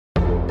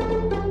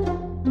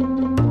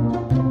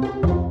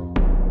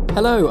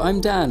Hello, I'm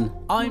Dan.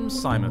 I'm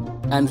Simon.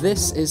 And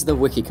this is the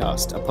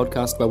Wikicast, a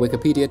podcast where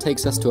Wikipedia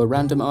takes us to a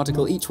random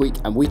article each week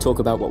and we talk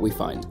about what we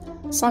find.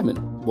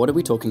 Simon, what are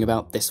we talking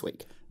about this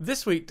week?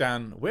 This week,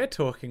 Dan, we're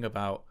talking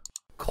about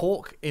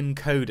Cork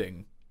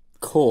encoding.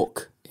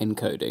 Cork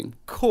encoding.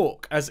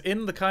 Cork, as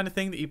in the kind of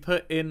thing that you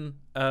put in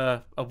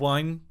a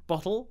wine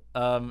bottle.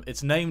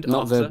 It's named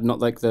after... Not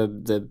like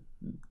the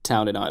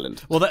town in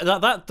Ireland. Well,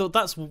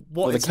 that's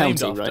what it's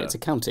named after. Right? It's a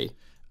county.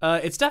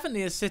 It's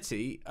definitely a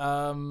city.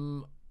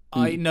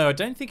 I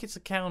don't think it's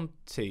a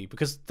county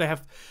because they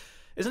have,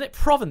 isn't it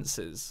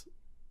provinces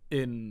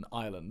in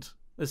Ireland?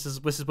 This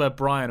is where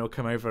Brian will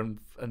come over and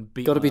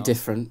beat. Got to be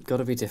different.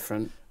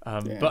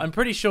 But I'm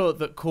pretty sure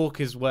that Cork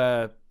is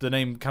where the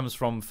name comes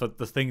from for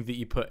the thing that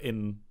you put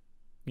in,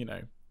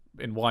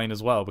 in wine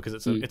as well,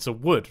 because it's a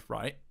wood,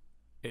 right?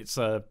 It's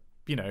a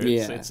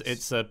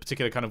it's a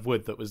particular kind of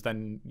wood that was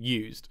then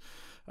used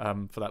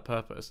for that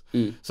purpose.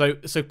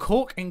 So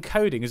Cork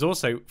encoding is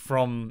also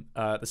from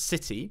the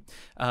city,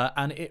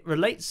 and it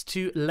relates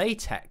to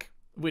LaTeX,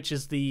 which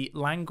is the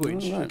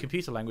language, the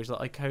computer language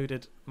that I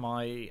coded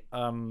my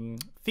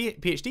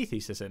PhD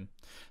thesis in.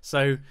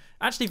 So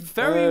actually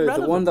very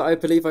relevant. The one that I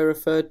believe I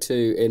referred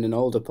to in an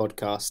older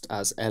podcast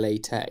as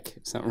LaTeX.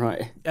 Is that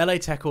right?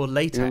 LaTeX or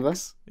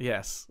LaTeX.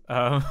 Yes.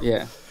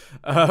 Yeah.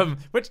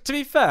 Which, to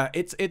be fair,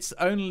 it's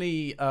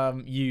only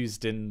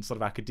used in sort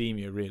of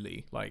academia,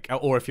 really. Like,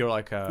 or if you're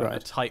like a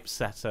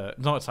typesetter,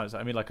 not a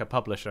typesetter, I mean like a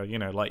publisher.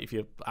 Like if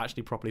you're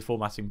actually properly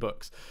formatting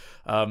books,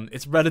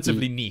 it's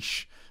relatively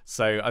niche.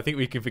 So I think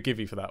we can forgive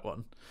you for that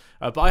one.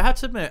 But I had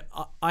to admit,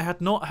 I had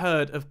not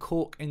heard of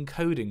Cork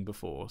encoding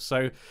before.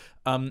 So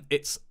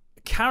it's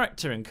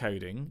character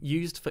encoding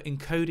used for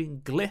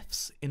encoding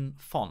glyphs in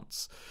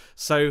fonts.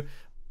 So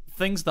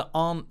things that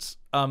aren't...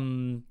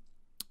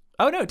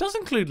 Oh, no, it does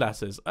include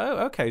letters.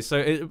 Oh, okay. So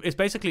it's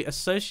basically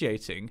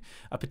associating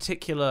a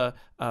particular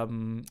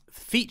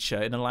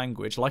feature in a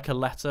language, like a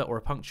letter or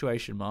a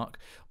punctuation mark,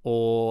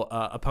 or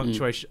a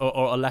punctuation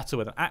or a letter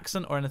with an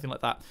accent or anything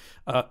like that,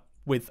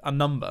 with a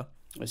number.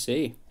 I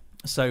see.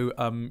 So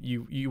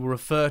you will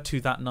refer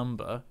to that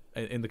number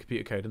in the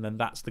computer code, and then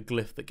that's the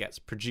glyph that gets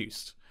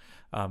produced.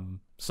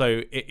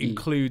 So it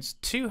includes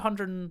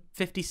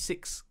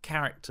 256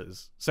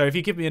 characters. So if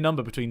you give me a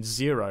number between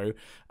 0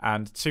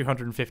 and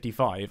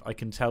 255, I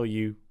can tell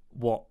you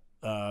what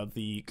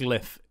the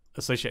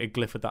associated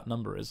glyph with that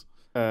number is.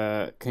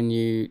 Can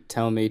you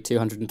tell me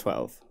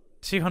 212?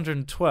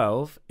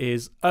 212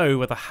 is O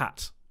with a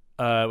hat,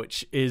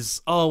 which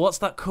is... Oh, what's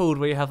that called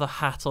where you have a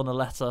hat on a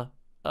letter?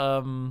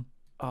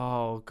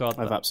 Oh, God.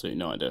 I have absolutely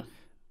no idea.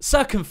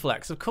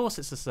 Circumflex. Of course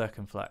it's a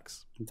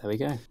circumflex. There we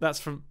go. That's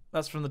from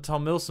the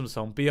Tom Milsom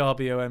song,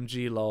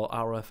 BRBOMG lol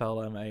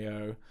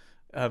RFLMAO.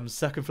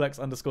 Circumflex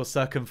 _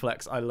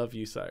 circumflex I love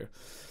you so,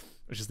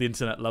 which is the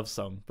internet love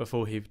song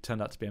before he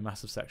turned out to be a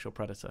massive sexual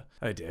predator.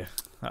 Oh dear.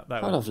 That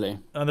lovely.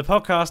 And the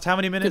podcast, how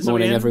many minutes Good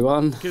morning, are we in?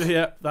 everyone.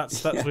 Yeah,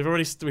 that's we've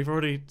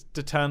already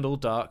turned all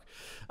dark.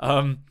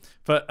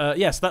 But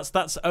yes,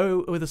 that's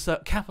O with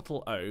a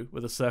capital O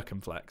with a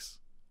circumflex.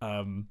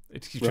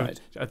 Right.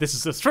 This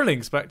is a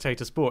thrilling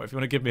spectator sport. If you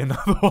want to give me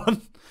another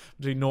one,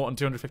 between 0 and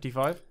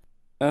 255.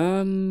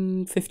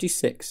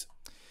 56.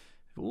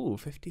 Ooh,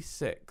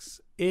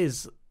 56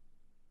 is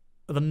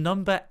the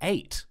number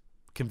 8.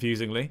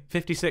 Confusingly,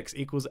 56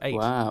 equals 8.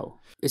 Wow,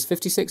 is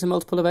 56 a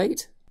multiple of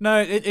 8? No,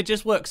 it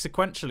just works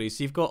sequentially.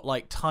 So you've got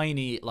like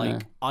tiny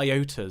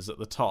iotas at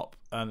the top,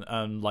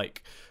 and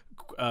like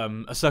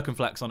a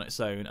circumflex on its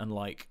own, and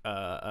like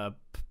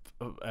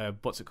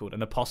what's it called?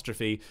 An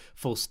apostrophe,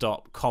 full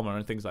stop, comma,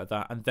 and things like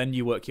that. And then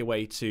you work your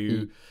way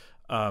to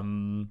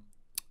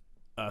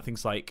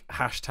things like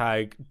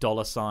hashtag,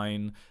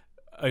 $,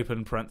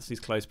 open parentheses,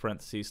 close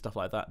parentheses, stuff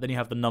like that. Then you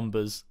have the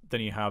numbers.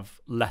 Then you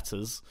have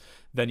letters.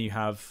 Then you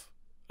have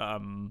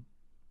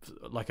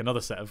like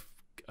another set of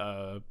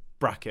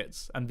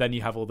brackets, and then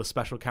you have all the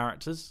special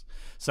characters.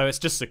 So it's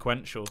just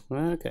sequential.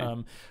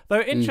 Okay. Though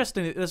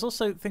interesting, there's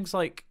also things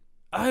like,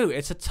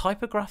 it's a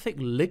typographic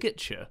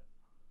ligature.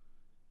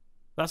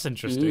 That's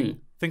interesting.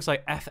 Things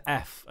like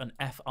FF and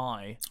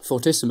FI.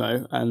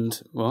 Fortissimo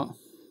and what?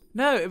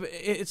 No,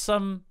 it's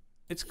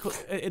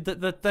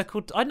they're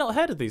called. I'd not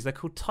heard of these. They're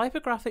called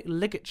typographic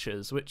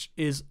ligatures, which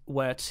is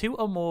where 2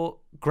 or more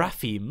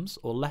graphemes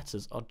or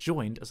letters are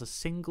joined as a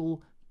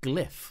single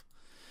glyph,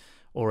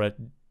 or a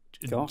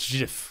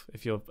GIF,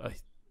 if you're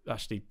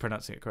actually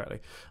pronouncing it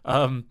correctly.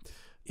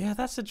 Yeah,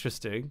 that's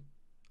interesting.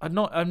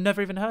 I've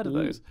never even heard of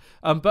those.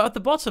 But at the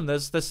bottom,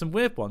 there's some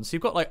weird ones. So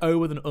you've got like O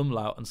with an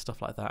umlaut and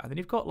stuff like that, and then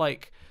you've got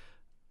like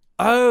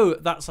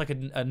that's like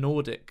a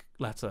Nordic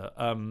letter.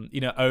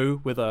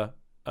 O with a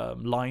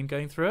line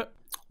going through it.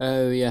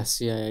 Oh yes,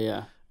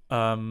 yeah.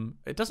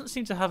 It doesn't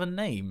seem to have a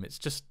name. It's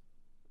just,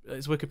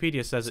 as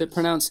Wikipedia says, isn't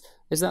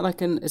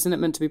it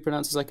meant to be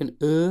pronounced as like an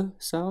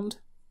sound?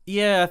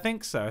 Yeah, I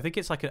think so. I think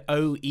it's like an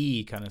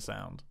OE kind of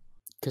sound.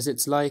 Because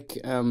it's like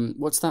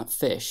what's that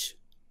fish?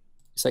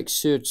 It's like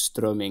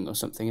surströmming or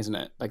something, isn't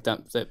it? Like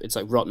that. It's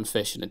like rotten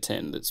fish in a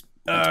tin that's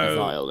meant to be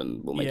vile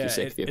and will make you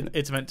sick.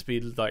 It's meant to be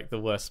like the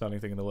worst smelling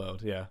thing in the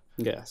world. Yeah.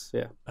 Yes.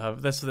 Yeah.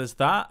 There's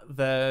that.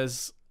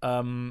 There's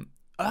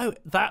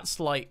that's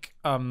like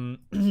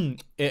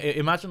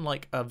imagine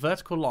like a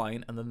vertical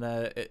line, and then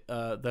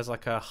there's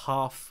like a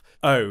half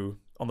O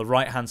on the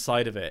right hand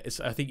side of it.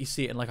 I think you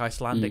see it in like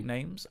Icelandic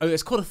names. Oh,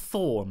 it's called a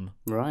thorn.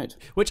 Right.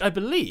 Which I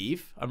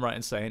believe, I'm right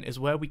in saying, is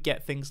where we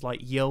get things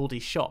like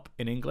Yeldy shop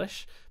in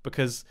English,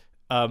 because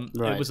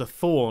it was a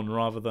thorn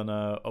rather than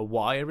a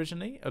Y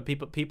originally.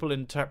 People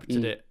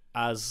interpreted it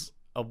as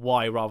a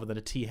Y rather than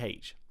a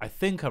TH. I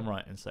think I'm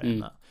right in saying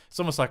that. It's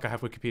almost like I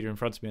have Wikipedia in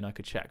front of me and I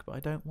could check, but I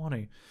don't want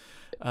to.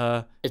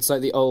 It's like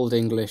the old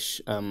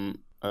English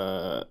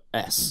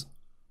S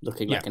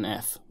looking like an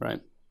F,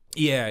 right?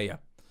 Yeah.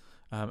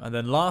 And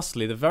then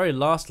lastly, the very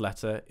last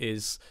letter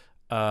is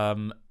I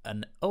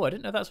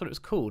didn't know that's what it was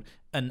called.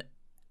 An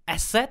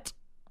Esset,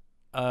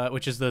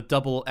 which is the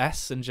double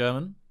S in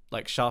German.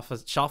 Like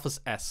scharfes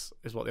S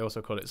is what they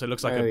also call it. So it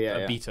looks like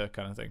a beta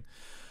kind of thing.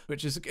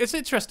 Which is, it's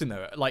interesting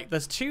though. Like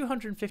there's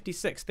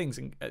 256 things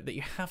that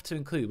you have to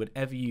include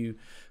whenever you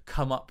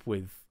come up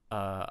with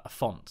a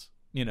font.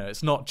 You know,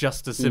 it's not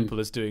just as simple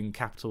as doing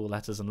capital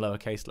letters and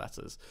lowercase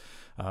letters.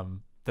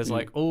 There's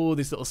like all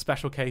these little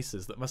special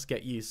cases that must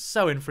get used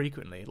so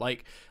infrequently.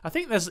 Like I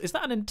think is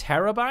that an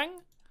interrobang?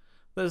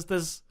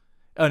 There's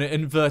an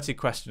inverted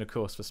question, of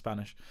course, for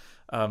Spanish.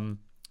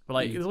 But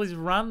like there's all these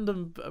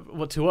random,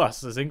 to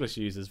us as English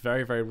users,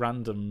 very very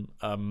random,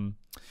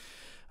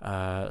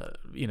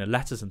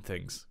 letters and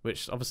things,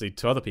 which obviously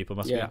to other people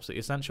must be absolutely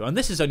essential. And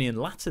this is only in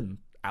Latin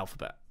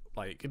alphabet.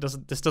 Like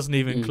this doesn't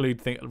even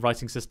include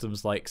writing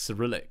systems like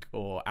Cyrillic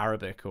or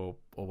Arabic or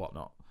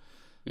whatnot.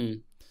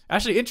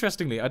 Actually,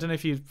 interestingly, I don't know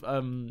if you've.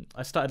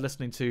 I started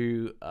listening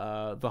to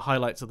the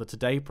highlights of the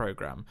Today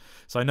program,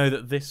 so I know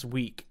that this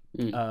week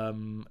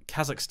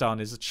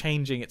Kazakhstan is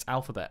changing its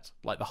alphabet.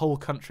 Like the whole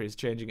country is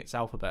changing its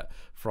alphabet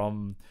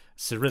from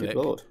Cyrillic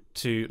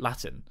to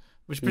Latin,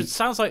 which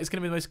sounds like it's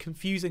going to be the most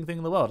confusing thing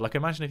in the world. Like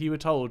imagine if you were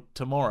told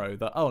tomorrow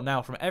that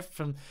now from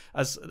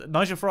as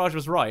Nigel Farage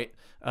was right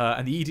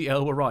and the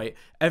EDL were right,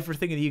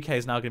 everything in the UK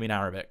is now going to be in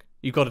Arabic.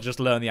 You've got to just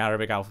learn the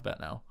Arabic alphabet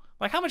now.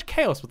 Like, how much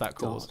chaos would that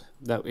cause?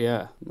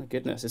 My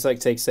goodness. It's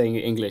like saying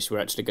in English we're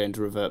actually going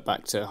to revert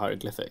back to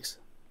hieroglyphics.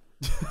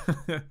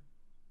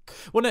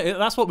 Well, no,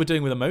 that's what we're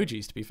doing with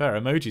emojis, to be fair.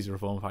 Emojis are a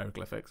form of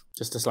hieroglyphics.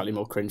 Just a slightly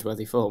more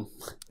cringeworthy form.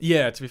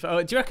 Yeah, to be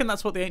fair. Do you reckon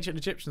that's what the ancient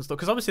Egyptians thought?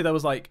 Because obviously there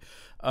was like,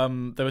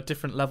 there were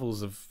different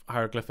levels of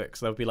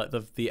hieroglyphics. There would be like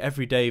the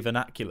everyday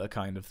vernacular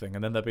kind of thing,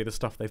 and then there'd be the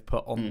stuff they've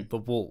put on the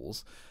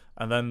walls.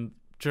 And then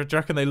do you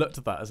reckon they looked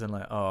at that as in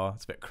like, oh,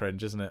 it's a bit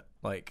cringe, isn't it?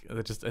 Like,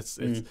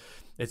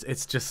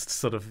 it's just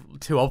sort of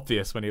too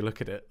obvious when you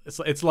look at it.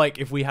 It's like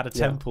if we had a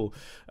temple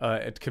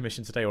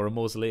commissioned today or a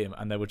mausoleum,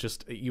 and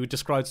you would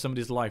describe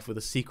somebody's life with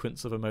a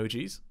sequence of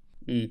emojis.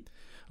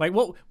 Like,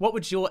 what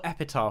would your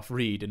epitaph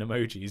read in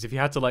emojis if you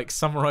had to like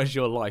summarize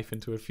your life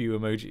into a few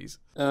emojis?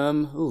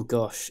 Oh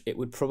gosh, it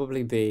would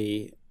probably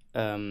be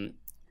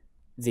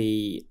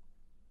the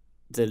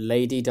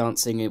lady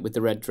dancing with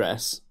the red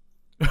dress.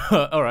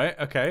 All right,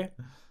 okay.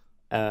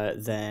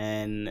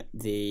 Then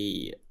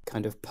the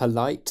kind of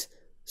polite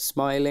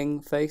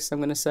smiling face, I'm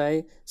going to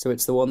say. So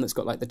it's the one that's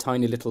got like the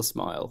tiny little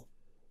smile.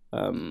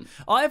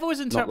 I've always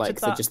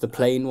interpreted not like just the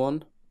plain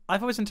one.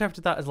 I've always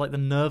interpreted that as like the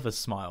nervous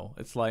smile.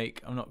 It's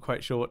like I'm not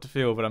quite sure what to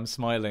feel, but I'm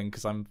smiling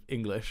because I'm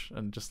English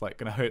and just like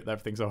going to hope that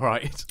everything's all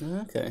right.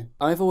 Okay.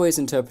 I've always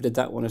interpreted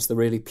that one as the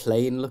really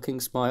plain looking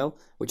smile,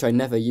 which I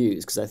never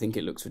use because I think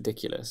it looks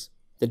ridiculous.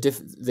 The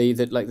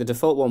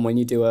default one when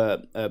you do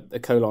a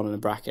colon and a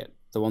bracket,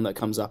 the one that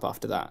comes up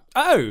after that.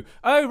 Oh,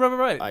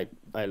 right.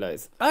 I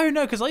loathe. Oh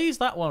no, because I use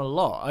that one a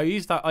lot. I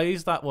use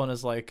that one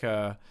as like.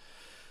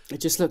 It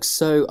just looks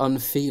so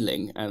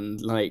unfeeling, and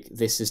like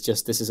this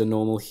is a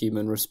normal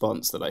human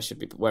response that I should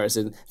be. Whereas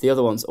in the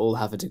other ones, all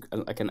have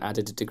an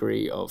added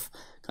degree of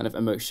kind of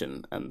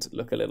emotion and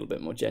look a little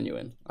bit more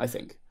genuine, I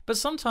think. But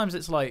sometimes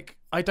it's like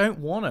I don't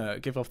want to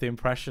give off the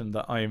impression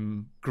that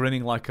I'm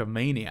grinning like a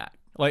maniac.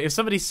 Like if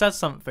somebody says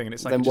something and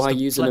it's like, then why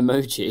use an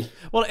emoji?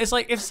 Well, it's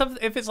like if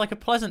it's like a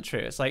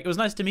pleasantry, it's like it was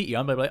nice to meet you.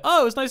 I'm like,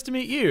 oh, it was nice to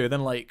meet you. And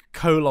then like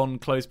colon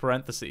close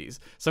parentheses.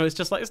 So it's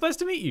just like it's nice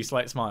to meet you,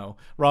 slight smile,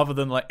 rather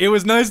than like it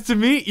was nice to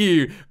meet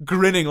you,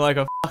 grinning like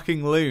a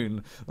fucking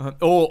loon,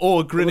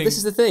 or grinning. Well, this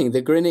is the thing.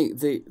 The grinning,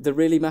 the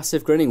really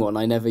massive grinning one,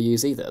 I never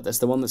use either. There's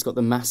the one that's got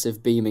the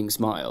massive beaming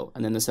smile,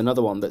 and then there's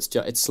another one that's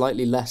it's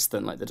slightly less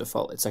than like the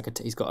default. It's like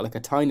he's got like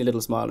a tiny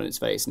little smile on his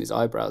face, and his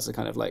eyebrows are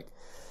kind of like.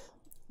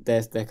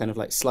 They're kind of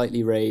like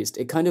slightly raised.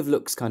 It kind of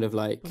looks kind of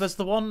like... There's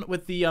the one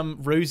with the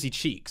rosy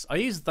cheeks. I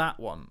use that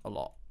one a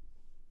lot.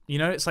 You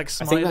know, it's like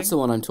smiling. I think that's the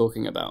one I'm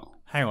talking about.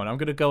 Hang on, I'm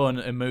going to go on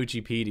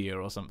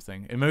Emojipedia or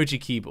something. Emoji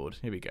keyboard.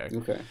 Here we go.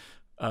 Okay.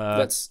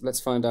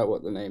 Let's find out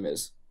what the name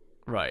is.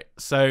 Right.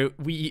 So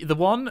the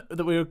one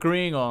that we're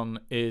agreeing on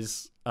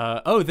is...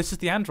 this is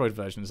the Android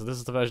version, so this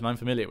is the version I'm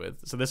familiar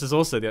with. So this is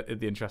also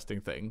the interesting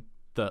thing.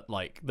 That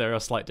like there are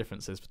slight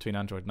differences between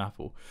Android and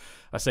Apple.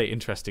 I say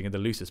interesting in the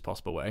loosest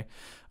possible way.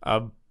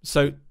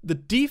 So the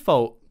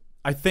default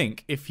I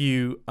think if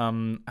you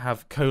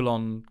have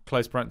colon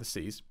close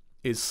parentheses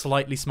is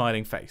slightly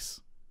smiling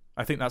face.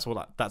 I think that's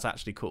what that's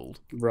actually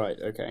called. Right.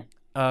 Okay.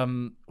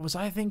 Was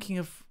I thinking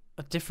of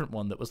a different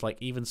one that was like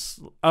even?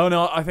 Oh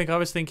no, I think I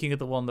was thinking of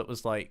the one that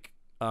was like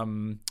half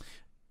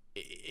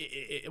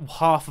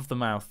of the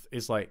mouth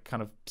is like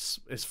kind of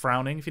is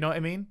frowning. If you know what I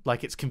mean,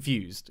 like it's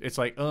confused. It's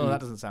like, oh, that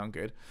doesn't sound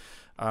good.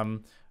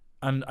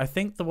 And I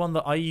think the one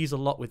that I use a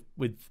lot with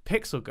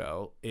Pixel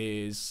Girl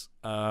is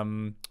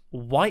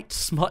white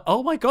smile.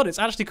 Oh my god, it's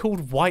actually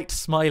called white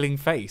smiling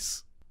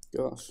face.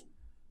 Gosh.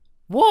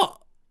 What?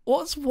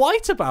 What's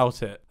white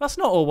about it? That's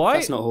not all white.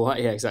 That's not all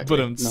white. Yeah, exactly.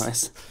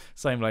 Nice.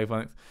 Same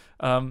wavelength.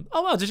 Oh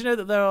wow, did you know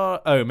that there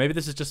are? Oh, maybe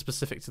this is just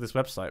specific to this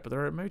website, but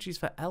there are emojis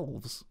for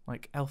elves,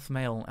 like elf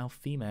male, elf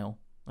female,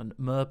 and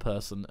mer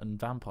person, and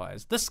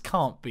vampires. This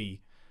can't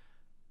be.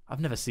 I've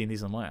never seen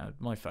these on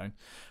my phone.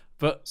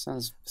 But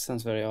sounds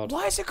very odd.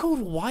 Why is it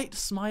called white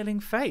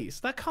smiling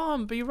face? That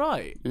can't be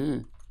right.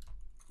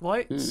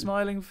 White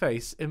smiling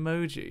face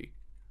emoji.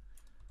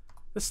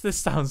 This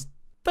sounds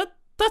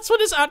that's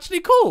what it's actually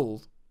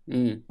called.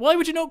 Why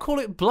would you not call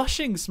it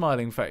blushing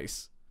smiling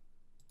face?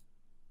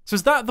 So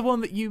is that the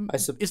one that you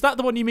is that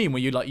the one you mean where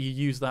you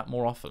use that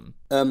more often?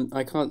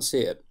 I can't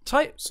see it.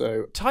 Type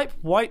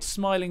white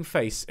smiling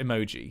face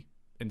emoji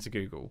into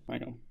Google.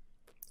 Hang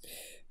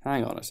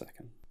on a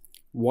second.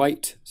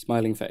 White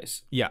smiling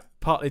face. Yeah,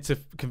 partly to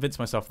convince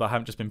myself that I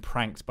haven't just been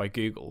pranked by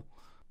Google.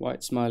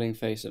 White smiling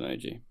face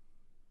emoji.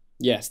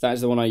 Yes, that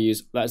is the one I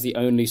use. That is the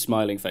only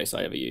smiling face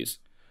I ever use.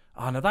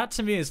 Oh no, that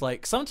to me is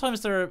like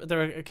sometimes there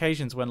are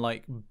occasions when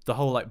like the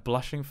whole like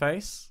blushing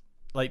face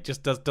like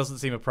just doesn't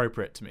seem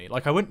appropriate to me.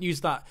 Like I wouldn't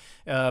use that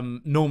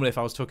normally if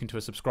I was talking to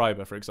a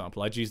subscriber, for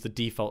example. I'd use the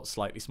default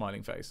slightly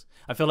smiling face.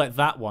 I feel like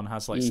that one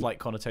has like slight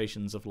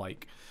connotations of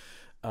like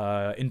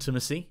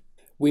intimacy.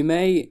 We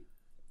may.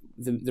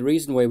 The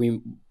reason why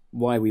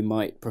we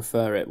might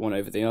prefer it one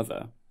over the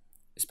other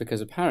is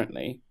because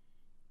apparently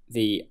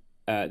the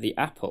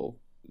Apple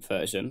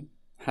version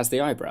has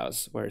the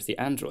eyebrows, whereas the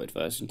Android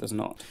version does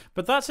not.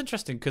 But that's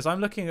interesting because I'm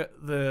looking at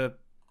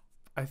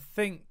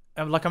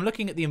I'm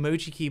looking at the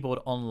Emoji Keyboard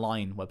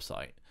Online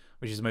website,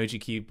 which is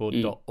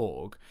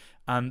emojikeyboard.org,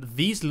 and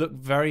these look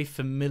very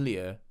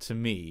familiar to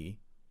me.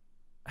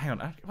 Hang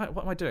on,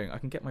 what am I doing? I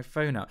can get my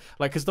phone out.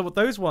 Like, because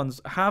those ones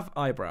have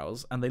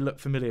eyebrows and they look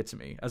familiar to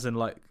me, as in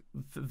like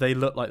they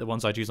look like the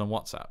ones I'd use on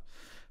WhatsApp.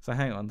 So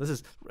hang on, this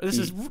is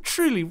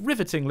truly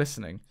riveting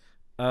listening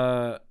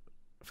for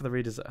the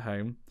readers at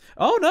home.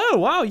 Oh no!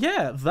 Wow,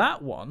 yeah,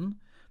 that one.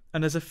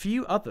 And there's a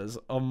few others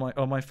on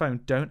my phone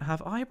don't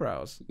have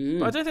eyebrows.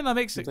 But I don't think that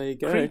makes it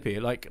creepy.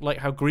 Like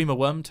how Grima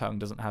Wormtongue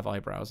doesn't have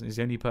eyebrows and he's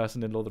the only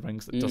person in Lord of the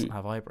Rings that doesn't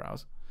have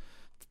eyebrows.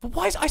 But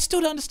I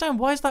still don't understand.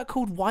 Why is that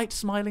called white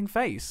smiling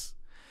face?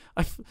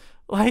 I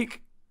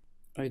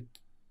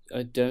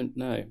don't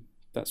know.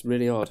 That's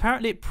really odd.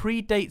 Apparently it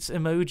predates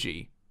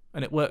emoji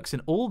and it works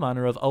in all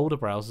manner of older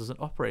browsers and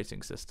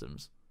operating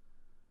systems.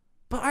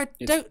 But I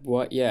don't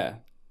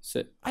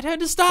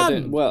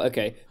understand. Well,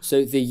 okay.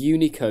 So the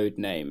Unicode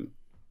name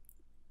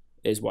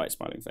is white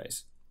smiling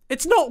face.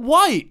 It's not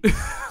white.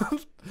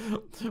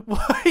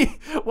 Why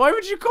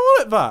would you call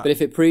it that? But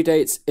if it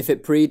predates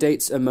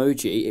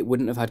emoji, it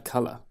wouldn't have had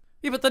color.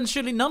 Yeah, but then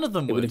surely none of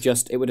them would. It would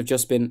have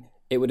just been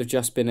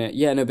a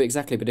yeah, no, but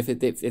exactly. But if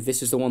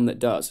this is the one that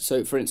does.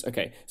 So for instance,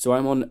 okay, so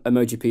I'm on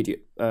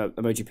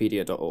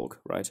emojipedia.org,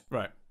 right?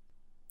 Right.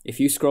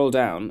 If you scroll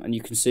down and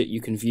you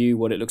can view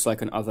what it looks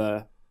like on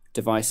other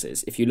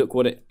devices. If you look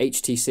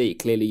HTC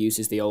clearly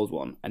uses the old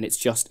one, and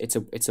it's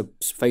a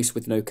face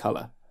with no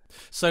color.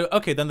 So,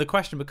 okay, then the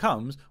question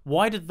becomes,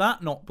 why did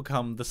that not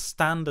become the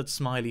standard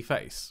smiley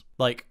face?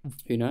 Like,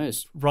 who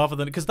knows? Rather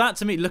than, because that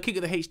to me, looking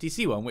at the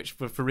HTC one, which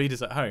for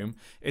readers at home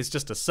is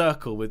just a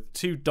circle with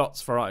two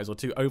dots for eyes or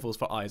two ovals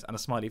for eyes and a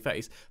smiley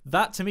face,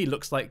 that to me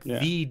looks like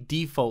the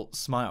default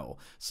smile.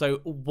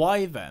 So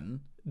why then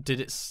did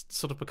it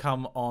sort of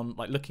become on,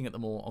 like looking at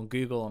them all on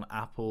Google, on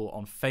Apple,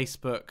 on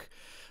Facebook,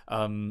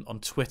 on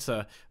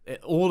Twitter,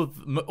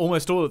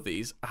 almost all of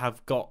these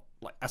have got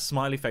like a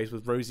smiley face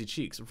with rosy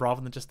cheeks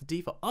rather than just the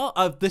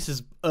default. This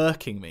is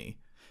irking me.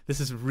 This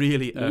is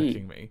really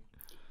irking me.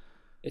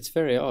 It's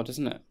very odd,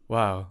 isn't it?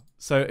 Wow.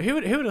 So who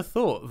would have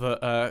thought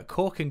that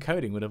Cork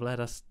encoding would have led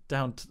us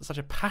down such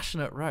a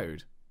passionate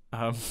road?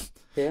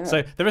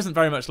 So there isn't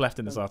very much left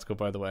in this article,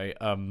 by the way.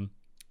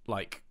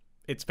 Like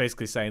it's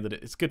basically saying that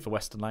it's good for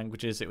Western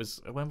languages.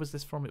 When was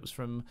this from? It was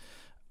from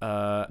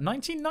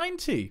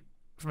 1990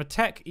 from a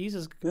tech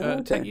users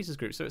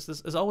group. So it's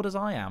as old as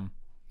I am.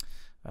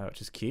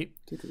 Which is cute,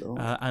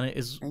 and it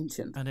is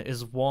ancient, and it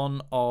is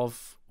one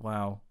of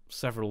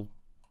several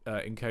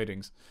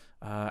encodings,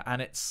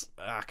 and it's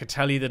I could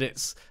tell you that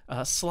it's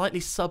slightly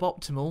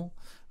suboptimal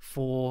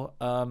for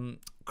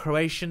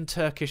Croatian,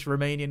 Turkish,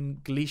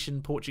 Romanian,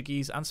 Galician,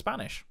 Portuguese, and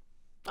Spanish.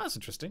 That's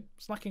interesting.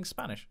 It's lacking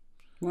Spanish.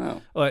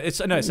 Wow. Well, it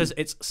says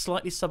it's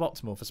slightly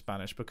suboptimal for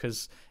Spanish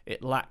because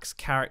it lacks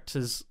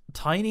characters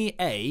tiny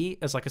a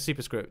as like a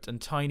superscript and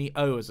tiny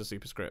o as a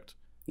superscript.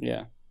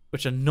 Yeah.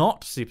 Which are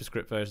not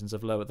superscript versions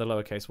of the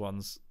lowercase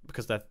ones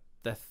because they're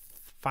they're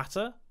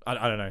fatter.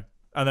 I don't know.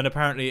 And then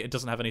apparently it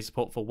doesn't have any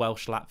support for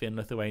Welsh, Latvian,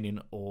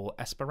 Lithuanian, or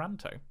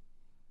Esperanto,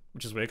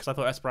 which is weird because I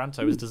thought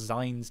Esperanto was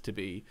designed to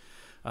be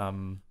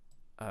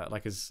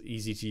like as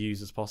easy to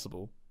use as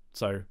possible.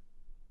 So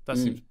that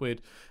seems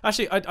weird.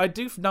 Actually, I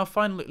do now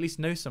finally at least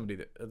know somebody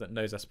that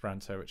knows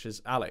Esperanto, which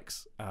is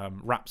Alex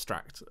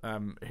Rapstract,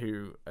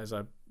 who is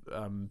a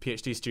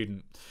PhD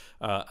student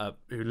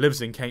who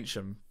lives in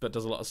Keynsham but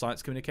does a lot of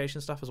science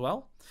communication stuff as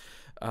well.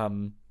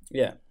 And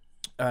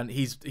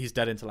he's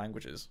dead into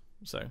languages.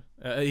 So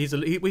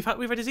we've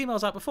read his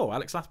emails out before,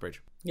 Alex Lathbridge.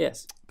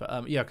 Yes,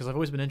 but because I've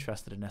always been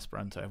interested in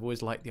Esperanto. I've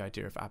always liked the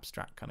idea of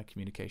abstract kind of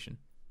communication.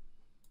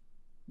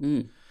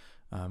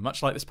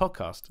 Much like this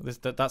podcast.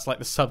 That's like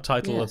the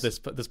subtitle of this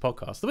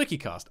podcast, the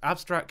Wikicast,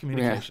 abstract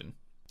communication.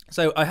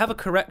 So I have a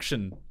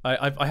correction.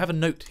 I have a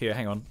note here.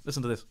 Hang on,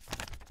 listen to this.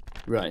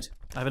 Right.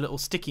 I have a little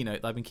sticky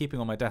note that I've been keeping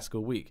on my desk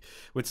all week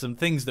with some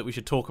things that we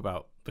should talk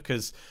about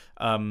because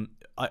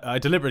I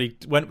deliberately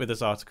went with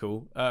this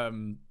article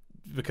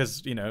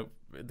because, you know,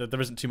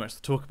 there isn't too much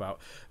to talk about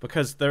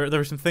because there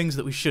are some things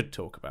that we should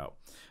talk about.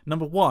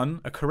 Number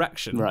one, a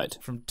correction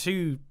from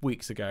 2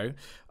 weeks ago.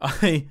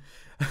 Do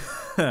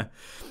you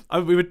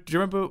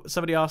remember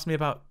somebody asked me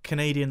about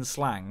Canadian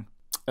slang?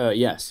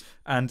 Yes.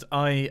 And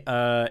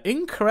I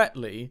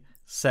incorrectly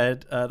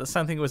said that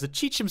something was a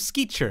cheechum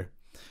skeecher.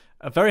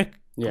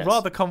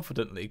 Rather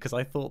confidently, because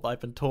I thought that I'd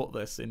been taught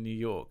this in New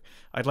York.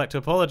 I'd like to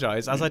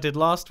apologise, as I did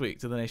last week,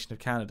 to the nation of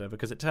Canada,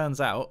 because it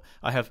turns out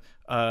I have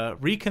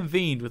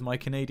reconvened with my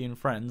Canadian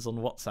friends on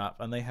WhatsApp,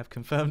 and they have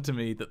confirmed to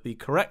me that the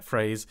correct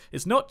phrase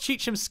is not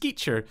cheechum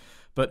skeecher,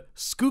 but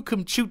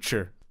skookum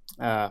choocher.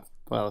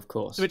 Well, of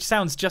course. Which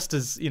sounds just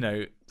as, you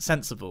know,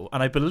 sensible.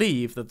 And I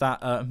believe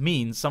that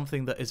means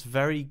something that is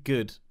very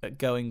good at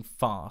going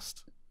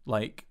fast.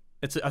 Like,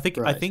 I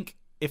think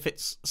if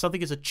it's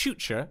something is a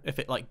choocher, if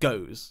it like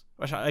goes,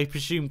 which I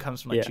presume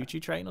comes from like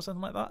choo-choo train or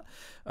something like that.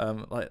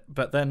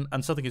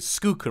 And something is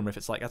skookum if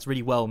it's like that's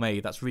really well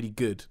made, that's really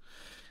good.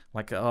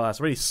 Like, oh,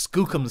 that's really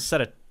skookum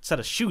set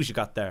of shoes you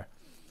got there.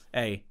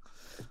 Hey.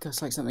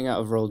 It's like something out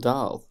of Roald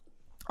Dahl.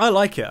 I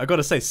like it. I got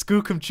to say,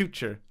 skookum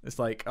choocher. It's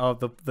like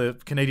the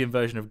Canadian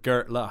version of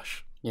Gert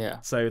Lush.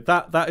 Yeah. So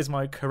that is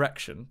my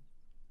correction.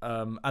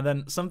 And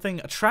then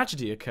a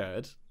tragedy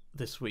occurred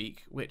this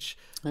week, which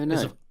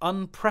is of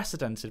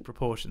unprecedented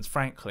proportions,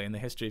 frankly, in the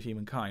history of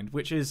humankind,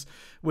 which is,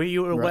 were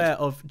you aware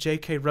of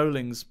J.K.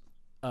 Rowling's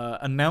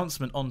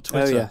announcement on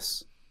Twitter? Oh,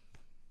 yes.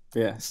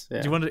 Yes.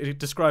 Yeah. Do you want to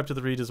describe to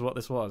the readers what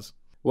this was?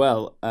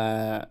 Well,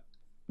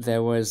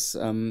 there's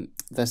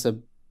a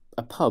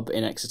pub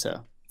in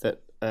Exeter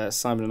that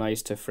Simon and I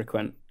used to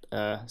frequent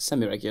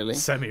semi-regularly.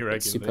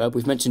 It's superb.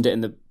 We've mentioned it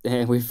in the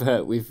we've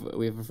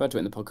referred to it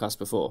in the podcast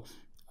before.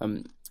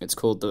 It's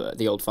called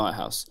the Old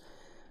Firehouse.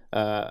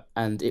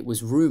 And it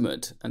was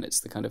rumoured, and it's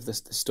the kind of the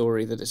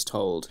story that is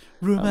told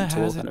to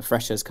all kind of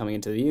freshers coming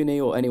into the uni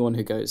or anyone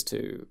who goes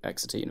to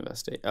Exeter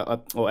University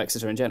or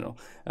Exeter in general,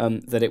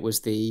 that it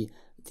was the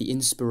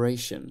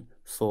inspiration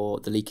for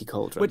the Leaky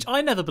Cauldron, which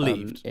I never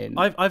believed.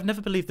 I've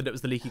never believed that it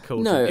was the Leaky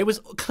Cauldron. No, it was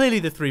clearly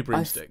the Three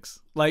Broomsticks.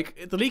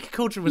 Like the Leaky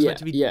Cauldron was meant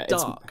to be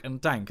dark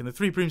and dank, and the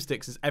Three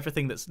Broomsticks is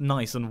everything that's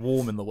nice and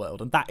warm in the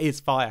world, and that is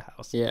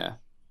Firehouse. Yeah.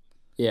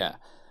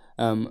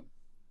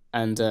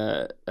 And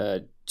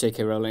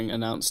J.K. Rowling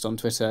announced on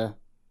Twitter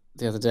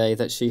the other day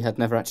that she had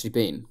never actually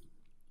been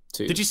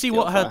to. Did you see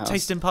what her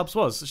taste in pubs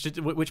was?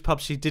 Which pub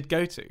she did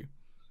go to?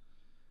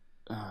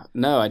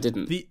 No, I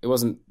didn't. It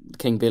wasn't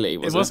King Billy,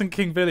 was it? It wasn't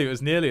King Billy. It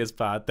was nearly as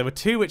bad. There were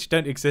two which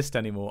don't exist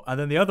anymore, and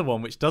then the other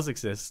one which does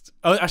exist.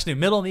 Oh, actually,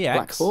 Mill on the X.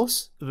 Black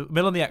Horse?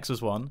 Mill on the X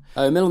was one.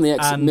 Oh, Mill on the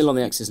X. Mill on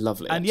the X is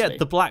lovely. And yet,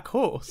 the Black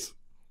Horse.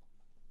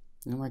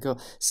 Oh my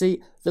god! See,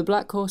 the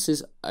Black Horse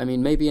is. I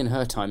mean, maybe in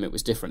her time it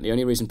was different. The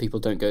only reason people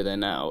don't go there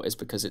now is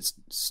because it's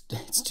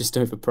just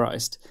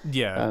overpriced.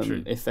 Yeah,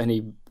 true. If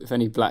any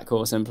Black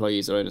Horse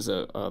employees or owners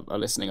are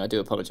listening, I do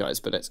apologise,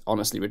 but it's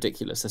honestly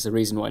ridiculous. There's a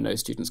reason why no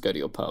students go to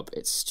your pub.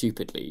 It's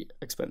stupidly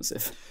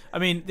expensive. I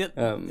mean,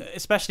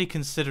 especially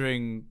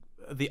considering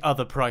the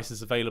other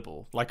prices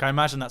available. Like, I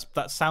imagine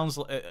that sounds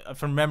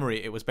from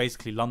memory, it was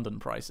basically London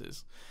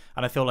prices.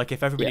 And I feel like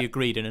if everybody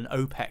agreed in an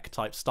OPEC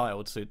type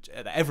style to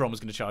everyone was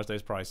going to charge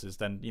those prices,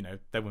 then, you know,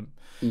 they wouldn't.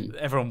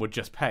 Everyone would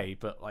just pay.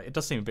 But like, it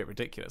does seem a bit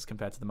ridiculous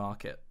compared to the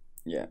market.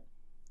 Yeah.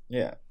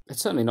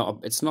 It's certainly not.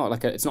 It's not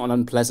an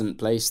unpleasant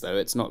place though.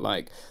 It's not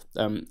like.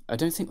 I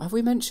don't think, have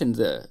we mentioned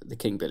the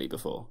King Billy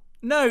before?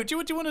 No. Do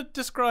you want to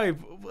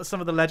describe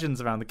some of the legends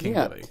around the King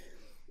Billy?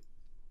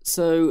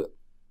 So.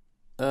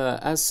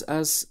 As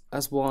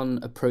one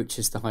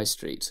approaches the high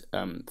street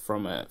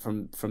from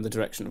the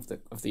direction of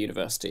the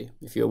university,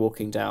 if you're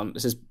walking down,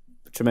 this is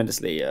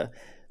tremendously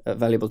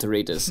valuable to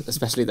readers,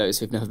 especially those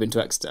who've never been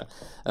to Exeter.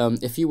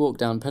 If you walk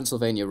down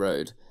Pennsylvania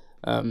Road,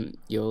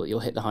 you'll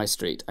hit the high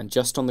street, and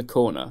just on the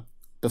corner,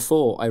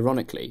 before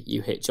ironically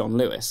you hit John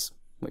Lewis,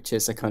 which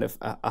is a kind of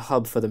a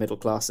hub for the middle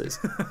classes.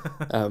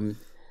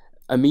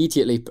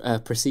 Immediately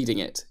preceding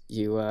it,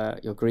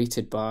 you're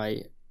greeted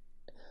by.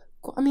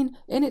 I mean,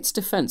 in its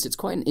defence, it's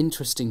quite an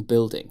interesting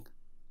building.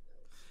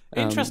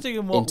 Interesting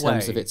in what in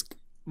terms way? of its.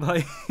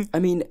 Like, I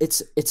mean,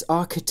 it's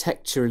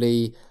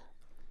architecturally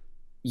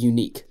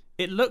unique.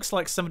 it looks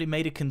like somebody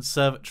made a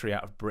conservatory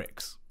out of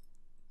bricks.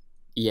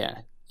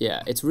 Yeah.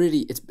 It's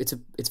really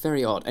it's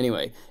very odd.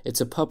 Anyway,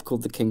 it's a pub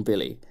called the King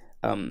Billy,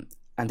 and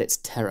it's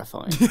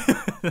terrifying.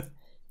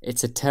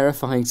 It's a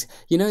terrifying.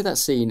 You know that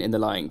scene in The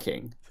Lion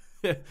King,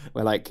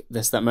 where like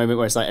there's that moment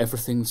where it's like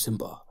everything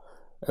Simba,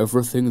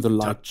 everything the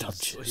light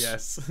touches.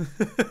 Yes.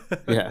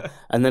 Yeah,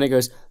 and then it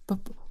goes, but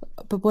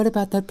what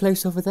about that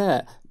place over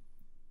there?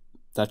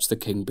 That's the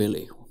King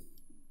Billy.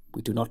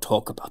 We do not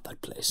talk about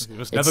that place. You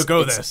must never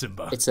go there,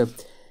 Simba.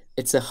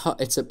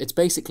 It's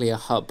basically a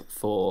hub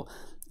for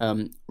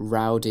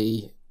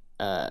rowdy,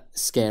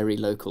 scary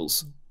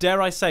locals.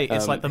 Dare I say,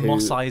 it's like the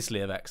Mos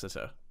Eisley of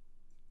Exeter.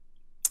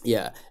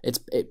 Yeah,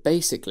 it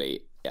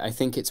basically. I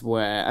think it's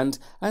where,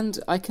 and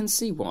I can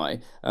see why.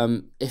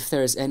 If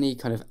there is any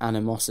kind of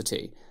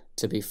animosity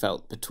to be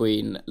felt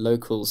between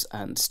locals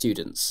and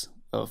students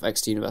of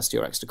Exeter University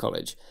or Exeter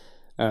College,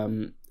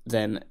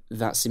 then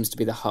that seems to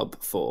be the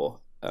hub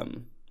for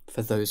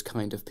those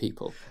kind of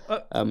people.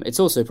 It's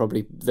also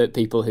probably the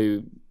people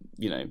who,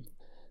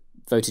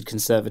 voted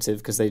Conservative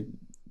because they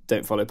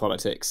don't follow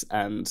politics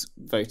and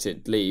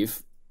voted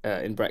Leave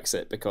in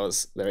Brexit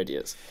because they're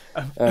idiots.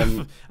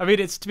 I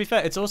mean, to be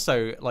fair, it's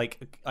also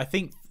like, I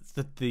think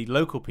that the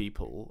local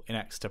people in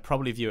Exeter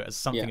probably view it as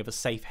something of a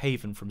safe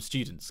haven from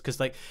students, because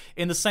like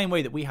in the same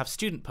way that we have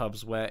student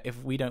pubs where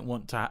if we don't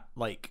want to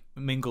like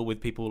mingle with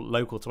people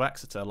local to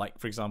Exeter, like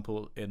for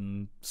example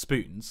in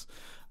Spoons,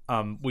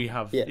 we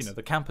have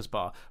the campus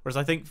bar, whereas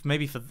I think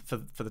maybe for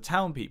the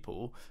town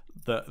people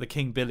the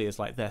King Billy is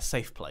like their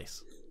safe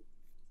place.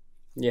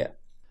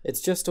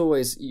 It's just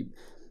always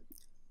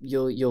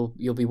you'll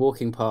be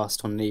walking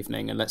past on an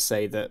evening, and let's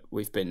say that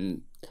we've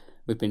been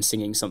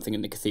singing something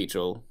in the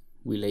cathedral.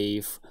 We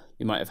leave.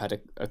 We might have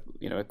had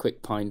a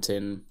quick pint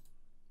in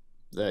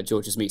the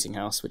George's Meeting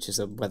House, which is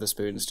a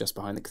Wetherspoons just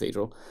behind the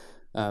cathedral.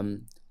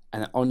 And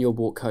on your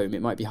walk home,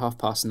 it might be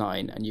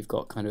 9:30, and you've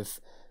got kind of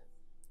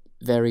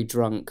very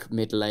drunk,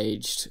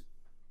 middle-aged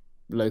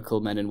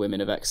local men and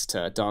women of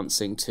Exeter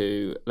dancing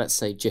to, let's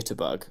say,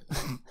 Jitterbug.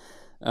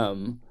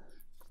 And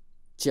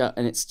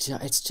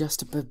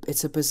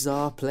it's a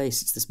bizarre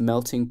place. It's this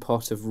melting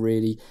pot of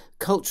really,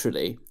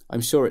 culturally, I'm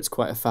sure it's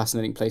quite a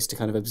fascinating place to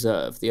kind of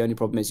observe. The only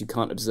problem is you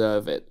can't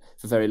observe it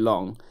for very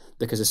long,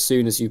 because as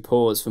soon as you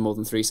pause for more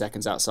than 3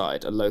 seconds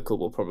outside, a local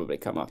will probably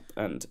come up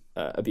and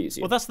abuse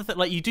you. Well, that's the thing.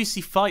 Like, you do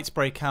see fights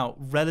break out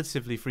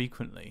relatively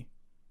frequently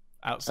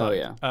outside. Oh,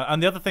 yeah.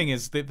 And the other thing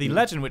is, the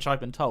legend, which I've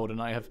been told,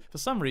 and I have for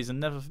some reason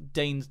never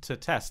deigned to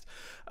test,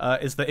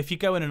 is that if you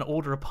go in and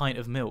order a pint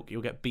of milk,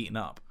 you'll get beaten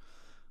up.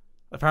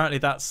 Apparently,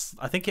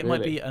 I think it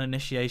might be an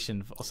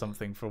initiation or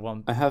something for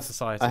one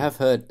society. I have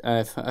heard.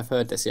 I've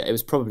heard this. Yeah, it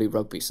was probably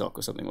rugby sock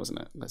or something, wasn't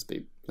it? Let's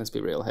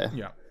be real here.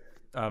 Yeah.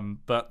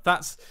 But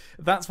that's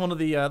one of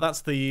the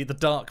that's the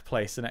dark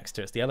place in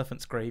Exeter. It's the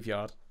elephant's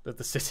graveyard of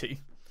the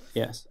city.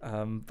 Yes.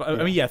 But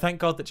I mean, thank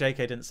God that JK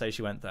didn't say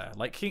she went there.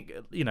 Like,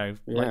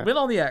 like Will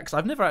on the X,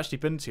 I've never actually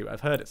been to.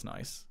 I've heard it's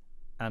nice,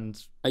 and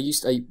I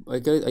used to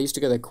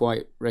go there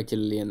quite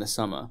regularly in the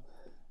summer.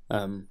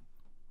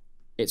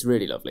 It's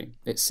really lovely.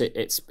 It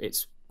sits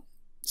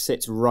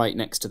right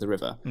next to the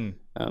river.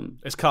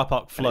 Its car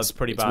park floods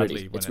pretty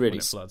badly when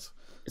it floods.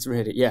 It's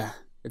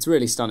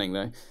really stunning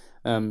though.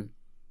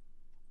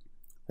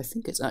 I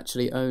think it's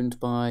actually owned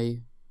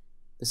by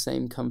the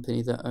same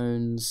company that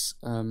owns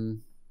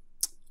On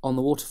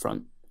the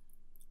Waterfront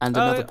and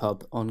another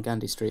pub on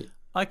Gandy Street.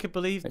 I could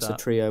believe it's that.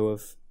 It's a trio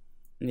of...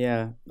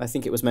 Yeah, I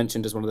think it was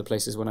mentioned as one of the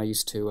places when I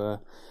used to...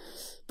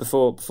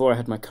 Before I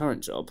had my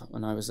current job,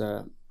 when I was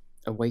a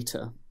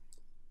waiter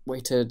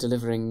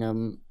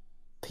delivering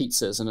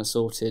pizzas and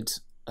assorted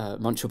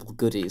munchable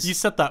goodies. You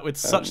said that with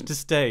such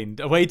disdain.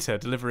 A waiter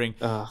delivering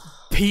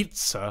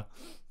pizza.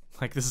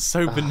 Like, this is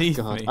so beneath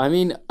me. I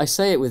mean, I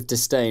say it with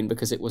disdain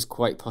because it was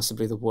quite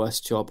possibly the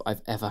worst job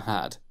I've ever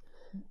had.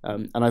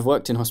 And I've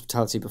worked in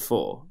hospitality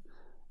before.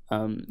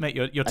 Mate,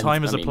 your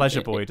time as a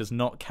pleasure boy does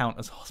not count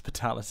as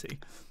hospitality.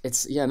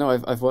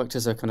 I've worked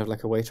as a kind of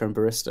like a waiter and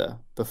barista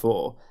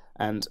before.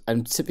 And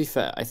to be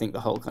fair, I think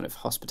the whole kind of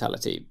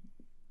hospitality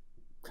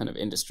kind of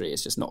industry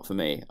is just not for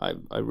me.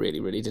 I really,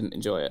 really didn't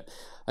enjoy it.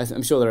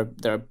 I'm sure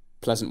there are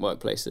pleasant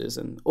workplaces,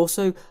 and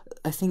also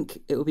I think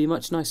it would be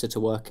much nicer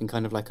to work in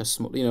kind of like a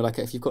small, like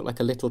if you've got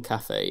like a little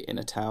cafe in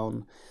a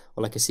town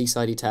or like a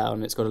seasidey town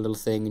and it's got a little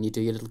thing and you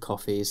do your little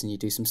coffees and you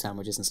do some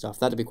sandwiches and stuff,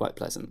 that'd be quite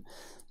pleasant.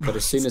 But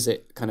as soon as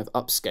it kind of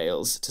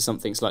upscales to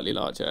something slightly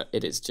larger,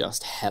 it is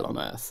just hell on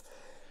earth.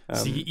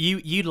 So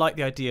you like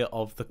the idea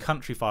of the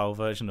country file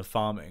version of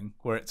farming,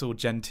 where it's all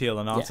genteel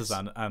and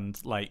artisan and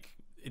like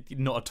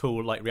not at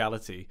all like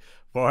reality,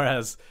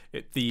 Whereas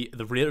the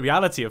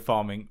reality of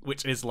farming,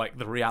 which is like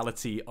the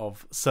reality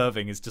of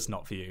serving, is just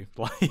not for you.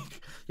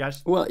 Like, yeah.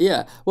 Well,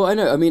 yeah. Well, I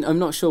know. I mean, I'm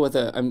not sure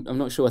whether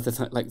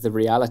like the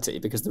reality,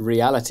 because the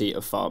reality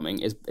of farming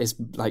is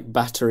like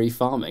battery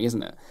farming,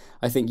 isn't it?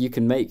 I think you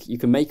can make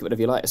it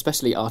whatever you like,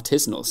 especially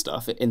artisanal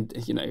stuff. In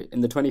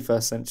the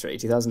 21st century,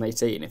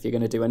 2018, if you're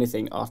going to do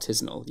anything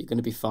artisanal, you're going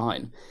to be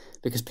fine,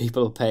 because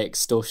people will pay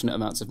extortionate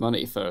amounts of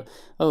money for,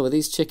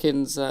 these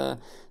chickens.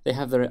 They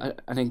have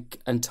an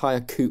entire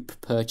coop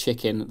per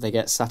chicken. They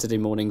get Saturday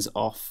mornings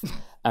off,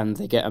 and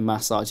they get a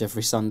massage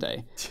every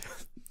Sunday.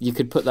 You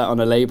could put that on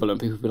a label, and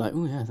people would be like,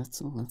 "Oh yeah, that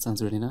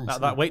sounds really nice."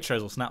 That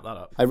Waitrose will snap that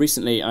up. I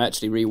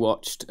actually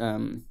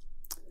rewatched.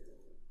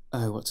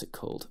 What's it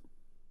called?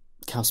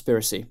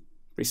 Cowspiracy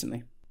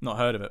recently. Not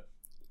heard of it.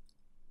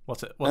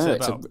 What's it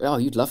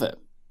about? You'd love it.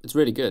 It's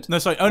really good. No,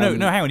 sorry. Oh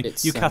no, hang on.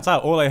 You cut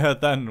out. All I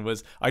heard then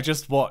was I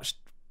just watched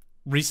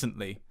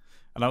Recently.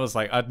 And I was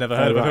like, I'd never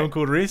heard of a film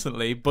called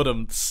Recently, but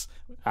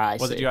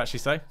what did you actually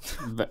say?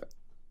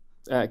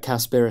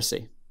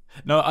 Cowspiracy.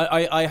 No,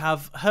 I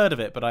have heard of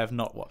it, but I have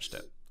not watched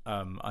it.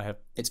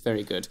 It's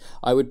very good.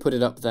 I would put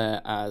it up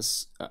there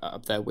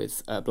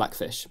with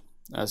Blackfish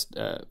as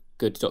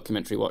good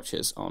documentary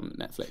watches on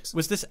Netflix.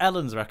 Was this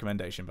Ellen's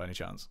recommendation by any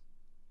chance?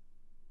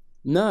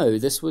 No,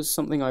 this was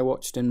something I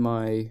watched in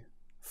my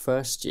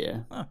first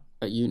year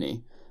at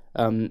uni,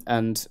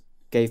 and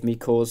gave me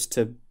cause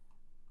to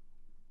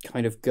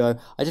kind of go.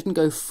 I didn't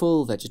go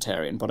full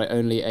vegetarian, but I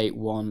only ate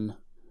one,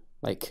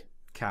 like,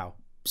 cow,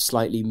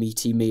 slightly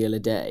meaty meal a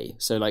day.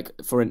 So, like,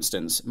 for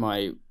instance,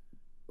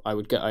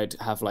 I'd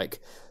have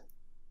like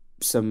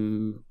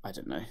some, I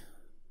don't know,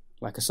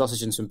 like a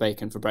sausage and some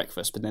bacon for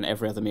breakfast, but then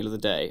every other meal of the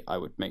day I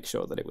would make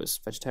sure that it was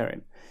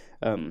vegetarian,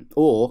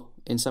 or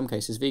in some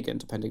cases vegan,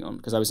 depending on,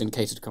 because I was in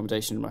catered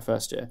accommodation in my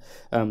first year.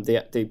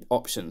 The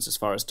options as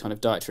far as kind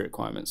of dietary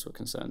requirements were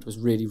concerned was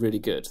really, really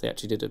good. They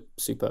actually did a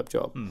superb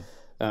job.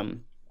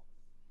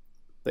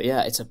 But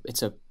yeah, it's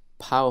a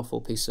powerful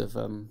piece of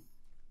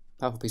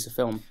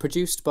film,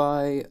 produced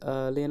by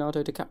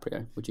Leonardo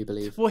DiCaprio. Would you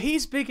believe? Well,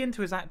 he's big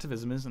into his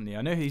activism, isn't he?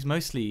 I know he's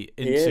mostly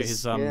into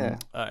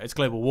it's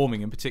global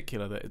warming in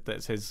particular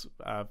that's his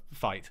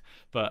fight.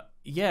 But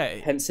yeah,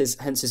 hence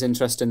his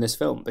interest in this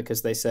film,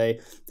 because they say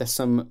there's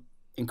some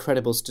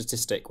incredible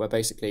statistic where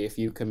basically if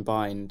you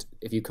combine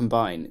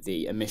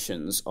the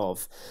emissions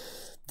of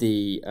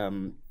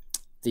the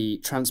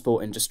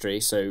transport industry,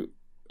 so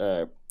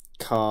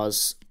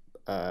cars,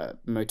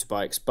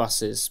 motorbikes,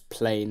 buses,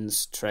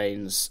 planes,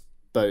 trains,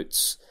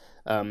 boats,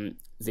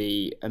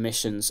 the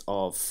emissions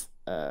of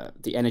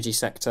the energy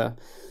sector,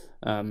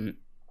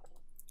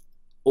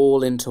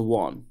 all into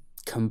one,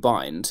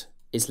 combined,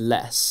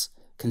 is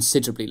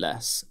considerably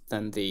less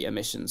than the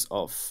emissions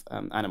of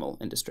animal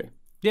industry.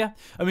 Yeah,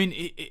 I mean,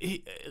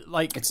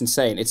 it's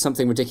insane. It's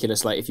something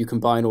ridiculous. Like, if you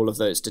combine all of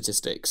those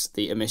statistics,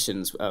 the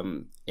emissions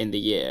in the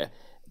year,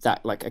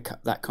 that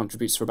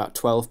contributes for about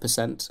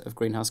 12% of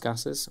greenhouse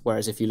gases,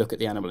 whereas if you look at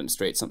the animal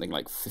industry, it's something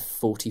like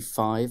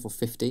 45 or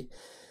 50.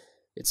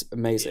 It's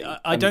amazing.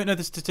 I don't know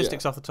the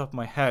statistics off the top of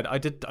my head. I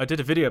did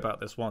a video about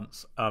this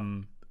once,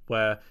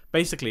 where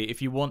basically if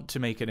you want to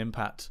make an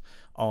impact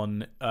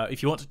on,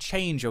 if you want to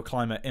change your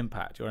climate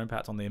impact, your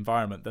impact on the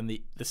environment, then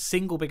the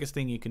single biggest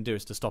thing you can do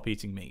is to stop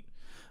eating meat,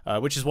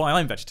 which is why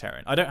I'm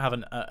vegetarian. I don't have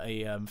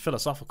a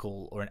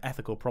philosophical or an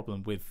ethical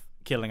problem with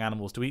killing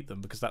animals to eat them,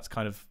 because that's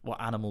kind of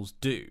what animals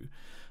do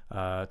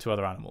to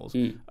other animals.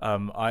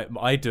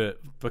 I do it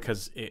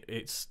because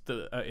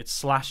it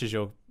slashes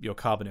your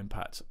carbon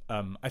impact.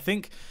 I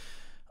think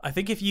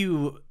if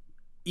you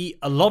eat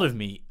a lot of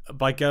meat,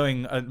 by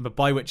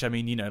which I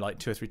mean, like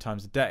 2 or 3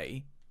 times a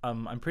day,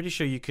 I'm pretty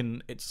sure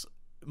it's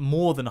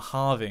more than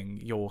halving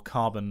your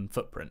carbon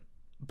footprint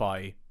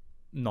by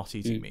not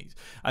eating meat.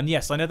 And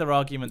yes, I know there are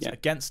arguments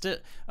against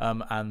it,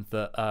 and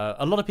that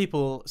a lot of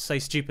people say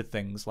stupid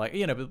things like,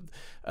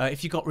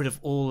 if you got rid of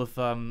all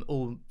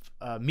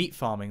meat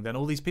farming, then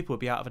all these people would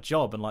be out of a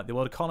job and like the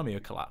world economy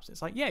would collapse.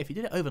 It's like, yeah, if you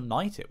did it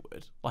overnight, it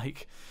would.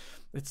 Like,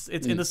 it's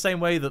in the same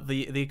way that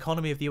the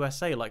economy of the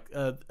USA, like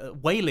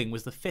whaling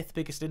was the 5th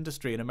biggest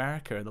industry in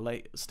America in the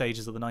late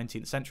stages of the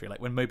 19th century, like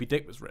when Moby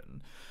Dick was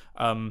written.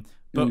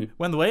 But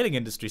when the whaling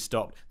industry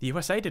stopped, the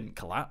USA didn't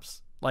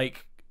collapse.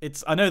 Like,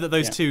 I know that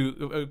those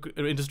two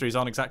industries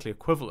aren't exactly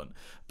equivalent,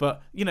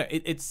 but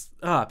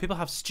people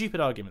have stupid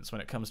arguments when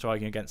it comes to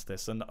arguing against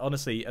this. And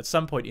honestly, at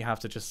some point, you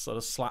have to just sort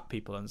of slap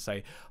people and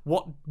say,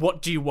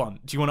 "What do you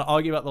want? Do you want to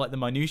argue about the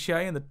minutiae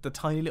and the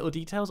tiny little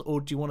details,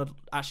 or do you want to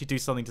actually do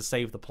something to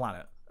save the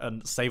planet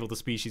and save all the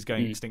species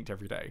going extinct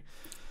every day?"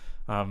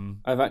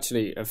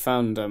 I've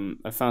found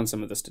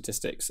some of the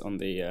statistics on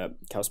the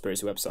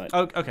Cowspiracy website.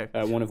 Oh, okay.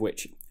 One of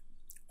which.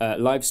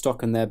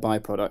 Livestock and their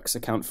byproducts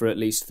account for at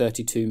least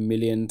 32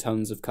 million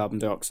tons of carbon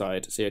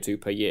dioxide,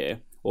 CO2, per year,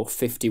 or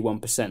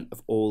 51%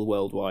 of all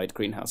worldwide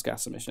greenhouse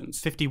gas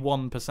emissions.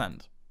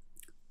 51%?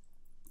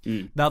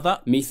 Now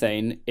that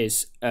methane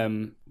is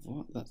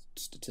what, that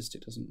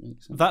statistic doesn't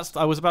make sense.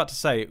 I was about to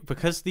say,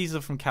 because these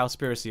are from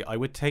Cowspiracy, I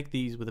would take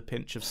these with a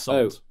pinch of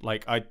salt.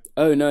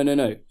 Oh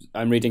no.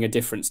 I'm reading a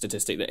different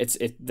statistic.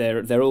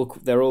 They're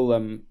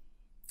all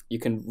you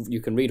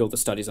can read all the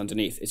studies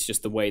underneath. It's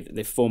just the way that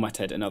they've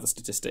formatted another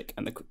statistic,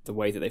 and the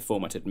way that they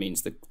formatted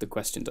means the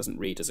question doesn't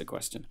read as a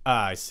question.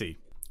 Ah, I see.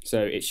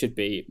 So it should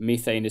be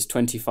methane is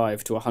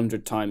 25 to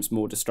 100 times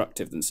more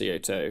destructive than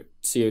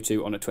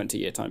CO2 on a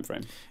 20-year time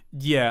frame.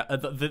 Yeah,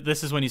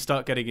 this is when you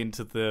start getting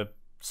into the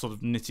sort of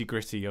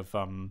nitty-gritty of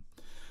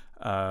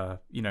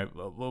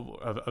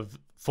of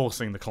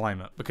forcing the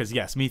climate, because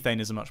yes, methane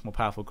is a much more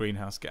powerful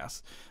greenhouse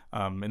gas,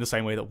 in the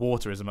same way that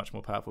water is a much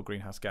more powerful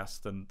greenhouse gas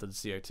than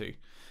CO2.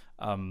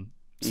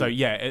 So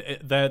yeah,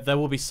 there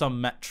will be some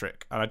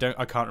metric, and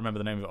I can't remember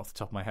the name of it off the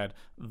top of my head,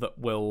 that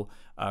will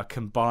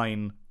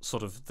combine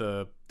sort of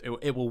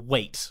it will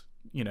weight.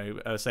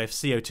 Say if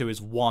CO2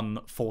 is 1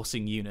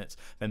 forcing unit,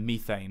 then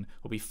methane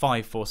will be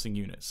 5 forcing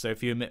units. So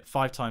if you emit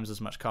 5 times as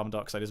much carbon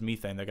dioxide as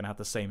methane, they're going to have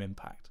the same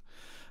impact.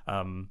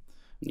 Sorry,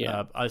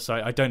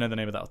 I don't know the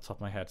name of that off the top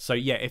of my head. So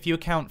yeah, if you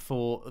account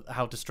for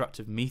how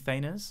destructive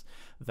methane is,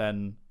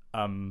 then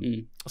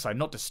sorry,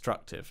 not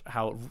destructive,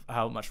 how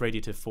much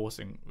radiative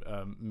forcing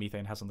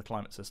methane has on the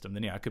climate system,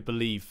 then yeah, I could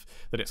believe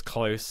that it's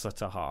closer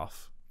to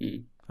half.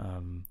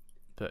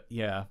 But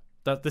yeah,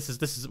 this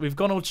is we've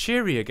gone all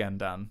cheery again,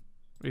 Dan.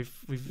 We've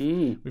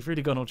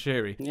really gone all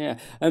cheery. Yeah.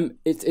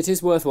 It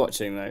is worth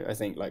watching though, I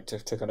think, like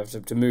to kind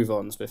of to move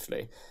on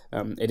swiftly.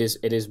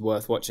 It is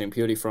worth watching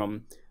purely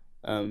from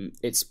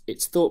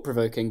it's thought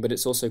provoking, but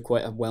it's also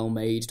quite a well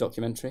made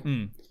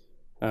documentary.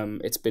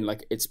 It's been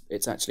like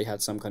it's actually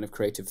had some kind of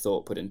creative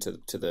thought put into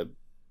the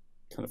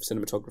kind of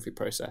cinematography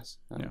process,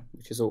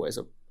 which is always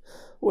a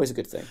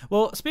good thing.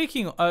 Well,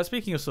 speaking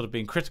of sort of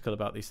being critical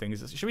about these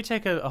things, should we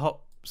take a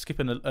hop, skip,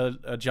 and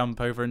a jump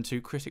over into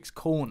Critics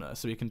Corner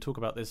so we can talk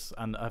about this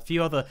and a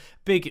few other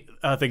big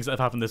things that have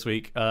happened this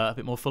week a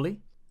bit more fully?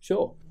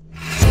 Sure.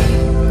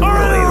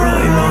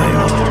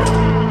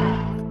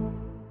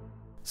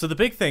 So the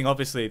big thing,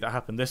 obviously, that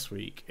happened this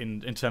week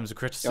in terms of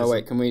criticism... Oh,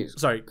 wait, can we...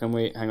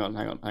 Hang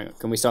on.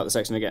 Can we start the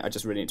section again? I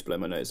just really need to blow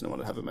my nose and I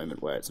want to have a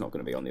moment where it's not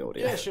going to be on the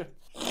audio. Yeah, sure.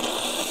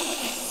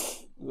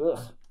 Ugh.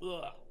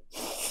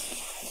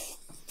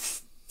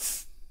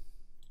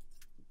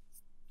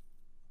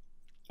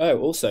 Oh,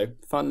 also,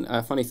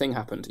 funny thing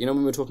happened. You know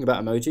when we were talking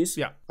about emojis?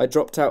 Yeah. I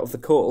dropped out of the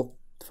call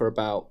for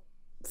about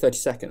 30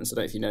 seconds. I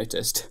don't know if you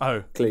noticed.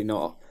 Oh. Clearly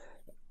not.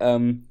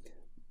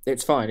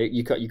 It's fine.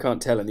 You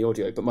can't tell in the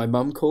audio, but my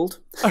mum called.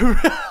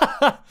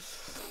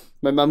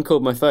 My mum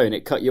called my phone.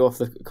 It cut you off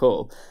the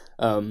call.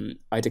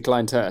 I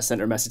declined her, sent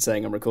her a message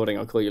saying I'm recording,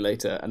 I'll call you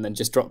later, and then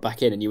just dropped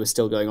back in and you were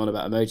still going on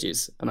about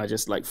emojis. And I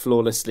just like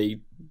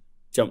flawlessly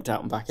jumped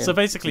out and back in. So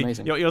basically,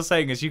 what you're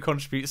saying is you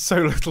contribute so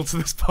little to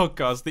this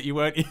podcast that you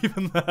weren't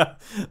even there.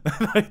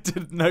 And I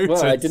didn't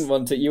notice. Well, I didn't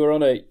want to. You were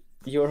on a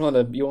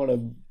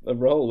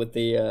roll with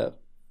the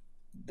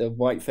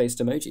white-faced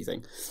emoji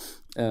thing.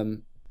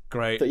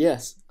 Great. But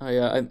yes,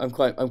 I'm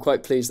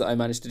quite pleased that I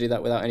managed to do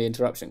that without any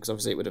interruption, because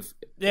obviously it would have.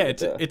 Yeah,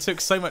 it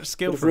took so much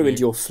skill. It would have ruined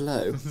your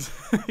flow.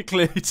 It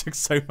clearly took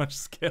so much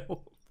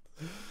skill.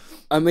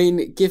 I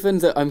mean, given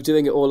that I'm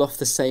doing it all off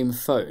the same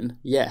phone,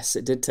 yes,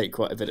 it did take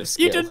quite a bit of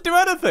skill. You didn't do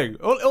anything.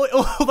 All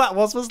that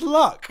was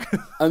luck.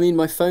 I mean,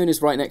 my phone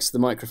is right next to the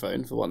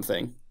microphone, for one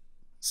thing.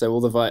 So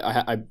all the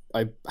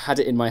I had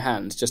it in my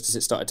hand just as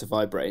it started to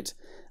vibrate,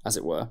 as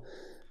it were.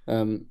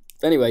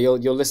 Anyway,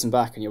 you'll listen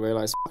back and you'll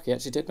realise, he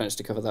actually did manage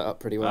to cover that up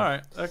pretty well. All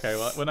right, okay.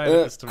 Well, when I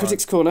edit this tomorrow.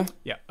 Critics Corner.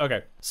 Yeah.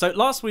 Okay. So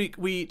last week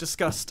we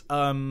discussed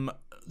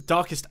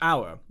Darkest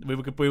Hour. We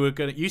were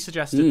going. You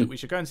suggested that we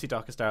should go and see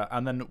Darkest Hour,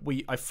 and then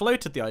I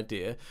floated the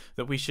idea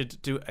that we should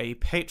do a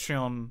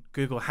Patreon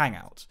Google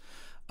Hangout.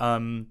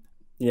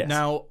 Yes.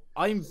 Now,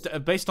 I'm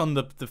based on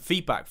the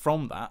feedback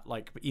from that,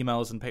 like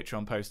emails and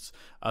Patreon posts.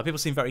 People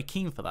seem very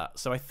keen for that.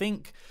 So I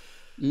think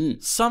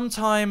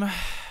sometime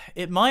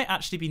it might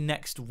actually be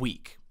next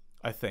week.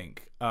 I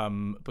think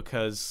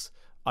because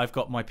I've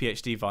got my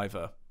PhD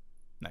Viva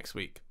next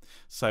week.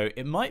 So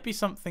it might be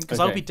something, because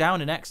I'll be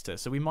down in Exeter,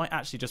 so we might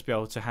actually just be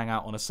able to hang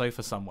out on a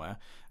sofa somewhere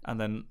and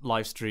then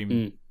live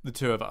stream the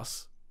two of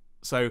us.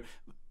 So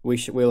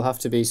we'll have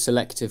to be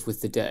selective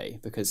with the day,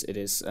 because it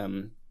is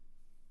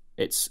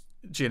it's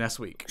GNS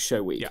week,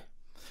 show week. Yeah.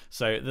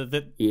 So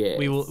yes.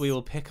 we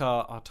will pick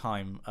our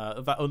time.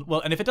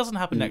 And if it doesn't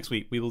happen next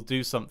week, we will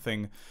do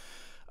something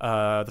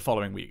the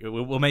following week.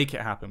 We'll make it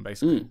happen,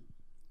 basically.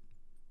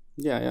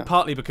 Yeah.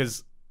 Partly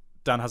because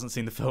Dan hasn't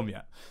seen the film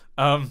yet.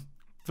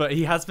 But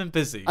he has been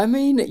busy. I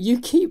mean, you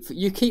keep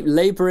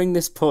labouring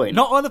this point.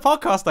 Not on the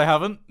podcast, I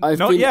haven't.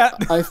 Not yet.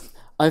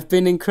 I've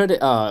been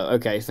incredible.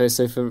 Okay.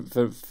 So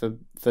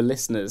for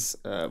listeners,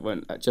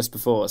 when just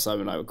before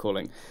Simon and I were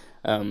calling,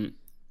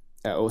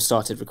 or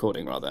started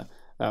recording rather,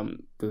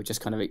 we were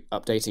just kind of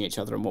updating each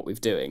other on what we're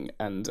doing,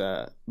 and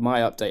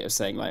my update of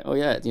saying like, oh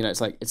yeah,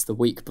 it's the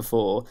week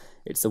before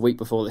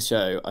the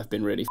show. I've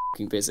been really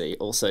fucking busy.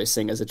 Also,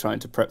 singers are trying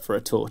to prep for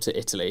a tour to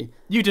Italy.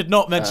 You did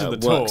not mention the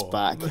tour. Works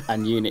back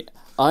and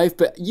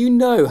but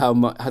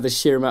how the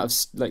sheer amount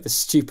of like the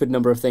stupid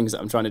number of things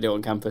that I'm trying to do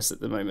on campus at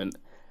the moment.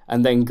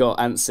 And then got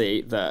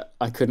antsy that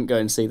I couldn't go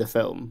and see the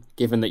film,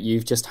 given that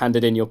you've just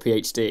handed in your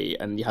PhD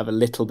and you have a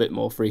little bit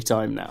more free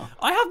time now.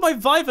 I have my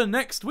Viva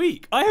next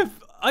week.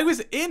 I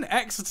was in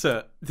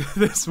Exeter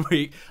this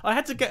week. I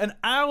had to get an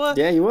hour.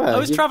 Yeah, you were. I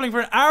was travelling for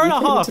an hour and a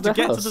half to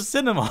get to the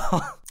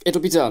cinema.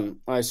 It'll be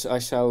done. I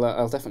shall.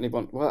 I'll definitely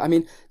want. Well, I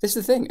mean, this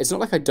is the thing. It's not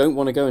like I don't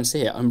want to go and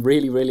see it. I'm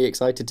really, really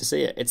excited to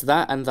see it. It's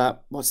that and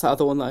that. What's that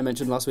other one that I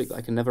mentioned last week that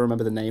I can never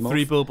remember the name of?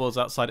 3 Billboards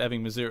Outside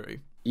Ebbing,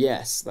 Missouri.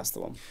 Yes, that's the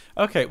one.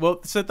 Okay,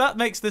 well, so that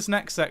makes this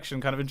next section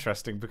kind of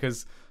interesting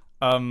because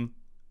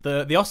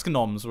the Oscar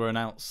noms were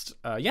announced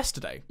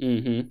yesterday.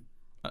 Mm-hmm.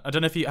 I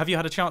don't know if you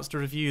had a chance to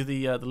review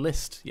the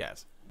list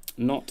yet.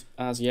 Not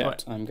as yet.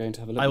 Right. I'm going to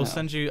have a look. I will now.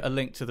 send you a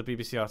link to the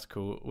BBC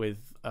article with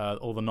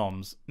all the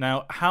noms.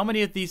 Now, how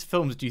many of these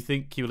films do you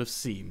think you will have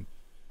seen?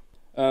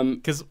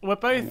 Because we're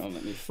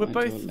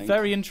both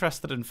very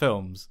interested in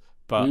films,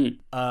 but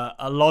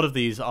a lot of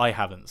these I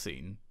haven't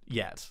seen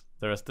yet.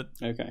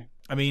 Okay.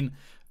 I mean,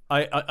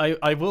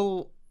 I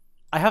will.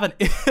 I have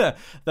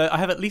I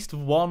have at least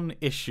one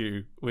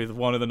issue with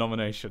one of the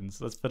nominations.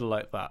 Let's put it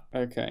like that.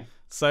 Okay.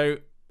 So,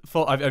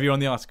 have you on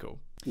the article?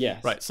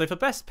 Yes. Right. So for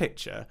Best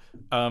Picture,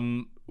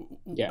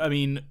 yeah. I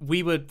mean,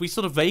 we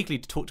sort of vaguely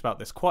talked about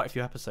this quite a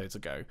few episodes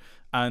ago,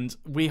 and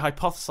we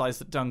hypothesized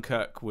that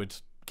Dunkirk would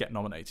get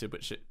nominated,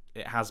 which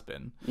it has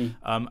been,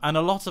 and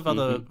a lot of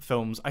other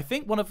films. I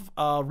think one of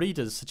our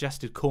readers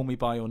suggested Call Me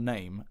By Your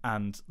Name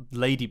and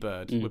Lady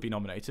Bird would be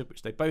nominated,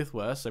 which they both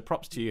were, so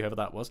props to you, whoever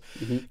that was.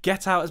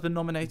 Get Out has been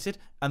nominated,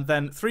 and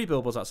then 3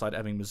 Billboards Outside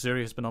Ebbing,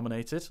 Missouri has been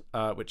nominated,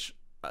 which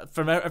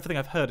from everything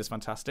I've heard is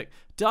fantastic.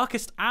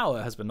 Darkest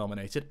Hour has been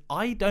nominated.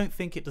 I don't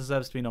think it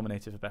deserves to be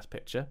nominated for Best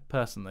Picture,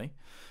 personally.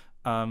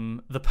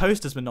 The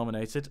Post has been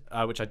nominated,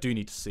 which I do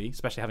need to see,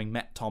 especially having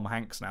met Tom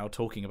Hanks now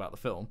talking about the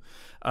film.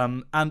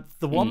 And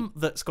the one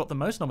that's got the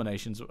most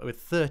nominations with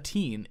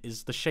 13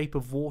 is The Shape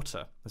of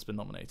Water has been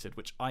nominated,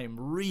 which I am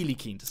really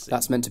keen to see.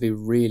 That's meant to be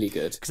really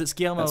good. Because it's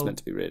Guillermo. That's meant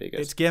to be really good.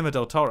 It's Guillermo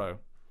del Toro.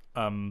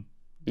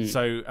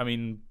 So, I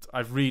mean,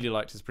 I've really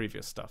liked his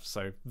previous stuff,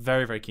 so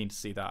very, very keen to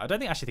see that. I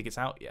don't actually think it's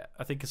out yet.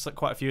 I think it's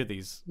quite a few of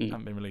these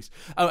haven't been released.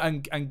 Oh,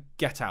 and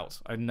Get Out.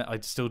 I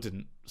still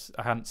didn't.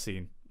 I hadn't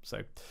seen,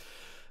 so...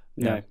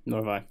 No,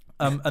 nor have I.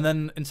 And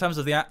then in terms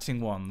of the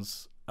acting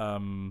ones...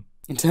 In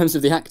terms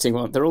of the acting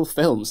one, they're all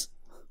films.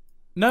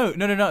 No.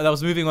 That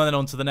was moving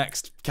on to the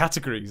next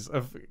categories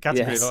of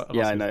Yes.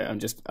 Yeah, I know.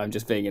 I'm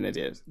just being an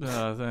idiot.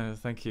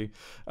 Thank you.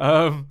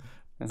 I mean,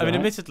 right.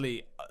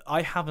 admittedly,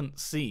 I haven't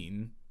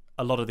seen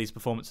a lot of these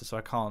performances, so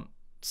I can't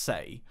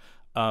say.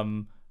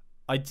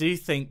 I do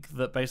think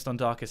that based on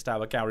Darkest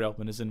Hour, Gary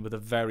Oldman is in with a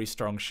very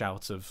strong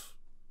shout of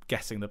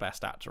getting the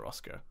Best Actor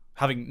Oscar,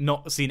 having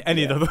not seen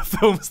any of the other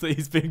films that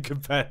he's being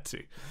compared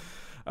to.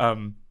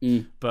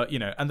 But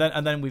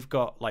and then we've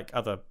got like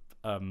other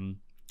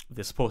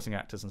the supporting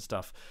actors and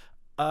stuff.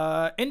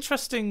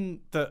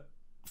 Interesting that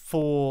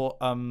for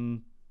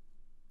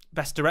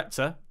Best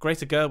Director,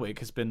 Greta Gerwig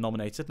has been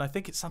nominated, and I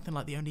think it's something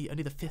like only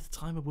the 5th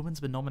time a woman's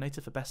been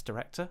nominated for Best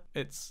Director.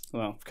 It's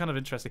kind of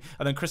interesting.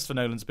 And then Christopher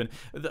Nolan's been...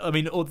 I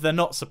mean, they're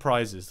not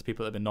surprises, the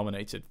people that have been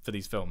nominated for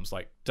these films,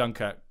 like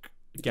Dunkirk,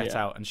 Get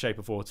Out, and Shape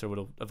of Water would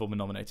have all been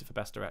nominated for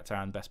Best Director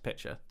and Best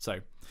Picture.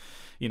 So,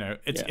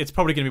 it's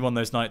probably going to be one of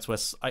those nights where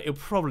it'll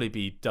probably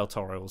be Del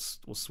Toro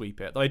will sweep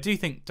it. Though I do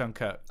think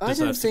Dunkirk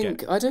deserves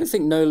I don't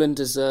think Nolan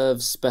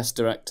deserves Best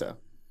Director.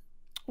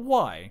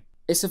 Why?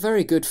 It's a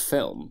very good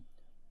film.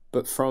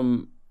 But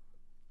from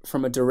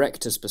a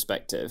director's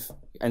perspective,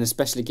 and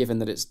especially given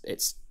that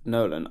it's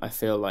Nolan, I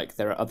feel like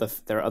there are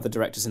other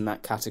directors in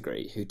that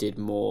category who did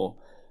more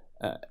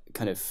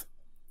kind of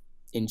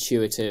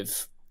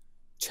intuitive,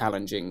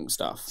 challenging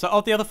stuff. So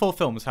of the other 4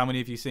 films, how many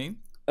have you seen?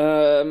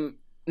 None,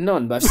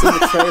 but I've seen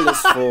the trailers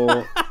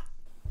for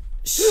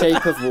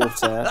Shape of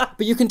Water.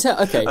 But you can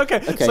tell. Okay.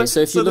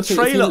 So if you look at the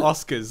trailer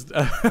Oscars,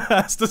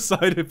 as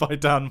decided by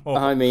Dan Moore.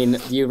 I mean,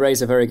 you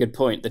raise a very good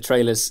point. The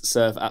trailers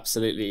serve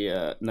absolutely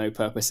no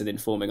purpose in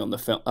informing on the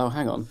film. Oh,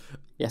 hang on.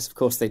 Yes, of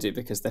course they do,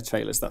 because they're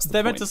trailers. That's the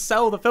They're point. meant to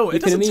sell the film.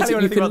 It doesn't tell you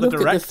anything about the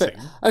directing.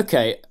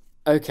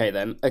 Okay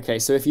then. Okay,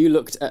 so if you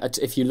looked at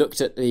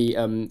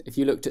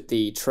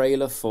the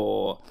trailer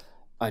for,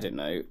 I don't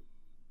know,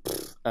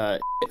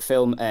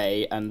 film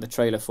A and the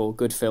trailer for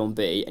good film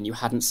B, and you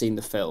hadn't seen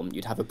the film,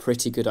 you'd have a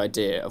pretty good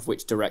idea of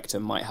which director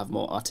might have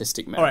more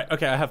artistic merit. All right,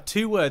 okay, I have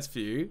 2 words for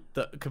you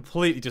that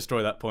completely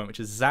destroy that point, which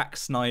is Zack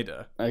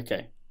Snyder.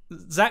 Okay.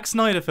 Zack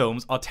Snyder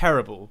films are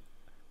terrible,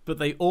 but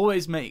they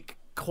always make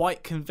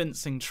quite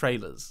convincing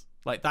trailers.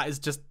 Like, that is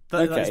just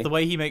that's the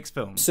way he makes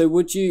films. So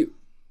would you?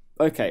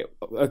 Okay.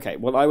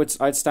 Well,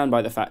 I'd stand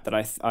by the fact that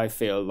I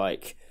feel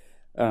like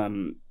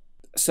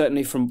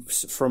certainly from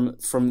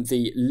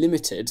the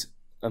limited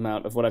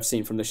amount of what I've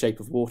seen from The Shape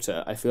of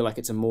Water, I feel like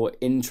it's a more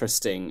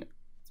interesting,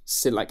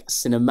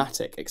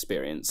 cinematic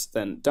experience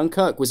than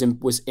Dunkirk was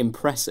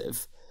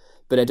impressive,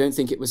 but I don't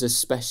think it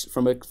was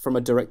from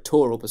a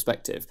directorial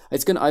perspective.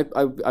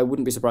 I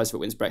wouldn't be surprised if it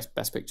wins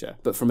Best Picture,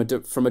 but from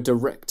a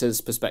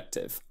director's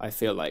perspective, I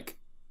feel like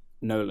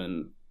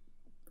Nolan.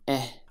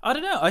 I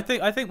don't know. I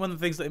think one of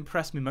the things that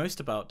impressed me most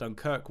about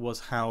Dunkirk was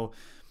how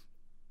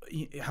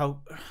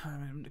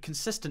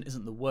consistent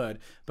isn't the word,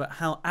 but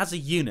how as a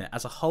unit,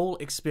 as a whole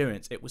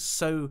experience, it was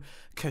so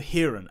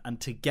coherent and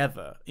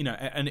together,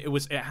 and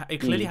it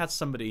clearly had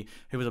somebody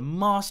who was a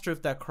master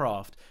of their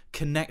craft,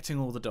 connecting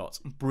all the dots,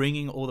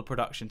 bringing all the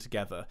production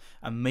together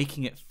and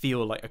making it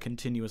feel like a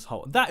continuous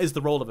whole. That is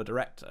the role of a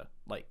director.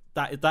 Like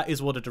that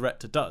is what a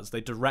director does.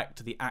 They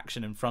direct the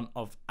action in front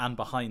of and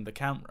behind the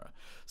camera.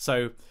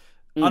 So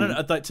I don't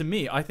know, like, to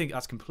me, I think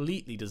that's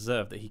completely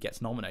deserved that he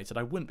gets nominated.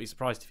 I wouldn't be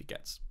surprised if he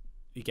gets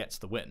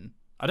the win.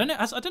 I don't know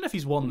if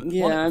he's won.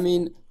 Yeah, I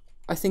mean,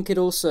 I think it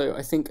also.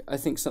 I think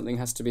something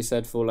has to be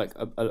said for like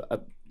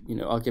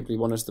arguably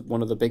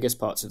one of the biggest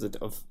parts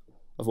of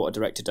what a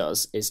director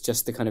does is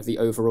just the kind of the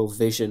overall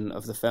vision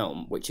of the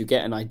film, which you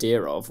get an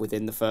idea of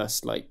within the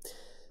first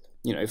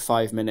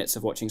 5 minutes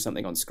of watching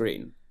something on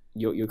screen.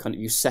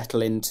 You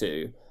settle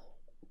into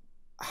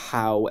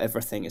how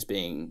everything is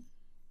being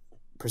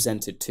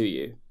presented to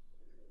you.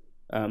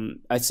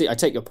 I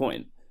take your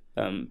point.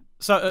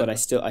 But I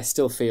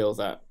still feel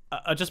that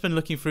I've just been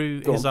looking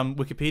through his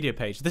Wikipedia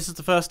page. This is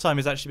the first time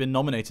he's actually been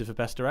nominated for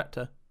Best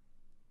Director,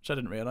 which I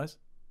didn't realise.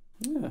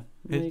 Yeah,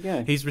 there you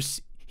go.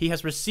 He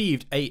has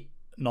received 8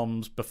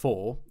 noms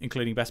before,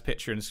 including Best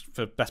Picture and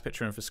for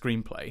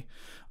Screenplay,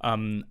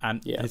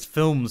 and his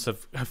films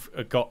have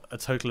got a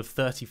total of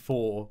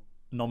 34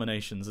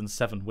 nominations and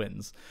 7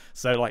 wins.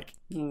 So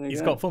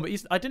he's got 4, but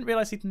I didn't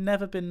realise he'd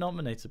never been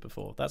nominated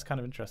before. That's kind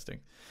of interesting.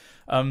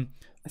 I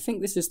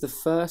think this is the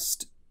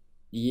first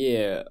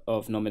year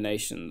of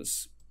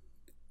nominations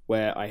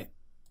where I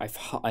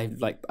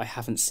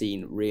haven't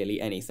seen really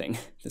anything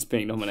that's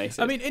being nominated.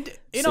 I mean,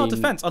 in our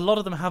defense, a lot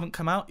of them haven't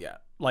come out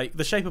yet. Like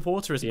The Shape of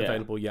Water isn't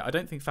available yet. I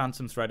don't think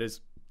Phantom Thread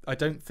is. I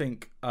don't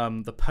think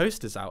The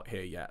Post is out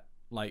here yet.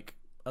 Like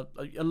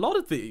a lot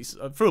of these,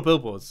 Through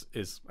Billboards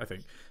is, I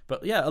think,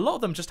 but yeah, a lot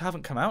of them just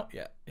haven't come out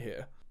yet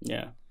here.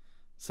 Yeah.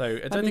 So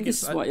I don't think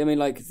it's. I mean,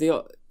 like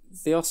the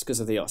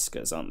Oscars are the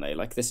Oscars, aren't they?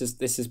 Like this is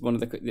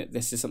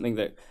something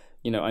that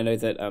I know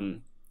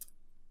that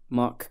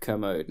Mark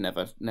Kermode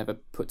never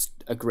puts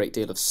a great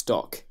deal of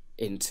stock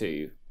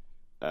into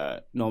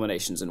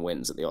nominations and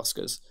wins at the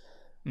Oscars.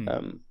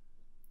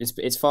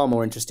 It's far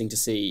more interesting to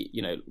see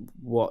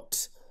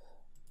what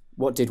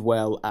did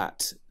well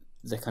at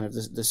the kind of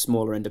the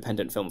smaller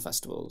independent film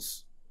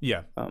festivals.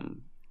 Yeah.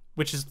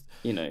 Which is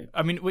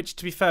I mean, which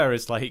to be fair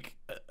is like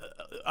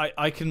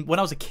I can, when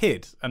I was a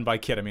kid, and by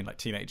kid I mean like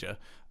teenager,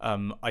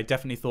 I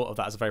definitely thought of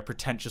that as a very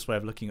pretentious way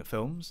of looking at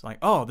films. Like,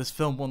 oh, this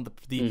film won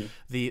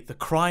the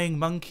Crying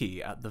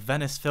Monkey at the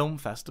Venice Film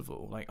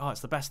Festival. Like, oh, it's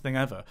the best thing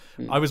ever.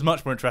 I was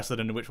much more interested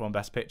in which one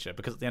Best Picture,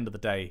 because at the end of the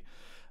day,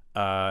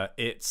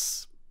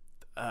 it's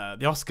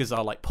the Oscars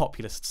are like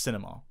populist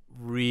cinema,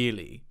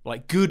 really,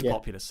 like good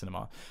populist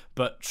cinema,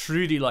 but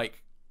truly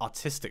like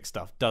artistic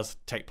stuff does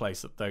take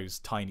place at those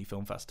tiny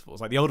film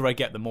festivals. Like, the older I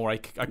get, the more I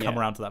come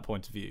around to that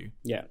point of view.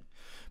 Yeah.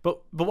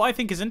 But what I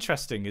think is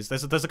interesting is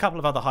there's a couple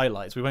of other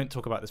highlights. We won't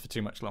talk about this for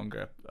too much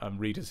longer,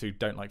 readers who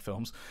don't like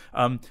films.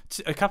 A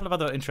couple of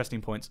other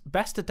interesting points.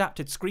 Best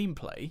Adapted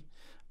Screenplay,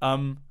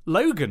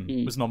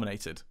 Logan was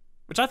nominated,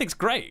 which I think is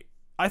great.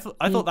 I thought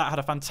that had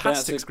a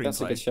fantastic screenplay.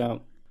 That's a good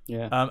shout.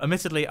 Yeah.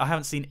 Admittedly, I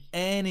haven't seen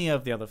any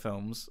of the other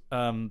films.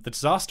 The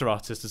Disaster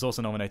Artist is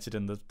also nominated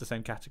in the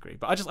same category.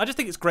 But I just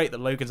think it's great that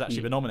Logan's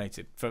actually been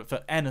nominated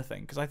for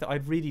anything, because I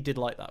really did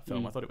like that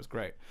film. I thought it was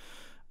great.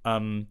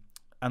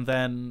 And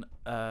then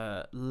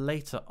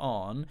later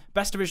on,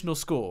 Best Original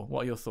Score.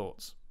 What are your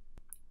thoughts?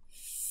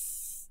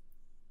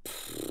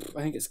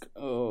 I think it's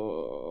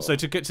so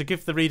to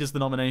give the readers the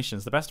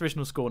nominations. The Best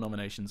Original Score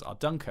nominations are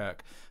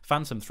Dunkirk,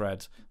 Phantom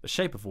Thread, The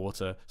Shape of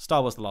Water,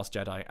 Star Wars: The Last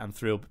Jedi, and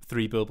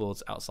Three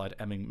Billboards Outside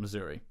Ebbing,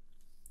 Missouri.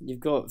 You've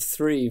got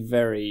 3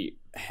 very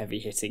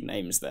heavy-hitting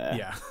names there.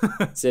 Yeah.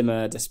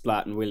 Zimmer,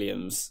 Desplat, and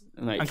Williams.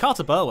 And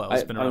Carter Burwell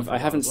has been around for a while.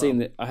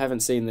 I haven't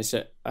seen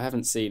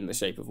The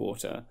Shape of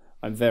Water.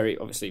 I'm very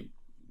obviously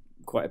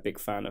quite a big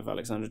fan of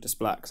Alexandre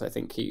Desplat, because I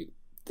think the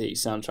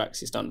soundtracks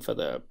he's done for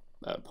the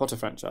Potter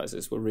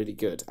franchises were really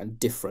good and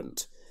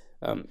different.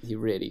 He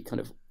really kind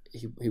of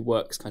he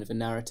works kind of a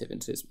narrative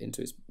into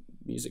his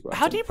music writing.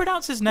 How do you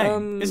pronounce his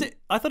name? Is it?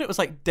 I thought it was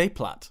like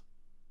Desplat,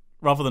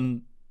 rather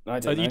than. I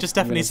don't know. You just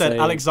definitely said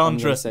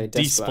Alexandre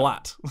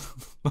Desplat.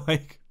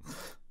 Like.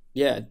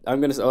 Yeah,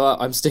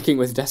 I'm sticking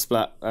with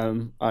Desplat.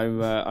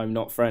 I'm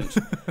not French.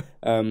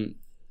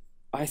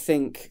 I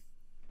think.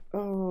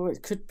 Oh,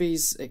 it could be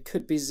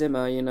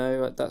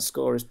Zimmer. That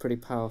score is pretty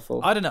powerful.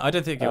 I don't know. I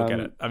don't think he'll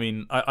get it. I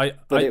mean,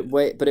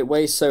 it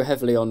weighs so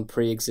heavily on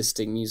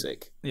pre-existing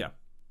music. Yeah.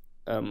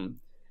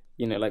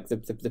 Like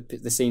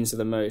the scenes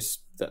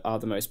that are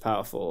the most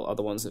powerful are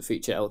the ones that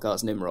feature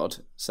Elgar's Nimrod.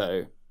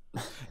 So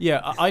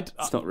Yeah,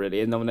 It's not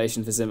really a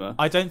nomination for Zimmer.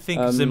 I don't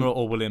think Zimmer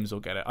or Williams will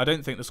get it. I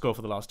don't think the score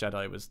for The Last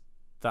Jedi was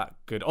that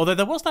good. Although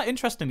there was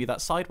interestingly, that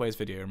Sideways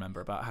video,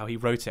 remember, about how he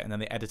wrote it and then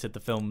they edited the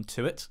film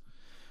to it.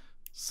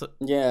 So,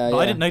 yeah.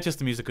 I didn't notice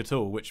the music at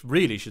all, which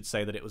really should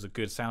say that it was a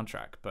good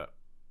soundtrack, but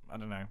I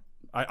don't know.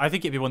 I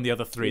think it'd be one of the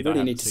other three. You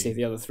really need to see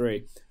the other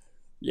three.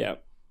 Yeah.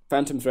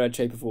 Phantom Thread,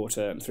 Shape of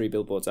Water, and Three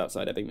Billboards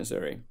Outside Ebbing,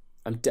 Missouri.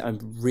 I'm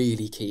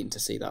really keen to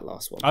see that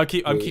last one. I'm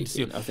keen to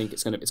see it. I think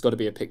it's got to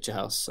be a Picture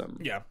House.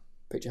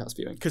 Picture House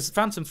viewing. Because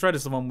Phantom Thread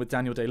is the one with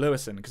Daniel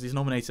Day-Lewis in, because he's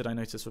nominated, I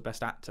noticed, for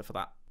Best Actor for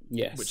that.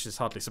 Yes. Which is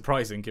hardly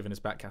surprising given his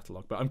back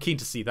catalogue. But I'm keen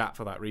to see that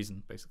for that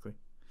reason, basically.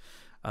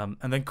 And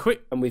then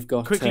we've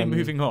got quickly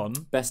moving on.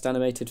 Best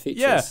Animated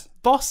Features. Yeah,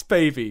 Boss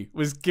Baby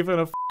was given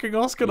a fucking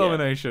Oscar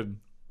nomination.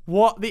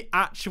 What the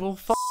actual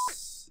fuck?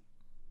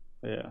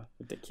 Yeah,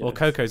 ridiculous. Well,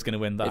 Coco's going to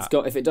win that. It's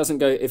got if it doesn't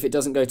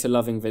go to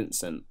Loving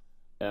Vincent.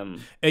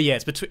 Yeah,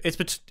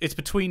 it's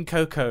between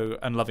Coco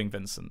and Loving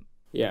Vincent.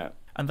 Yeah,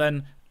 and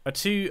then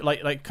two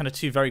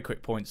very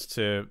quick points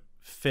to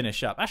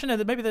finish up. Actually,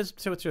 no, maybe there's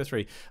two or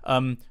three.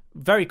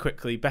 Very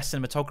quickly, best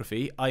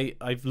cinematography.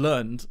 I've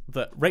learned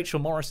that Rachel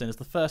Morrison is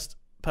the first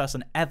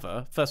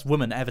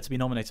woman ever to be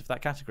nominated for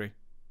that category.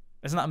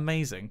 Isn't that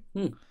amazing?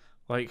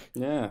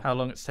 How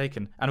long it's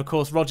taken. And of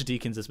course, Roger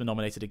Deakins has been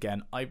nominated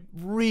again. I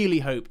really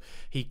hope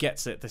he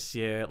gets it this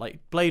year.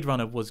 Blade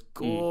Runner was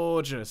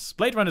gorgeous.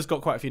 Blade Runner's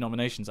got quite a few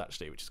nominations,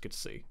 actually, which is good to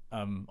see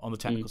on the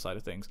technical side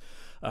of things.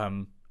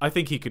 I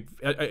think he could...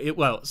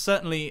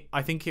 certainly,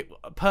 I think it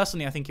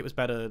was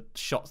better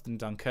shot than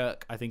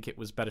Dunkirk. I think it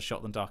was better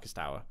shot than Darkest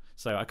Hour.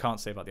 So I can't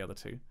say about the other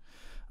two.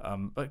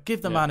 But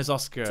give the man his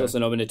Oscar. It's also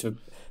nominated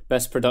for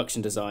Best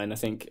Production Design. I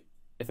think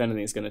if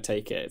anything's going to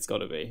take it, it's got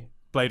to be...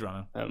 Blade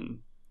Runner.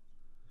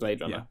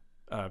 Blade Runner.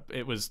 Yeah.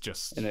 It was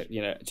just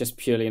just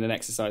purely in an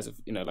exercise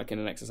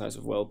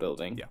of world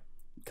building. Yeah,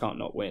 can't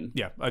not win.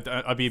 Yeah,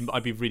 I'd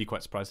be really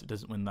quite surprised if it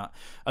doesn't win that.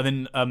 And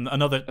then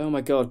another. Oh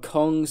my god,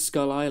 Kong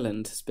Skull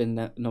Island has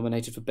been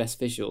nominated for best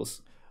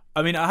visuals.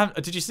 I mean, I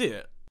haven't. Did you see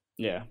it?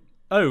 Yeah.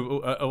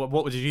 Oh,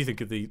 what did you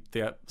think of the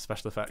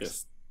special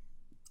effects?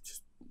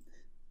 Just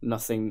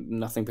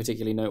nothing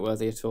particularly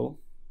noteworthy at all.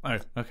 Oh,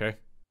 okay.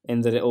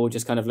 In that it all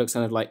just kind of looks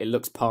like it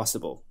looks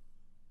passable.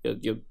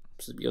 Your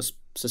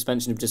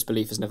suspension of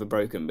disbelief is never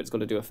broken, but it's got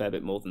to do a fair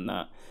bit more than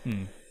that.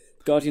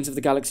 Guardians of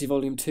the Galaxy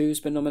Volume 2 has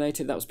been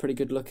nominated. That was pretty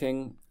good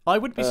looking. I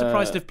would be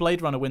surprised if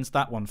Blade Runner wins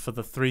that one for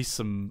the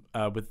threesome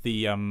with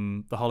the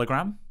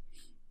hologram.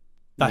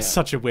 That's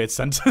such a weird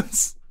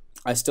sentence.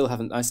 I still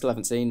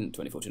haven't seen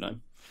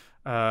 2049.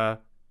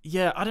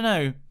 Yeah, I don't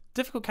know.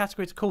 Difficult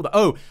category to call that.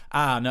 No,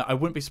 I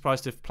wouldn't be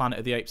surprised if Planet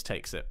of the Apes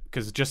takes it,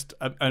 because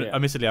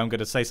admittedly, I'm going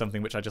to say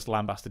something which I just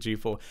lambasted you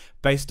for,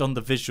 based on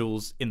the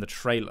visuals in the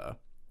trailer.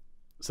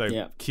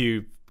 So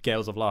cue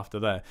gales of laughter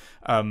there.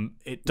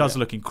 It does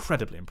look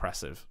incredibly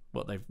impressive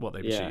what they've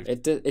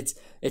achieved.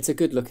 It's a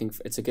good looking.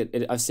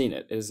 I've seen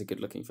it. It is a good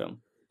looking film.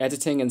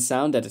 Editing and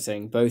sound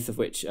editing, both of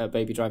which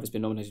Baby Driver's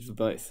been nominated for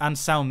both, and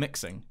sound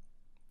mixing.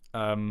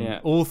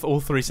 All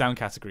three sound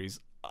categories.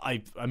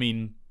 I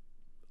mean,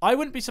 I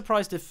wouldn't be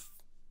surprised if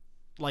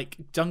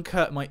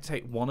Dunkirk might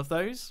take one of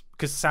those,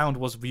 because sound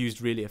was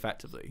used really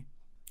effectively.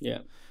 Yeah.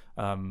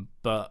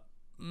 But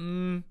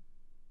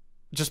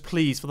just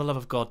please, for the love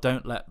of God,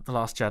 don't let The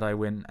Last Jedi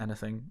win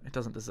anything. It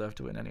doesn't deserve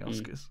to win any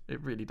Oscars.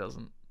 It really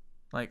doesn't.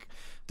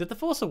 Did The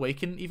Force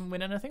Awakens even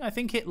win anything? I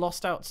think it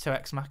lost out to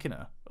Ex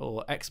Machina,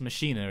 or Ex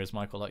Machina, as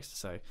Michael likes to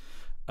say.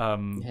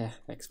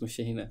 Ex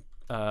Machina.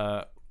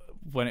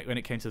 When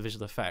it came to the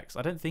visual effects,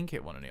 I don't think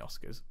it won any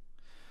Oscars.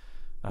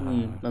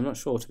 I'm not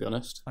sure, to be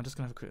honest. I'm just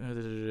gonna have a quick.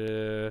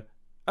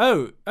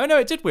 Oh no,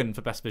 it did win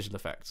for best visual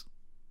effects.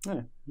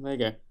 Oh, there you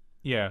go.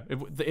 Yeah,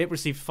 it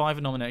received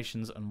 5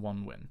 nominations and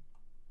 1 win.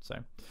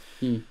 So,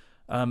 no,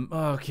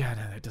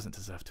 it doesn't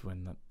deserve to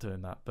win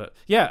doing that. But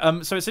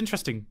yeah, so it's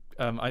interesting.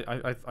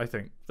 I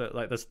think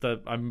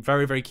that I'm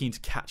very, very keen to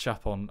catch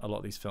up on a lot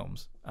of these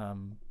films.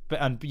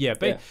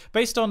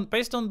 Based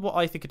on what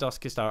I think of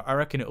Darkest Hour, I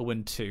reckon it'll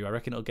win 2. I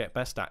reckon it'll get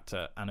Best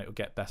Actor and it'll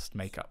get Best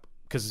Makeup,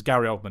 because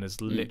Gary Oldman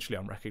is literally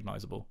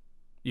unrecognizable.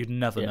 You'd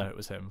never know it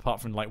was him, apart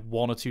from 1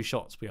 or 2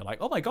 shots where you're like,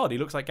 oh my god, he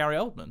looks like Gary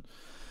Oldman.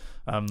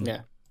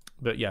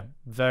 But yeah,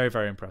 very,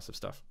 very impressive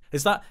stuff.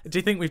 Do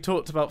you think we've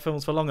talked about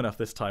films for long enough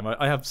this time?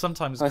 I have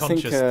sometimes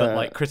conscious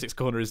that Critics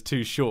Corner is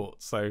too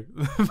short. So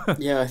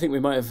yeah, I think we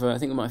might have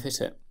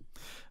hit it.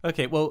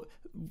 Okay, well,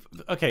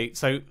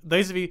 so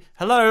those of you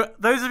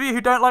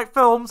who don't like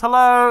films,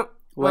 hello,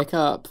 wake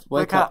up,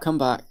 come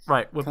back.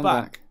 Right, we're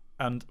back,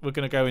 and we're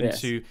going to go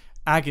into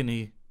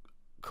Agony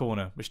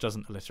Corner, which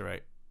doesn't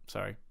alliterate.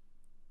 Sorry.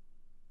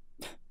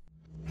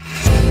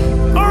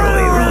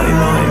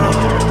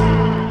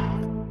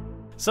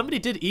 Somebody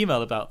did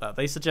email about that.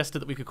 They suggested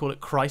that we could call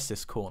it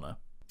Crisis Corner.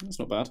 That's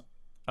not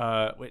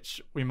bad.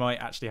 Which we might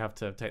actually have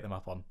to take them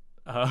up on.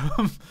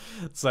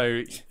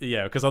 So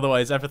yeah, because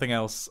otherwise everything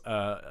else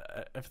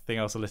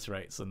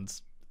alliterates,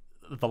 and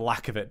the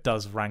lack of it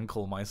does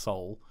rankle my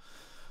soul.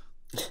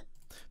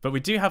 But we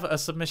do have a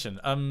submission.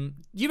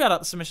 You read out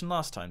the submission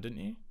last time, didn't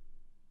you?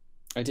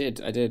 I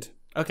did.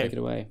 Okay. Take it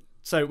away.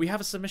 So we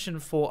have a submission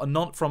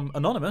from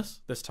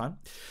Anonymous this time,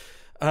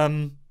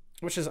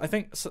 which is, I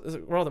think, a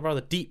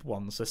rather deep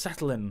one. So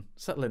settle in,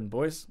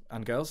 boys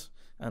and girls,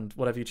 and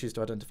whatever you choose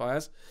to identify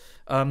as.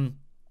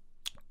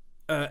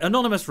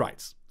 Anonymous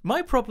writes,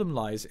 "My problem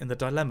lies in the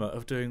dilemma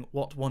of doing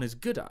what one is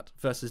good at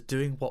versus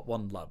doing what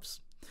one loves.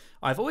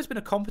 I've always been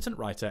a competent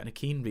writer and a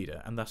keen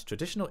reader, and thus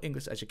traditional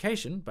English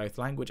education, both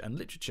language and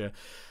literature,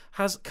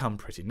 has come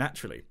pretty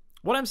naturally.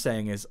 What I'm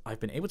saying is, I've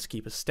been able to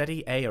keep a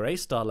steady A or A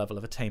star level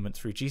of attainment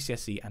through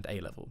GCSE and A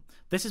level.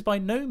 This is by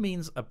no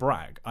means a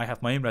brag. I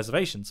have my own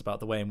reservations about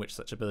the way in which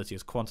such ability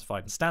is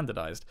quantified and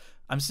standardised.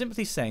 I'm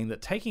simply saying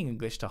that taking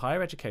English to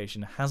higher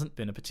education hasn't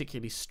been a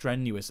particularly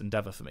strenuous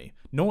endeavour for me,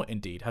 nor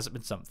indeed has it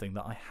been something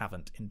that I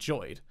haven't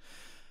enjoyed.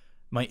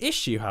 My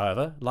issue,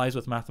 however, lies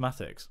with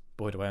mathematics.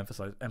 Boy, do I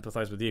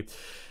empathise with you.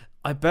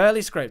 I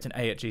barely scraped an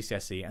A at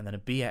GCSE and then a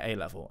B at A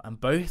level, and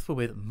both were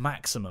with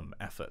maximum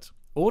effort.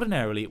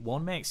 Ordinarily,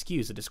 one may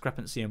excuse a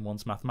discrepancy in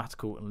one's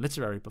mathematical and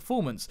literary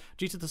performance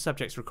due to the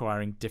subjects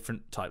requiring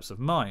different types of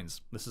minds.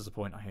 This is a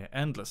point I hear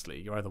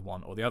endlessly. You're either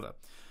one or the other.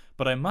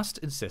 But I must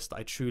insist that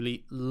I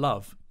truly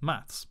love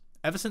maths.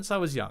 Ever since I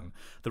was young,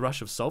 the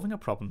rush of solving a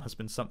problem has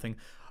been something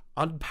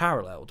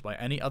unparalleled by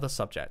any other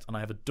subject, and I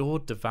have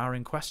adored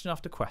devouring question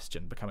after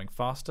question, becoming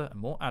faster and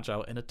more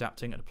agile in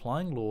adapting and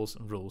applying laws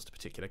and rules to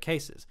particular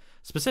cases.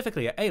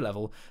 Specifically at A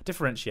level,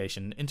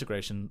 differentiation,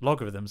 integration,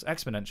 logarithms,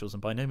 exponentials,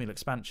 and binomial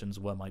expansions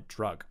were my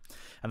drug.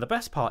 And the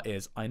best part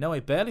is, I know I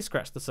barely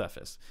scratched the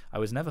surface. I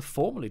was never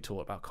formally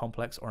taught about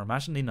complex or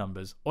imaginary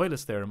numbers,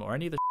 Euler's theorem, or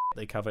any of the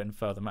they cover in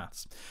further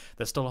maths.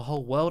 There's still a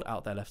whole world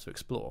out there left to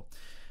explore.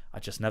 I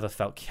just never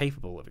felt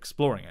capable of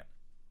exploring it."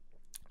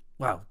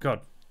 Wow,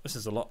 God. This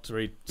is a lot to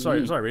read.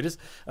 Sorry, readers.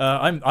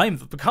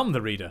 I've become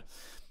the reader.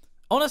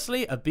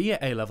 Honestly, a B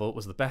at A level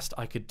was the best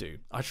I could do.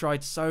 I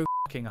tried so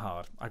fucking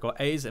hard. I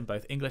got A's in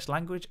both English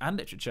language and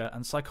literature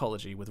and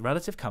psychology with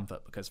relative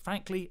comfort because,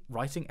 frankly,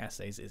 writing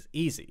essays is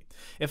easy.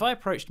 If I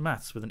approached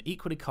maths with an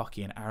equally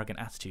cocky and arrogant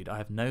attitude, I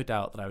have no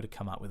doubt that I would have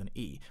come out with an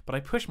E, but I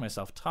pushed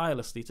myself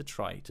tirelessly to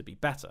try to be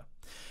better.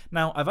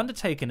 Now, I've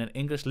undertaken an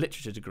English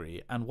literature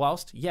degree, and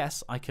whilst,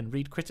 yes, I can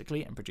read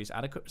critically and produce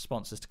adequate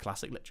responses to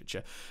classic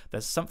literature,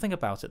 there's something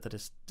about it that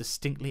is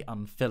distinctly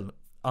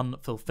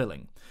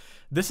unfulfilling.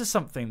 This is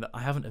something that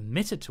I haven't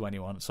admitted to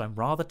anyone, so I'm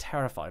rather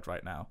terrified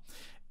right now.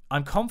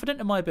 I'm confident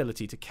in my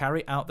ability to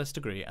carry out this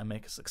degree and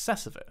make a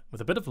success of it.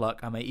 With a bit of luck,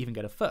 I may even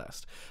get a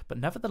first, but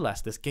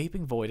nevertheless, this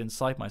gaping void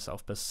inside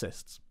myself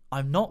persists.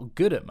 I'm not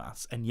good at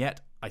maths, and yet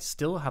I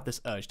still have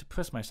this urge to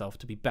push myself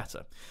to be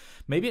better.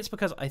 Maybe it's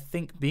because I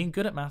think being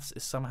good at maths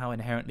is somehow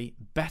inherently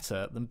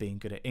better than being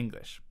good at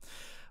English.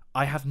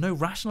 I have no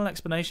rational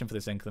explanation for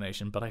this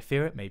inclination, but I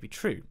fear it may be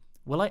true.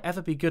 Will I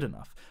ever be good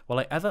enough? Will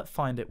I ever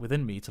find it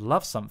within me to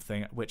love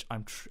something which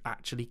I'm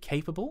actually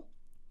capable?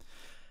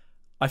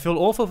 I feel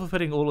awful for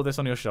putting all of this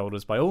on your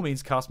shoulders. By all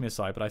means, cast me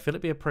aside, but I feel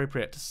it'd be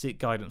appropriate to seek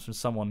guidance from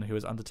someone who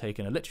has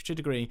undertaken a literature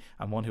degree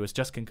and one who has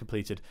just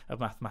completed a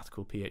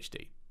mathematical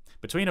PhD.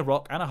 Between a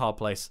rock and a hard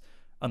place,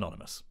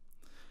 Anonymous.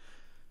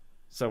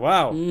 So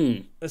wow,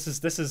 this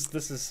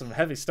is some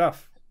heavy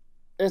stuff.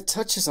 It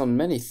touches on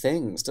many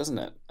things, doesn't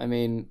it? I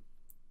mean,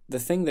 the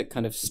thing that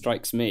kind of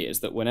strikes me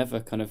is that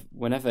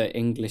whenever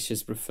English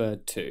is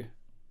referred to,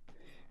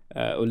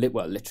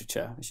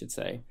 literature, I should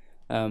say,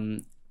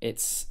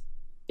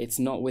 it's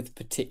not with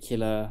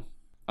particular.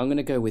 I'm going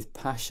to go with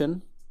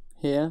passion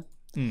here.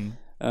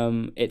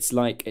 It's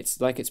like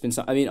it's been.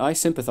 I mean, I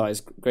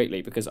sympathise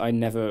greatly because I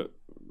never,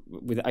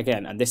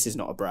 and this is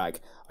not a brag,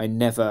 I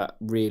never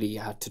really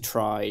had to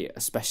try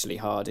especially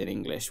hard in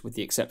English, with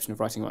the exception of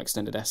writing my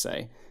extended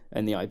essay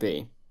in the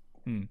IB.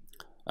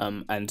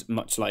 And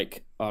much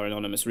like our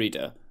anonymous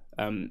reader,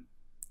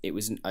 it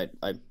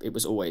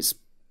was always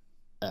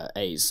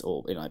A's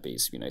or in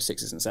IBs,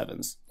 6s and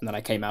 7s, and then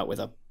I came out with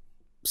a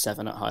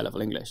 7 at high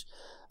level English.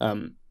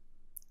 The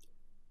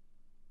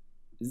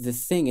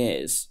thing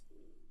is,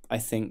 I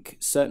think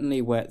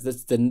certainly where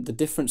the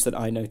difference that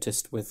I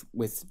noticed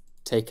with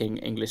taking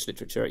English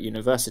literature at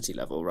university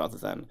level rather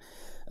than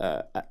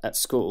at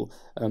school,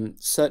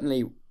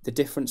 certainly the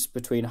difference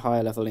between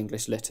higher level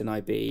English lit in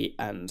IB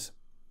and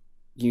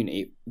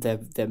uni, they're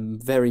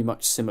very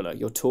much similar.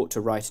 You're taught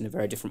to write in a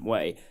very different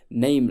way,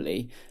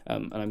 namely,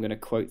 and I'm going to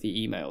quote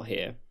the email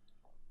here,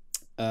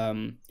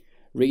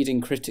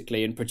 reading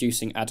critically and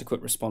producing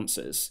adequate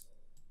responses.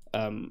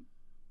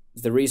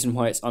 The reason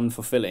why it's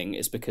unfulfilling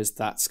is because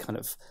that's kind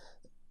of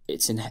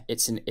it's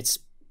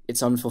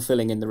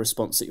unfulfilling in the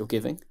response that you're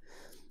giving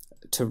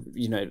to,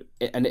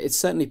 and it's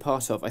certainly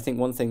part of, I think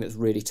one thing that's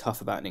really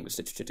tough about an English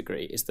literature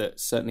degree is that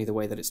certainly the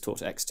way that it's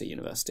taught at Exeter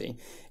University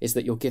is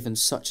that you're given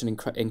such an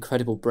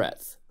incredible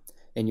breadth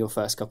in your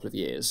first couple of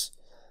years,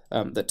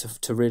 that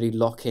to really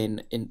lock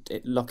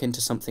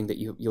into something that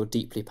you're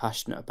deeply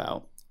passionate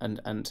about,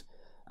 and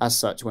as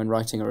such, when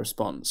writing a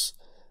response,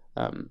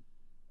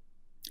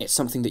 it's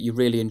something that you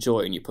really enjoy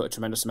and you put a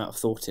tremendous amount of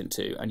thought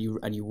into, and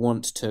you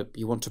want to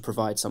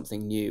provide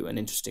something new and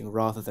interesting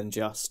rather than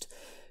just,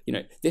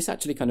 this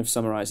actually kind of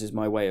summarizes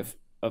my way of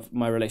of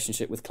my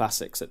relationship with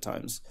classics at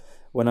times.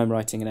 When I'm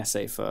writing an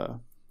essay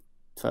for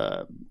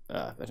I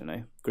don't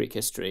know, Greek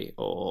history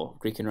or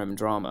Greek and Roman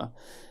drama,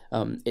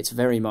 it's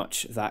very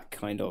much that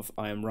kind of,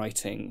 I'm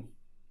reading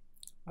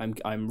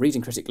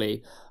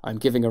critically, I'm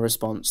giving a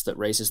response that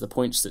raises the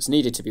points that's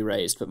needed to be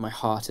raised, but my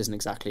heart isn't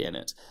exactly in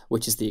it,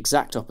 which is the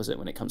exact opposite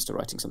when it comes to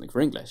writing something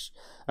for English.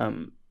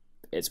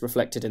 It's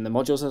reflected in the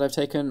modules that I've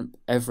taken.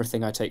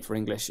 Everything I take for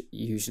English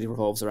usually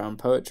revolves around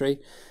poetry,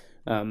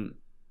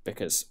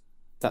 because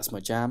that's my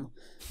jam.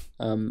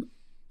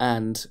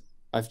 And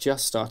I've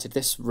just started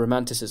this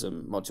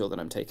romanticism module that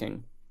I'm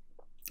taking.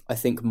 I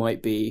think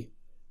might be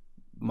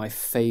my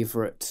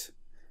favourite,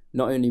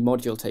 not only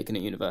module taken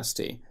at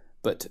university,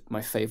 but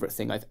my favourite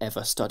thing I've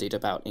ever studied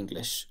about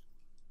English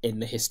in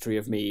the history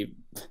of me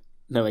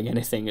knowing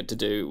anything to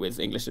do with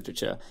English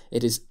literature.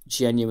 It is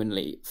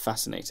genuinely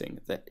fascinating.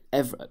 That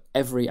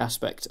every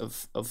aspect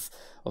of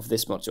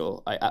this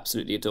module I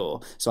absolutely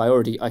adore. So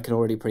I can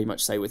already pretty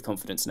much say with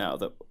confidence now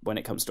that when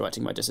it comes to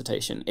writing my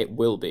dissertation, it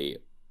will be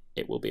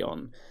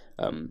on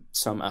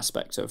some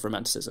aspect of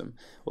Romanticism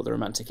or the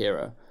Romantic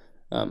era.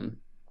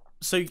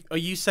 So are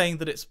you saying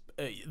that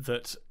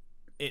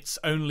it's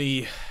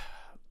only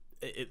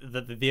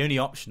the only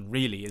option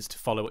really is to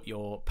follow what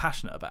you're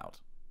passionate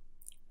about?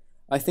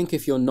 I think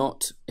if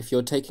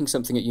you're taking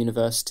something at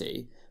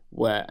university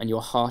and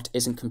your heart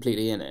isn't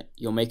completely in it,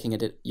 you're making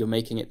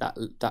it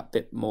that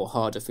bit more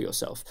harder for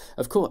yourself.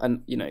 Of course,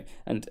 and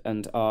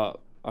and our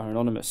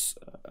anonymous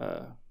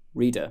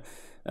reader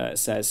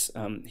says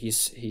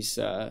he's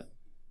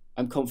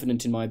I'm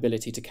confident in my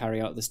ability to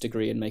carry out this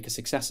degree and make a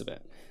success of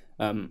it.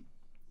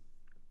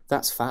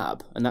 That's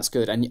fab, and that's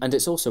good, and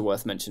it's also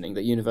worth mentioning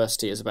that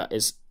university is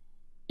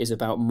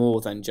about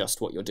more than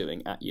just what you're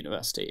doing at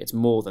university. It's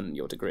more than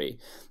your degree.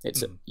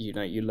 It's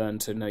you learn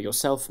to know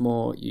yourself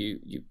more.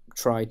 You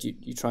try do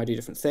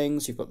different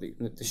things. You've got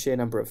the sheer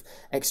number of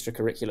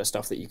extracurricular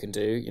stuff that you can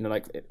do.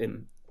 Like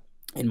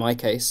in my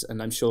case,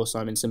 and I'm sure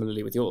Simon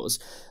similarly with yours,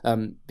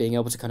 being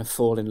able to kind of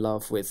fall in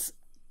love with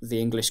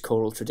the English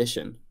choral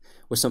tradition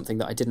was something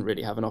that I didn't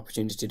really have an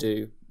opportunity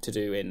to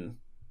do in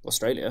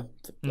Australia,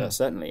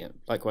 certainly.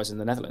 Likewise in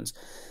the Netherlands.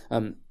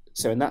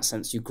 So in that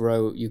sense, you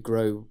grow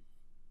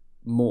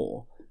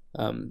more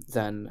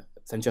than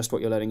just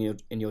what you're learning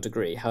in your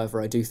degree.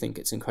 However, I do think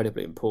it's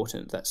incredibly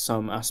important that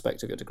some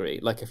aspect of your degree,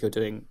 like if you're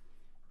doing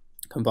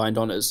combined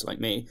honours like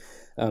me,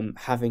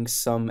 having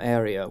some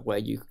area where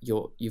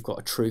you've got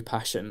a true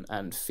passion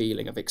and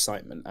feeling of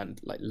excitement and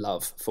like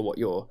love for what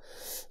you're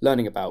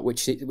learning about,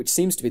 which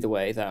seems to be the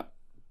way that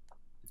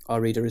our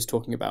reader is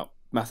talking about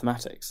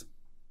mathematics.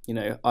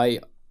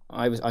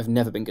 I've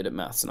never been good at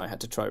maths, and I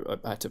had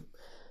to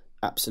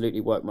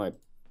absolutely work my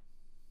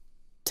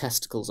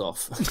testicles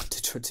off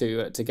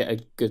to get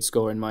a good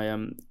score in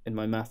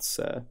my maths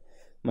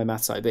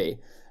IB,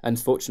 and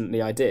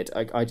fortunately I did.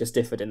 I just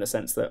differed in the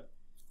sense that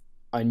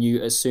I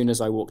knew as soon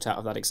as I walked out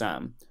of that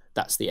exam,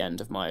 that's the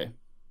end of my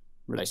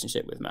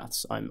relationship with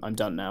maths. I'm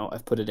done now.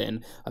 I've put it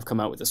in. I've come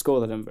out with a score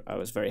that I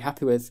was very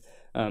happy with.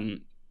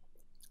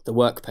 The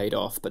work paid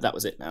off, but that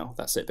was it now.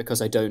 That's it,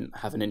 because I don't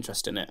have an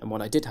interest in it. And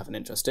what I did have an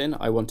interest in,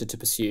 I wanted to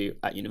pursue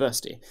at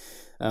university.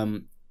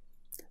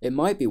 It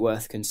might be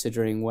worth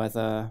considering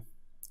whether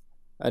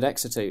at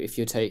Exeter, if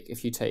you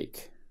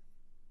take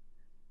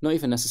not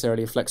even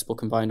necessarily a flexible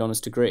combined honours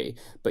degree,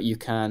 but you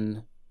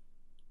can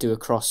do a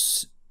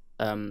cross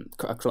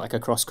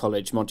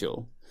college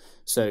module.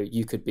 So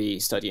you could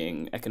be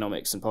studying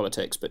economics and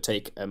politics, but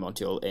take a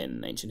module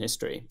in ancient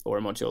history or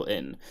a module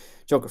in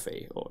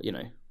geography, or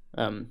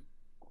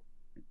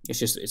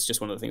it's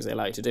just one of the things they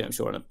allow you to do. I'm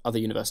sure other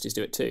universities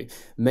do it too.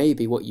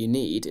 Maybe what you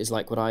need is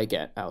like what I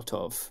get out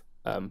of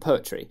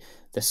poetry.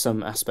 There's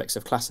some aspects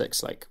of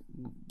classics, like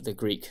the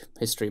Greek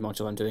history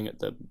module I'm doing at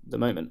the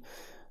moment,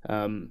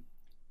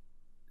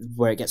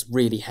 where it gets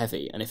really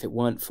heavy. And if it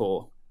weren't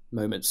for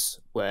moments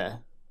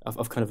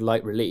of kind of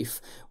light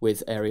relief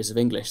with areas of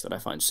English that I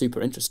find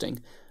super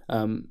interesting,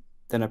 then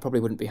I probably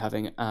wouldn't be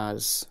having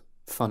as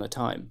fun a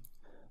time,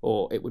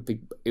 or it would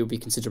be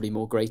considerably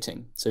more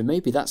grating. So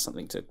maybe that's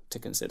something to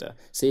consider.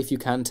 See if you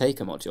can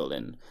take a module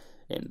in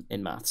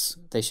maths.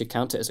 They should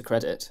count it as a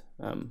credit.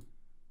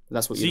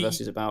 That's what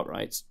university is about,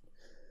 right?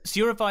 So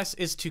your advice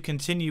is to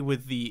continue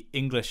with the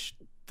English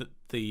that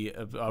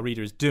our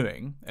reader is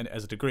doing and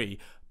as a degree,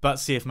 but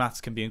see if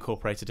maths can be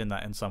incorporated in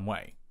that in some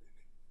way.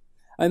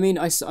 I mean,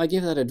 I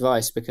give that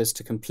advice because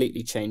to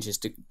completely change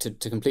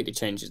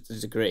the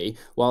degree,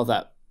 while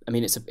that, I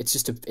mean, it's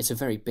a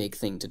very big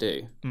thing to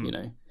do,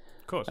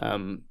 Of course.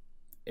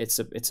 It's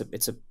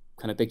a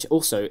kind of big.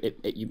 Also,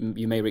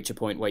 you may reach a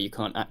point where you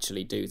can't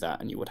actually do that,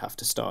 and you would have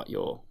to start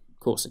your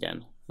course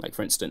again. Like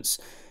for instance,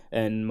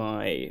 in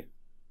my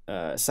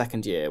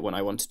second year, when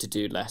I wanted to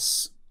do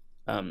less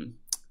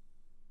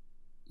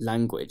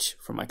language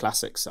from my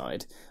classics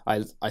side,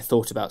 I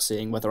thought about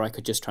seeing whether I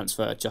could just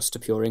transfer just to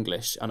pure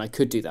English, and I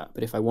could do that.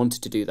 But if I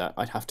wanted to do that,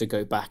 I'd have to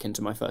go back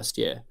into my first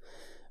year,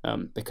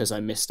 because I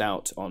missed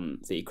out on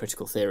the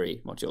critical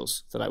theory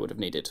modules that I would have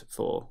needed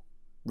for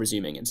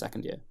resuming in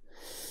second year.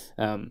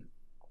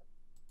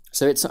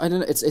 So I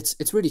don't know,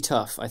 it's really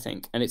tough, I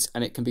think, and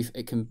it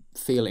can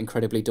feel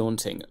incredibly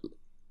daunting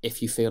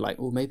if you feel like,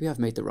 oh, maybe I've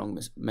made the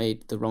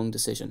wrong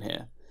decision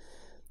here.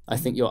 I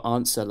think your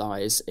answer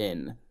lies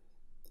in,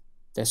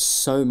 there's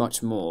so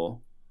much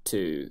more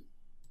to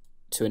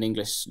an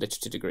English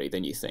literature degree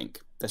than you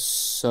think. There's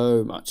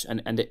so much,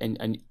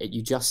 and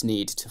you just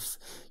need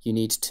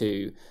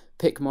to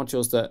pick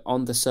modules that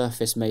on the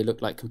surface may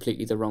look like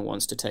completely the wrong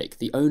ones to take.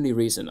 The only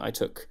reason I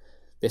took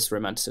this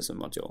Romanticism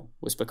module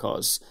was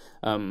because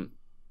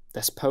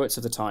there's poets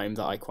of the time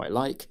that I quite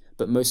like,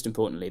 but most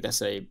importantly,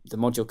 the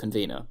module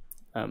convener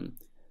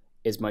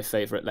is my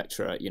favourite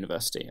lecturer at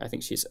university. I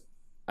think she's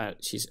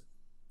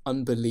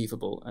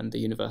unbelievable, and the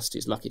university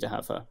is lucky to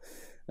have her.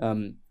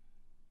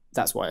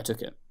 That's why I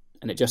took it,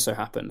 and it just so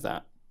happened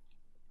that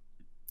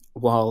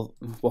while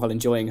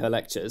enjoying her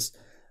lectures,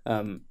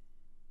 the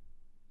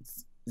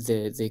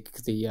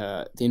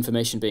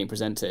information being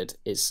presented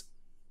is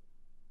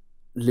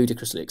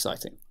ludicrously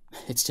exciting.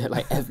 It's just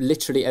like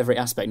literally every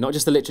aspect, not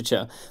just the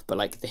literature, but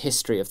like the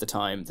history of the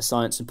time, the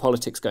science and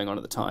politics going on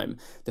at the time,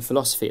 the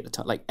philosophy at the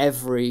time, like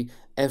every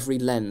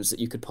lens that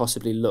you could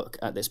possibly look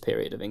at this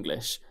period of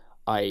English,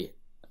 I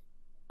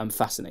am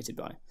fascinated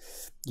by.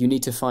 You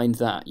need to find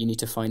that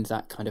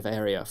kind of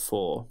area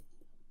for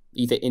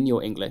either in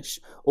your English,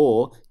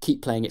 or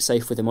keep playing it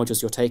safe with the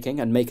modules you're taking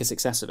and make a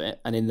success of it.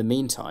 And in the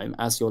meantime,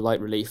 as your light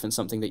relief and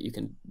something that you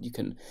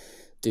can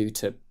do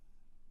to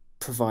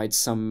provide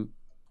some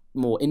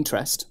more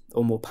interest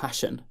or more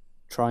passion,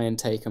 try and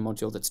take a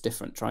module that's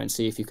different. Try and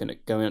see if you can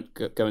go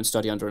and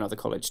study under another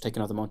college, take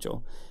another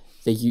module.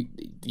 The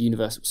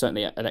university,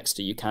 certainly at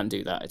Exeter, you can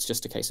do that. It's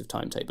just a case of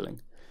timetabling.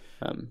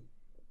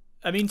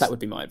 I mean, that would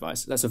be my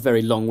advice. That's a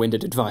very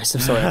long-winded advice. I'm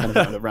sorry, I kind of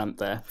went on a rant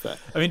there. But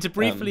I mean, to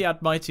briefly add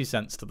my 2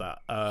 cents to that,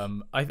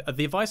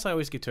 the advice I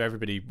always give to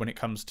everybody when it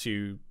comes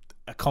to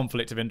a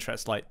conflict of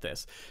interest like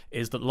this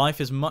is that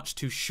life is much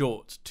too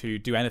short to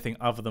do anything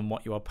other than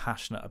what you are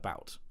passionate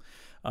about.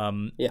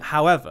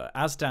 However,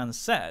 as Dan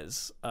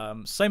says,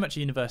 so much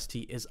of university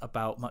is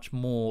about much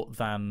more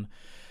than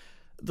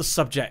the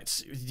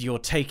subject you're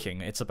taking.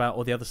 It's about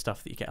all the other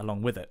stuff that you get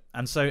along with it.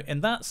 And so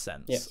in that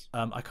sense, yes.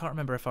 I can't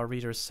remember if our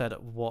reader has said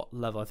at what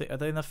level. I think, are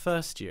they in their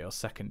first year or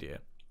second year?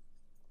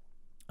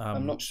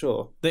 I'm not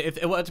sure.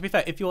 To be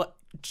fair, if you're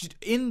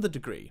in the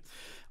degree,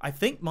 I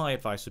think my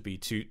advice would be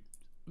to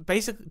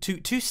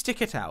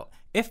stick it out.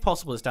 If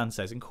possible, as Dan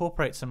says,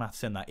 incorporate some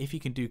maths in that. If you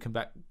can do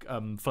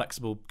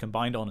flexible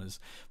combined honours,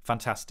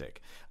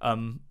 fantastic.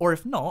 Or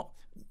if not,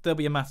 there'll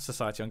be a maths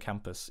society on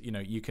campus. You know,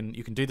 you can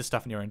do the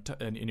stuff in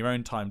your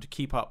own time to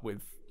keep up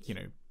with, you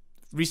know,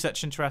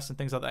 research interests and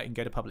things like that. You can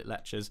go to public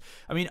lectures.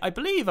 I mean, I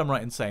believe I'm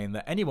right in saying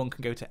that anyone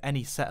can go to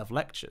any set of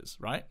lectures,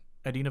 right,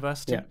 at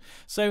university. Yeah.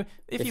 So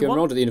if you're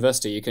enrolled at the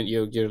university, you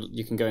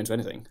can go into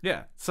anything.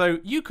 Yeah. So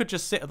you could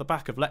just sit at the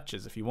back of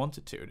lectures if you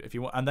wanted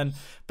to, and then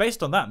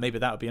based on that, maybe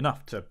that would be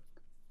enough to,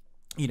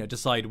 you know,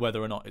 decide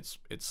whether or not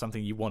it's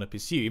something you want to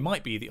pursue. It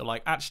might be that you're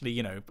like, actually,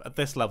 you know, at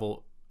this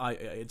level,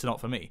 it's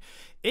not for me.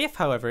 If,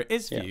 however, it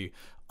is for you,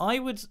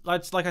 I'd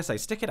like I say,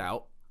 stick it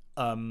out,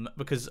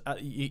 because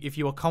if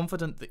you are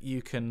confident that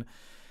you can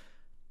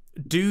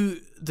do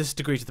this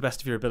degree to the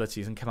best of your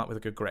abilities and come up with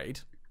a good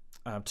grade,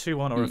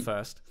 2-1 or a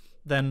first,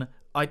 then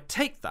I'd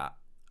take that.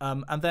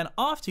 And then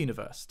after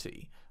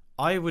university,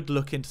 I would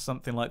look into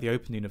something like the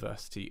Open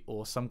University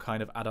or some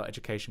kind of adult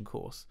education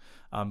course,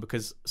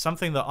 because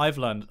something that I've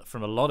learned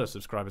from a lot of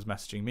subscribers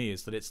messaging me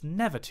is that it's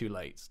never too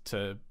late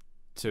to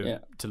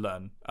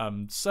learn.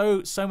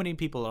 So many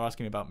people are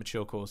asking me about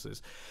mature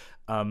courses,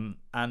 and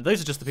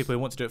those are just the people who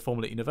want to do it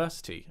formally at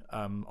university,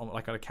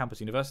 like at a campus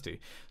university.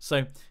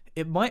 So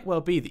it might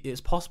well be that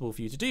it's possible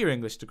for you to do your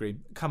English degree,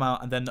 come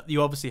out, and then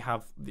you obviously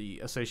have the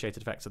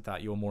associated effects of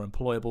that. You're more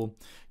employable.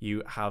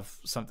 You have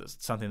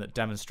something that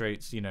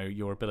demonstrates, you know,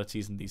 your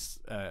abilities in these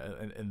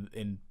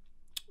in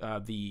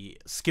the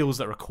skills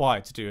that are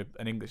required to do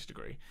an English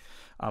degree.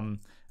 And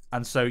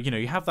so, you know,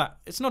 you have that.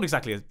 It's not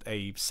exactly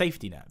a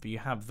safety net, but you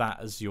have that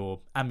as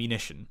your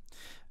ammunition.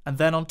 And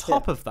then on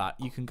top of that,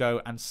 you can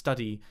go and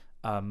study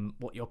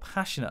what you're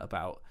passionate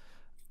about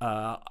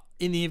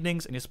in the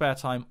evenings, in your spare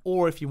time,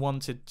 or if you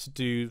wanted to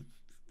do,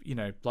 you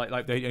know,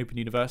 like the Open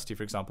University,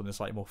 for example, in a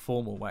slightly more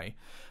formal way.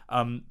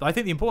 But I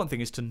think the important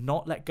thing is to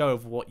not let go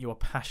of what you're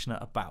passionate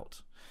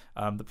about.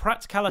 The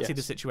practicality of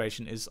the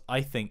situation is,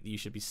 I think that you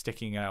should be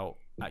sticking out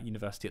at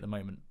university at the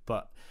moment,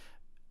 but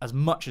as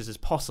much as is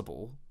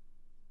possible,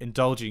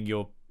 indulging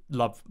your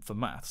love for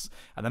maths,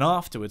 and then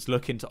afterwards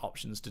look into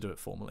options to do it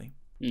formally.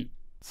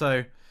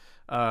 So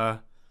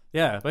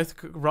both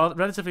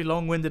relatively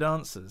long-winded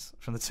answers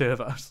from the two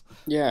of us.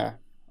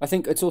 I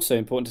think it's also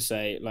important to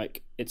say,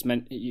 like, it's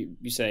meant,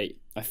 you say,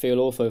 I feel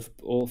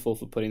awful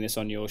for putting this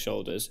on your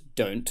shoulders.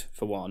 Don't,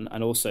 for one.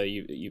 And also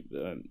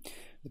the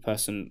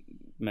person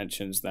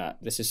mentions that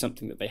this is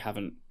something that they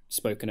haven't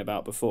spoken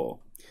about before.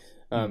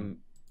 2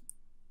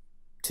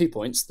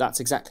 points. That's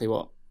exactly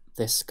what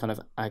this kind of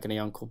agony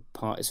uncle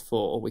part is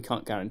for. We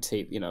can't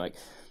guarantee, you know, like,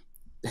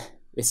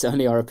 it's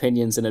only our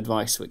opinions and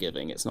advice we're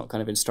giving. It's not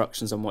kind of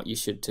instructions on what you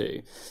should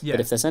do. Yeah. But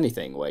if there's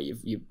anything where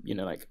you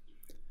know, like,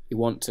 you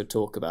want to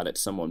talk about it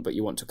to someone, but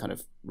you want to kind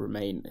of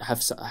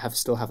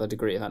still have a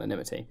degree of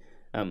anonymity,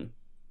 then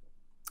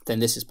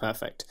this is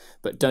perfect.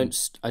 But don't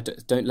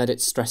let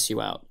it stress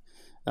you out.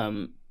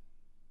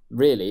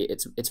 Really,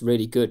 it's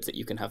really good that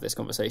you can have this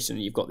conversation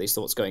and you've got these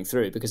thoughts going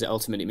through, because it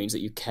ultimately means that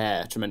you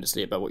care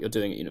tremendously about what you're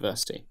doing at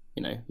university.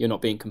 You know, you're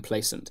not being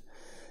complacent.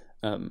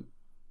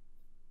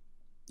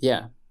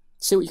 Yeah,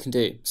 see what you can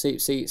do.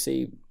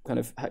 See, kind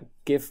of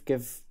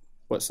give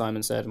what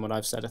Simon said and what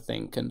I've said a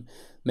think, and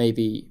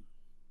maybe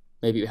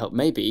it help.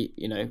 Maybe,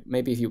 you know,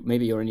 maybe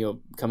you're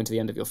coming to the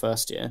end of your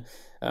first year,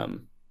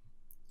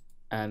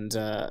 and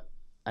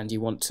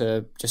you want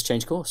to just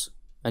change course.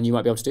 And you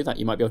might be able to do that.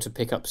 You might be able to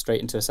pick up straight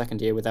into a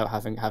second year without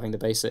having the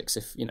basics.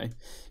 If you know,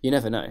 you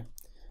never know.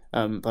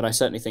 But I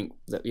certainly think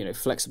that, you know,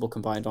 flexible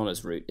combined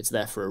honours route, it's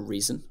there for a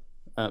reason.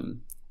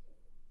 And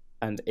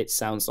it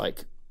sounds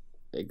like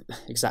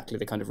exactly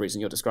the kind of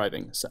reason you're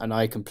describing. So, and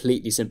I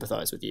completely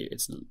sympathise with you.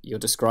 You're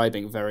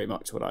describing very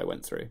much what I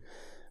went through,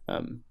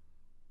 and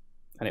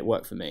it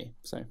worked for me.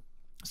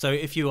 So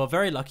if you are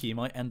very lucky, you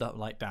might end up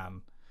like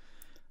Dan.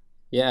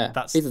 Yeah,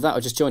 either that or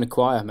just join a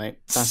choir, mate.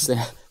 That's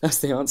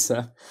the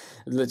answer.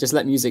 Just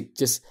let music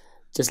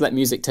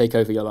take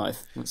over your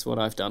life. That's what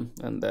I've done.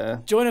 And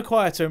join a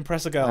choir to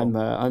impress a girl.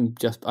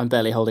 I'm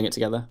barely holding it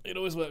together. It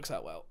always works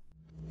out well.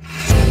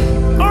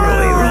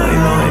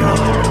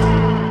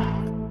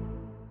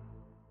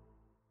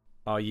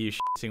 Are you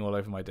shitting all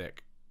over my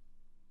dick?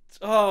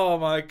 Oh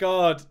my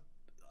god.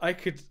 I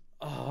could...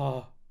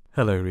 Oh.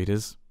 Hello,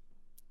 readers.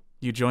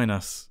 You join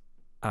us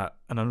at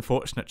an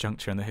unfortunate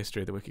juncture in the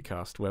history of the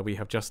Wikicast, where we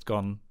have just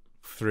gone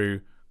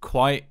through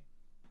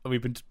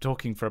we've been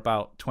talking for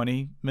about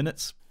 20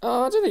 minutes.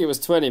 Oh, I don't think it was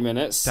 20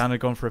 minutes. Dan had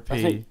gone for a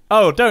pee.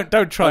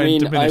 Don't try and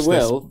diminish this.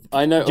 I will.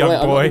 I know. Young boy.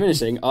 I'm not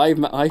diminishing.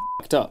 I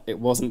fucked up. It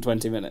wasn't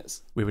 20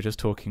 minutes. We were just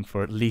talking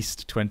for at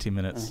least 20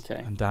 minutes.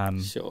 Okay. And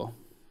Dan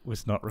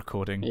was not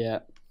recording. Yeah.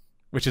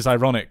 Which is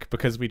ironic,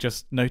 because we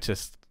just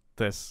noticed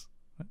this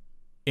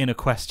in a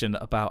question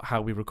about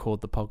how we record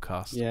the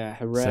podcast. Yeah,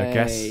 hooray.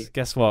 So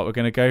guess what? We're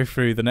going to go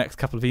through the next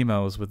couple of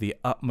emails with the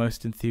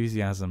utmost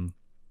enthusiasm.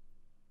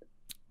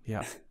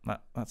 Yeah,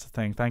 that's a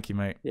thing. Thank you,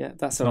 mate. Yeah,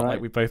 that's all right. Not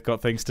like we both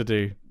got things to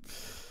do.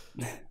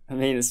 I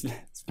mean, it's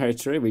very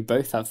true. We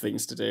both have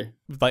things to do.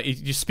 Like,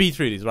 you speed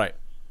through these, right?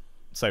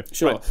 So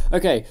sure. Right.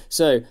 Okay,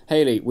 so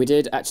Hayley, we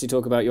did actually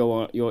talk about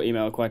your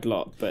email quite a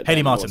lot, but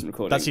Hayley Martin,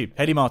 that's you.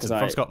 Hayley Martin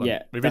from Scotland.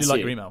 Yeah, we really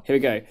like your email. Here we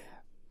go.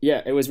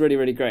 Yeah, it was really,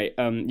 really great.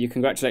 You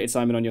congratulated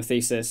Simon on your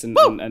thesis and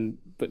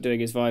doing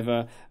his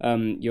Viva.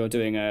 You're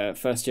doing a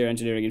first year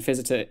engineering in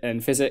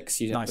physics.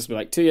 You nice. must be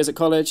like 2 years at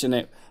college, and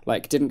it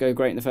didn't go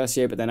great in the first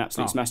year, but then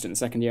absolutely smashed it in the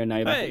second year. And now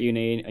you're back at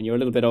uni, and you're a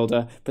little bit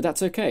older, but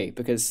that's okay,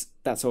 because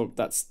that's all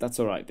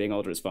right. Being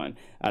older is fine,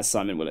 as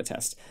Simon will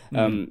attest.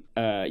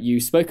 You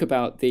spoke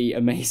about the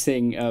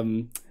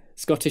amazing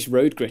Scottish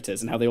road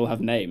gritters and how they all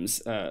have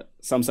names.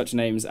 Some such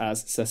names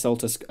as Sir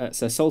Salter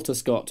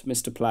Scott,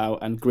 Mr. Plough,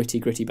 and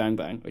Gritty Bang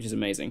Bang, which is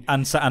amazing.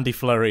 And Sir Andy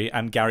Flurry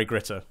and Gary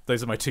Gritter.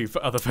 Those are my two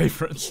other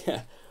favourites.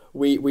 Yeah.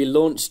 We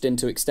launched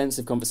into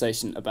extensive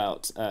conversation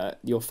about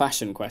your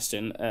fashion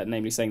question,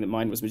 namely saying that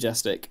mine was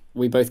majestic.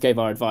 We both gave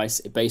our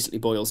advice. It basically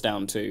boils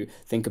down to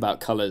think about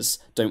colours,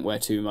 don't wear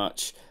too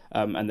much,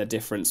 and the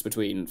difference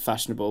between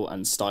fashionable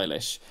and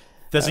stylish.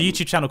 There's a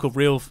YouTube channel called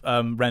Real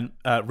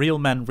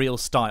Men, Real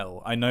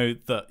Style. I know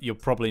that you're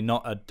probably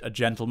not a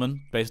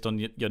gentleman based on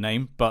your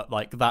name, but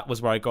like that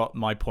was where I got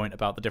my point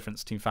about the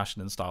difference between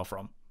fashion and style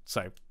from.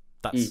 So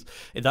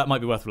that might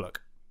be worth a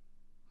look.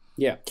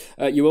 Yeah.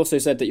 You also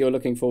said that you're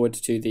looking forward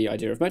to the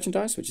idea of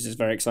merchandise, which is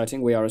very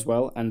exciting. We are as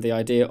well. And the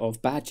idea of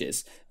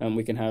badges.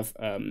 We can have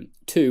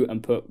 2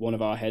 and put one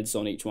of our heads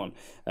on each one,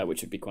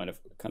 which would be kind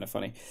of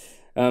funny.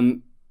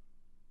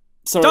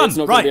 Sorry, it's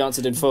not going to be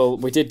answered in full.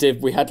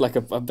 We had like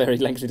a very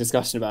lengthy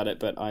discussion about it,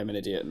 but I'm an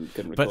idiot and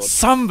couldn't record. But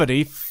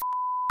somebody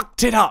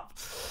f***ed it up.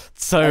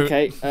 So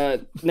okay,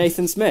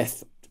 Nathan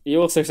Smith,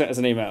 you also sent us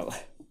an email.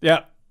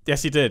 Yeah.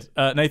 Yes, he did.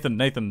 Nathan.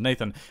 He's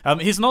an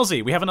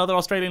Aussie. We have another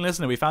Australian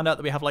listener. We found out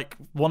that we have like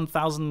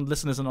 1,000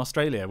 listeners in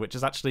Australia, which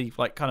is actually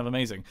like kind of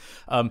amazing.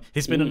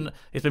 He's been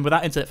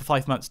without internet for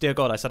 5 months. Dear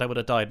God, I said I would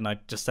have died, and I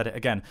just said it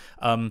again.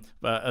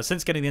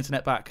 Since getting the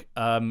internet back,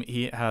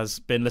 he has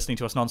been listening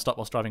to us non-stop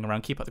whilst driving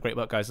around. Keep up the great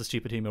work, guys. The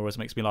stupid humour always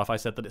makes me laugh. I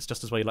said that it's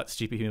just as well you like the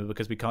stupid humour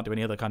because we can't do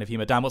any other kind of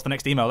humour. Dan, what's the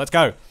next email? Let's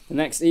go. The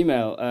next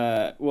email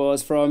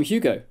was from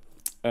Hugo.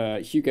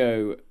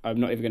 Hugo, I'm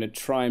not even going to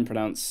try and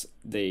pronounce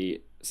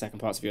the second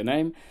parts of your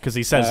name because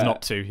he says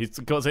not to. It's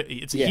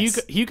yes.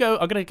 Hugo.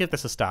 I'm going to give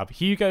this a stab.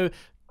 Hugo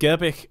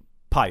Gerbic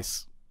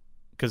Pais,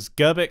 because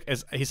Gerbic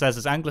is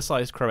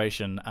anglicized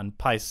Croatian and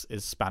Pais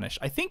is Spanish.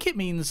 I think it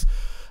means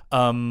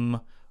world.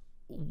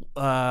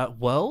 I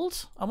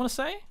want to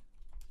say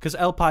because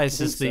El Pais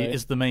is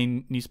the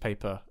main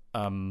newspaper.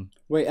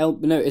 Wait,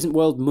 no, isn't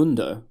World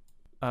Mundo?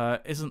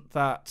 Isn't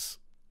that?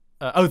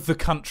 The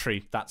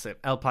country. That's it.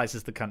 El País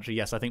is the country.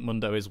 Yes, I think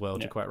Mundo is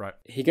world. You're quite right.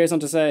 He goes on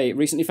to say,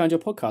 recently found your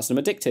podcast and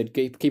I'm addicted.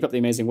 Keep up the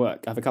amazing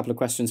work. I have a couple of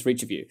questions for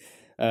each of you.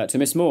 To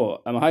Miss Moore,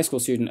 I'm a high school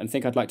student and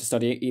think I'd like to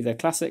study either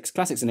classics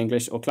in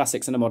English, or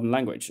classics in a modern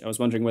language. I was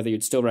wondering whether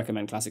you'd still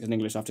recommend classics in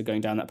English after going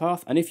down that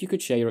path, and if you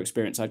could share your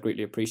experience, I'd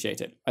greatly appreciate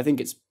it. I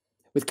think it's,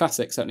 with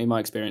classics, certainly my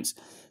experience,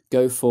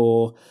 go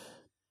for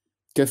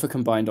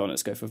combined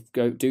honours,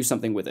 go do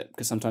something with it,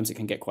 because sometimes it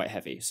can get quite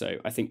heavy. So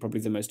I think probably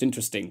the most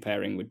interesting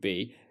pairing would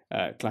be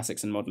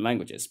classics and modern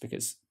languages,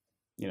 because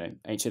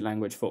ancient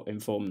language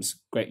informs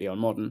greatly on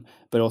modern,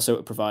 but also it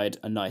would provide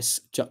a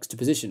nice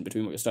juxtaposition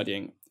between what you're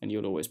studying, and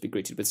you'll always be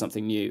greeted with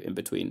something new in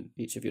between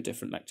each of your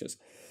different lectures.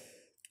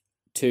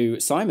 To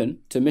Simon,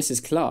 to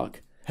Mrs.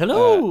 Clark,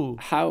 hello.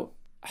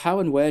 How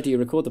and where do you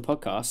record the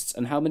podcasts,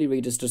 and how many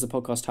readers does the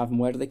podcast have, and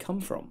where do they come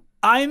from?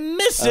 I'm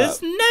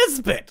Mrs.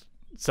 Nesbit.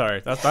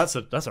 Sorry, that's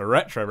a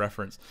retro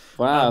reference.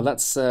 Wow,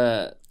 that's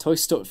Toy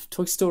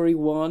Story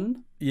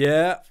 1.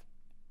 Yeah.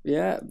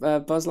 Yeah,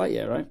 Buzz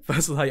Lightyear, right?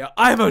 Buzz Lightyear.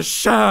 I'm a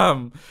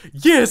sham.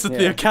 Years at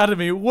the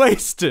Academy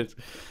wasted.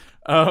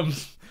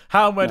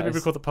 How and where do we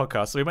record the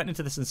podcast? So we went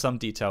into this in some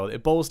detail.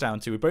 It boils down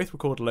to we both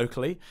record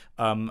locally,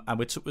 and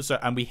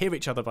we hear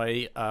each other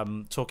by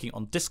talking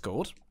on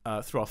Discord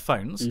through our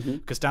phones,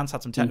 because Dan's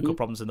had some technical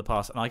problems in the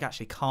past, and I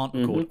actually can't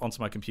record onto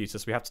my computer,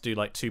 so we have to do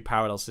like two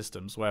parallel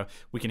systems where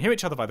we can hear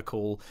each other by the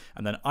call,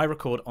 and then I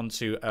record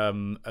onto a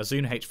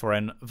Zune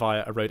H4n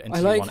via a Rode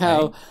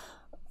NT1A.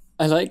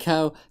 I like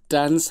how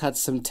Dan's had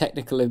some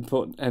technical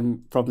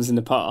problems in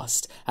the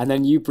past, and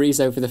then you breeze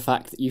over the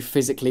fact that you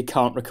physically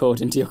can't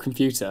record into your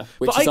computer,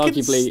 which is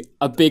arguably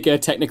a bigger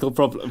technical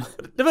problem.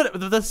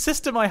 But the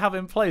system I have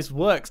in place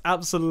works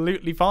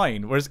absolutely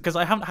fine, whereas because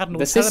I haven't had an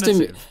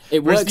alternative.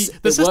 It works.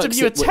 The system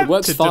you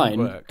attempted didn't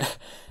work.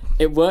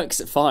 It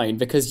works fine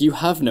because you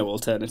have no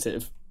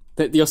alternative.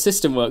 That your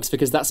system works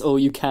because that's all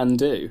you can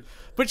do.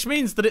 Which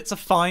means that it's a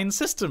fine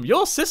system.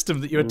 Your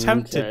system that you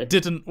attempted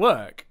didn't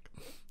work.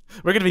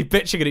 We're going to be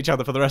bitching at each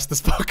other for the rest of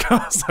this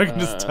podcast. I can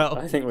just tell.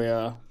 I think we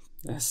are.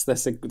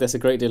 There's a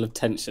great deal of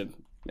tension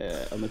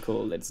on the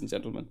call, ladies and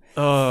gentlemen.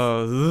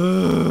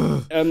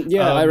 I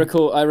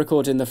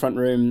record in the front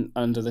room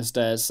under the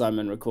stairs.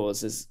 Simon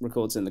records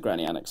in the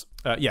granny annex.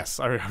 Yes,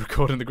 I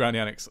record in the granny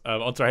annex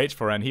onto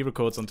H4n. He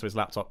records onto his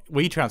laptop.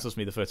 He transfers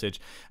me the footage,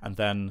 and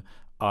then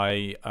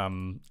I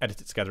edit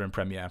it together in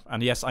Premiere.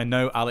 And yes, I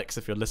know, Alex,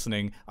 if you're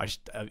listening,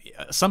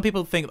 some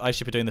people think that I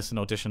should be doing this in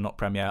Audition, not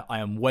Premiere. I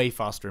am way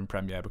faster in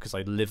Premiere because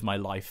I live my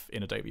life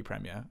in Adobe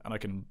Premiere, and I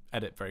can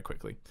edit very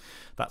quickly.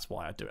 That's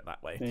why I do it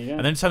that way. And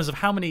then in terms of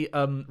how many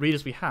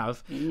readers we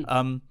have,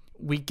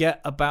 we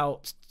get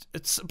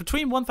it's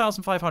between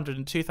 1,500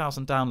 and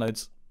 2,000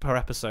 downloads per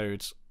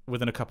episode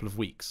within a couple of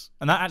weeks.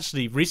 And that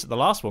actually, the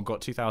last one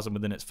got 2,000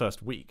 within its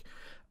first week.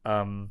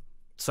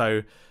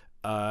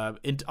 I'd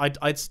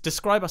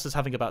describe us as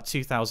having about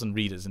 2,000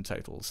 readers in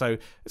total. So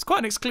it's quite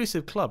an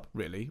exclusive club,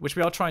 really, which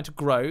we are trying to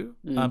grow,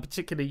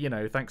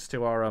 particularly, thanks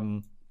to our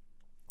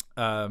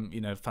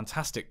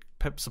fantastic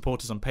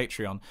supporters on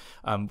Patreon.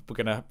 We're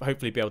going to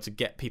hopefully be able to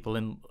get people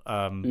in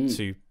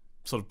to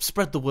sort of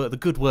spread the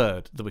good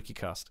word, the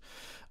Wikicast,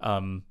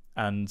 and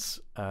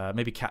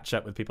maybe catch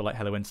up with people like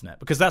Hello Internet,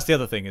 because that's the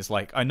other thing is,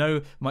 like, I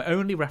know my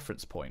only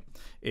reference point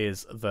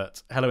is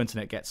that Hello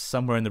Internet gets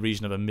somewhere in the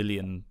region of 1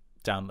 million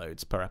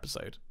downloads per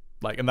episode,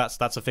 and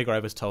that's a figure I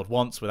was told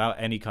once without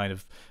any kind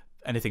of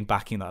anything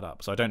backing that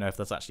up, so I don't know if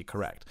that's actually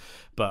correct,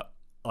 but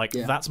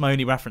that's my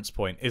only reference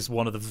point, is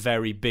one of the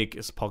very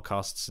biggest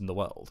podcasts in the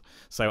world.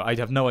 So I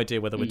have no idea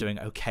whether we're doing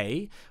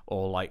okay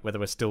or whether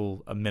we're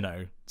still a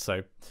minnow.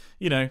 So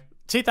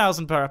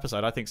 2,000 per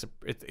episode, I think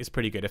it's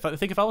pretty good. If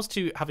I was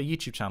to have a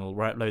YouTube channel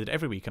where I uploaded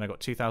every week and I got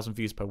 2,000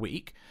 views per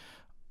week,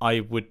 I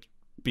would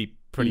be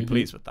pretty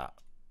pleased with that.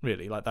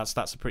 Really, that's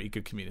a pretty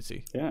good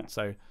community. Yeah.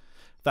 So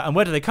and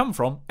where do they come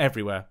from?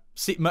 Everywhere.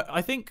 See,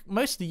 I think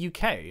most of the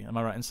UK. Am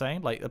I right in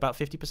saying about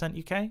 50%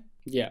 UK?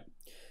 Yeah.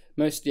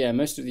 Most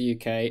of the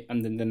UK,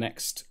 and then the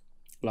next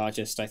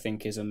largest I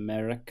think is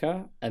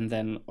America, and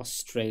then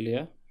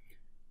Australia,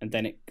 and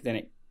then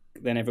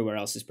everywhere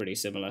else is pretty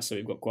similar. So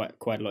we've got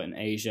quite a lot in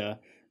Asia,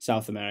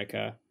 South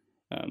America,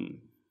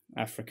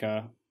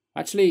 Africa.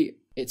 Actually,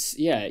 it's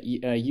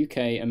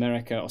UK,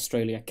 America,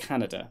 Australia,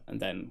 Canada, and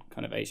then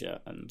kind of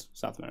Asia and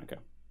South America.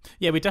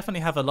 Yeah, we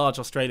definitely have a large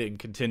Australian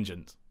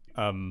contingent.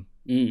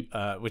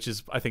 Which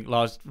is, I think,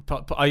 large.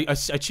 I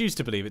choose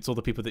to believe it's all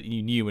the people that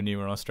you knew when you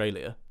were in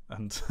Australia,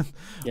 and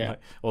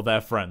or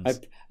their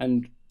friends.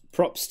 And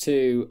props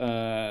to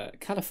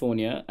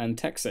California and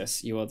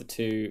Texas. You are the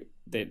two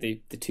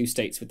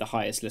states with the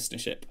highest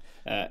listenership.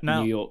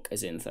 New York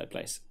is in third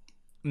place.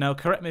 Now,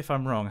 correct me if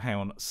I'm wrong. Hang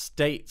on,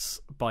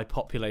 states by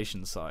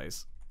population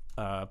size,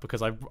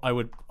 because I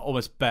would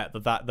almost bet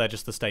that they're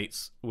just the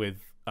states with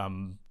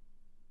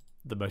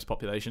the most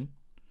population.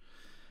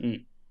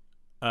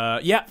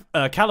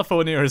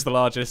 California is the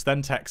largest,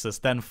 then Texas,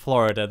 then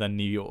Florida, then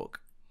New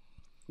York.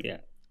 Yeah.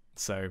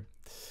 So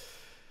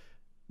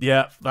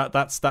Yeah,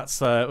 that's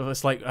it's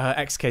like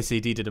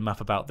XKCD did a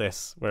map about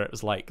this, where it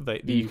was like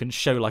you can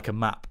show like a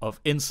map of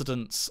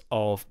incidents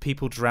of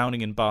people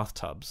drowning in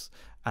bathtubs,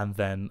 and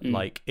then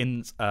like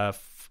in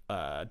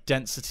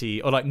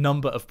density or like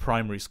number of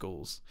primary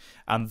schools,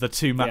 and the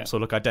two maps will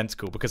look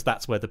identical because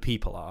that's where the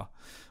people are.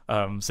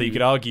 So you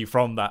could argue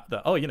from that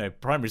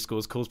primary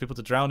schools cause people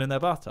to drown in their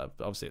bathtub.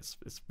 Obviously,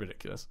 it's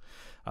ridiculous.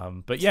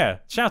 But yeah,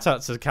 shout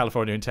out to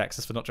California and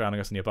Texas for not drowning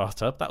us in your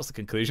bathtub. That was the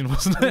conclusion,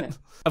 wasn't it? Yeah.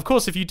 Of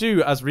course, if you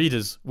do, as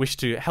readers, wish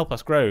to help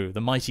us grow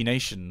the mighty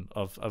nation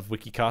of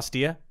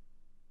Wikicastia,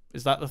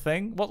 is that the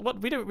thing?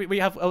 What we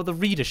have? Oh, the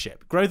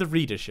readership. Grow the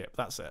readership.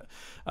 That's it.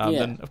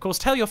 And of course,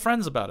 tell your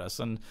friends about us,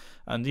 and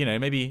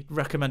maybe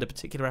recommend a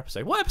particular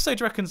episode. What episode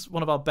do you reckon's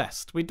one of our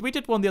best? We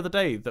did one the other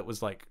day that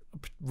was like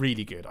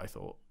really good, I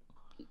thought.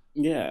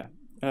 Yeah,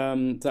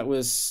 that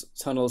was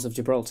Tunnels of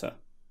Gibraltar.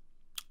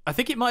 I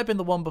think it might have been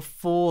the one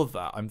before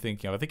that. I'm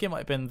thinking of. I think it might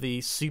have been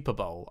the Super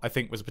Bowl. I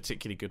think was a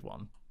particularly good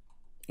one.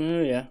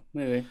 Oh yeah,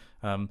 maybe.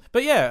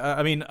 But yeah,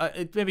 I mean,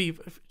 maybe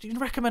you can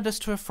recommend us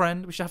to a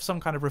friend. We should have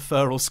some kind of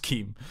referral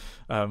scheme.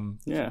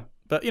 Yeah.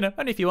 But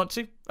only if you want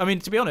to. I mean,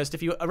 to be honest,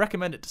 if you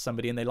recommend it to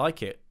somebody and they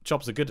like it,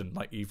 jobs are good and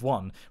like you've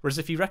won. Whereas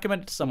if you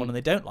recommend it to someone and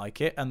they don't like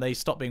it and they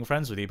stop being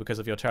friends with you because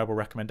of your terrible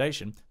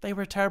recommendation, they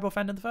were a terrible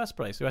friend in the first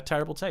place. Who had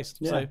terrible taste.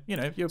 Yeah. So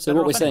you're. So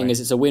what we're saying is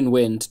it's a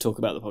win-win to talk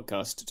about the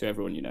podcast to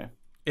everyone you know.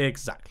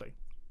 Exactly.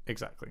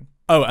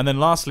 Oh, and then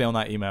lastly on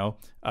that email,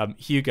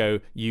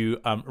 Hugo, you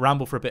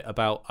ramble for a bit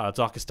about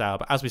Darkest Hour,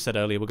 but as we said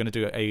earlier, we're going to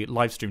do a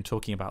live stream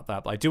talking about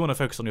that. But I do want to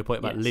focus on your point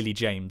about Lily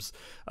James,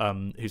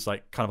 who's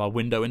like kind of our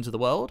window into the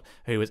world,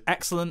 who is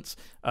excellent,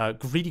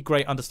 really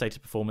great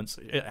understated performance.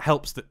 It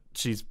helps that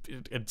she's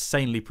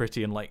insanely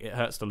pretty and like it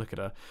hurts to look at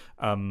her,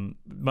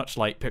 much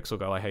like Pixel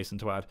Girl, I hasten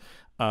to add.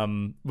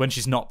 When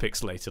she's not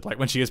pixelated, like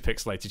when she is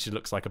pixelated, she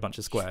looks like a bunch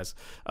of squares.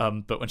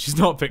 But when she's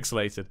not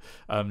pixelated,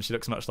 she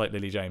looks much like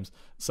Lily James.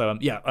 So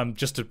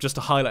just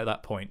to highlight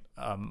that point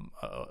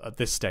at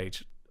this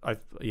stage,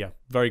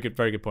 very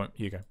good point,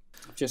 Hugo.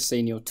 I've just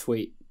seen your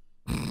tweet,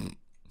 you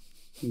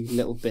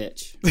little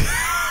bitch.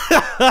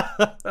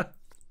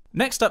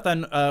 Next up,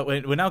 then,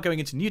 we're now going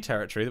into new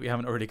territory that we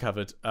haven't already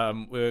covered.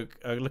 We're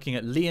looking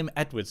at Liam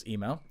Edwards'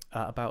 email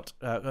about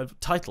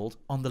titled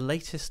 "On the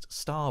Latest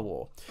Star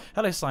War."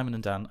 Hello, Simon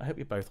and Dan. I hope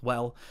you're both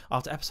well.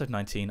 After episode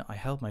 19, I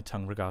held my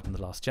tongue regarding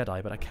The Last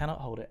Jedi, but I cannot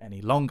hold it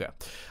any longer.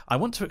 I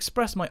want to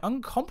express my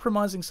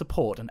uncompromising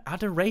support and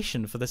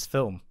adoration for this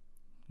film.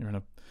 You're in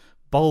a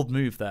bold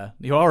move there.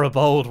 You are a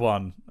bold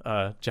one,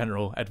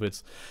 General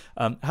Edwards.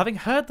 Having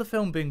heard the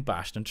film being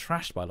bashed and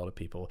trashed by a lot of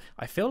people,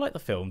 I feel like the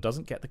film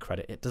doesn't get the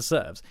credit it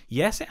deserves.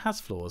 Yes, it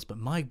has flaws, but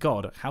my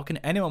god, how can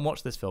anyone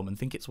watch this film and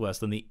think it's worse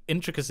than the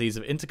intricacies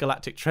of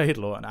intergalactic trade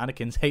law and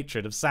Anakin's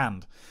hatred of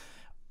sand?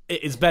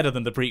 It is better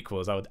than the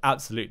prequels, I would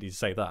absolutely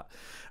say that.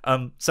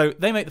 So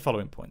they make the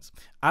following points.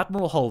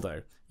 Admiral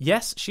Holdo.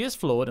 Yes, she is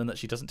flawed in that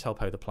she doesn't tell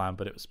Poe the plan,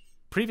 but it was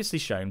previously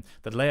shown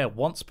that Leia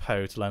wants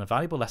Poe to learn a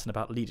valuable lesson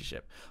about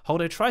leadership.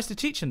 Holdo tries to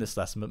teach him this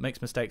lesson, but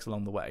makes mistakes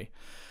along the way.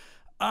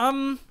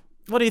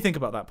 What do you think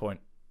about that point?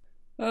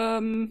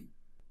 I'm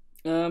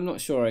not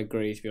sure I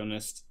agree, to be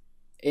honest.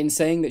 In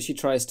saying that she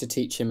tries to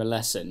teach him a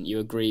lesson, you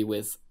agree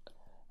with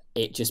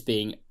it just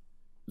being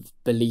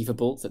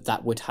believable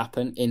that would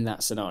happen in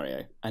that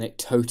scenario, and it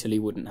totally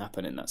wouldn't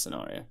happen in that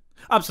scenario.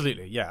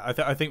 Absolutely, yeah.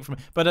 I think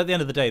but at the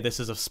end of the day, this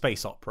is a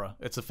space opera.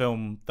 It's a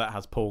film that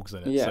has porgs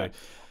in it. Yeah, so,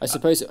 I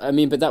suppose. I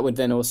mean, but that would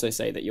then also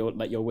say that you're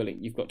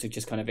willing. You've got to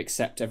just kind of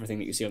accept everything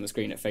that you see on the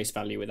screen at face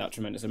value without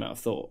tremendous amount of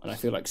thought. And I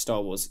feel like Star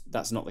Wars,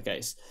 that's not the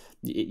case.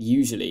 It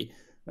usually,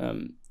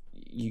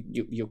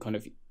 you're kind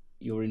of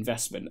your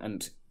investment,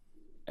 and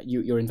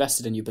you're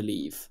invested and you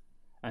believe.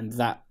 And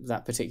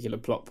that particular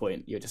plot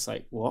point, you're just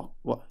like, what?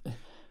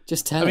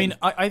 Just tell. I mean,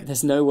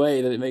 there's no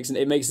way that it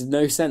makes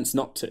no sense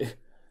not to.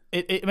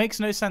 It makes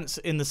no sense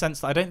in the sense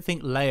that I don't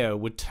think Leia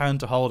would turn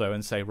to Holdo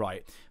and say,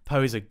 right,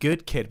 Poe's a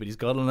good kid, but he's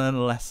got to learn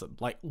a lesson.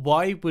 Like,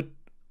 why would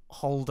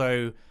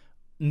Holdo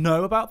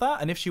know about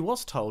that? And if she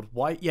was told,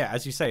 why? Yeah,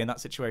 as you say, in that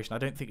situation, I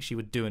don't think she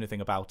would do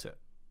anything about it.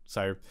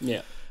 So,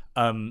 yeah.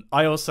 I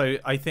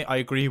think I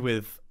agree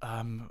with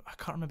I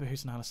can't remember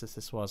whose analysis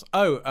this was.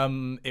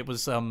 It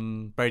was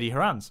Brady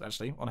Haran's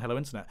actually on Hello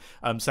Internet,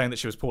 saying that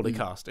she was poorly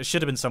cast. It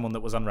should have been someone that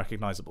was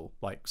unrecognizable,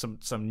 like some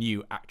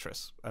new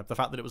actress. The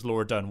fact that it was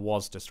Laura Dern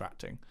was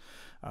distracting,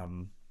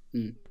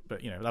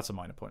 but that's a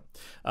minor point.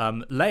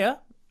 Leia.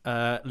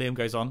 Liam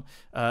goes on,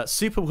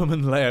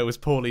 Superwoman Leia was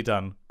poorly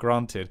done,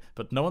 granted,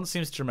 but no one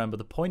seems to remember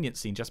the poignant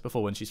scene just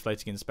before when she's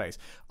floating in space.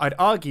 I'd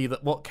argue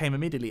that what came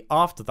immediately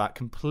after that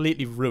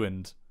completely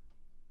ruined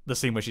the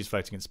scene where she's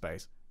floating in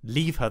space.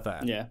 Leave her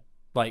there.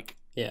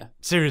 Yeah.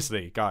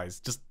 Seriously,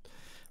 guys, just...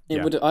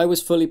 Yeah. I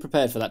was fully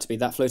prepared for that to be,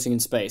 that floating in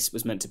space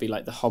was meant to be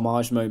like the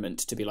homage moment,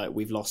 to be like,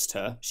 we've lost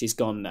her, she's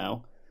gone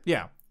now.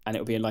 Yeah. And it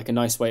would be in like a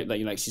nice way,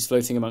 like she's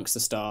floating amongst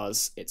the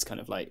stars. It's kind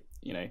of like,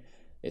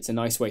 it's a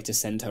nice way to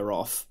send her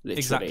off, literally.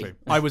 Exactly.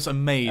 I was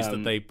amazed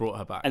that they brought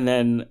her back. And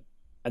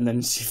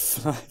then she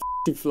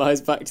flies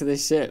back to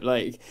this ship,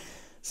 like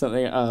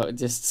something. Oh,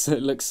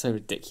 it looks so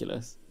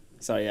ridiculous.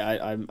 So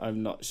yeah,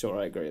 I'm not sure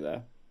I agree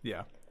there.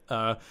 Yeah.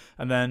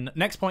 And then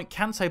next point,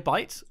 Canto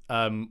Bight,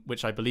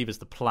 which I believe is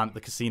the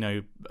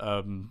casino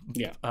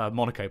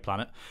Monaco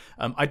planet.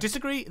 I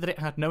disagree that it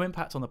had no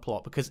impact on the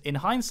plot, because in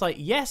hindsight,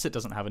 yes, it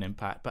doesn't have an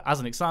impact. But as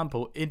an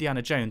example,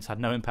 Indiana Jones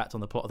had no impact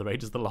on the plot of the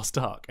Raiders of the Lost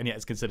Ark, and yet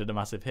it's considered a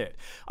massive hit.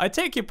 I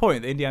take your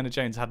point that Indiana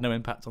Jones had no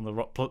impact on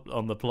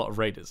the plot of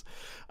Raiders,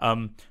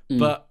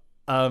 but.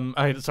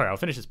 Sorry, I'll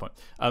finish this point.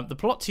 The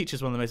plot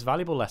teaches one of the most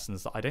valuable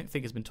lessons that I don't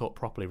think has been taught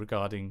properly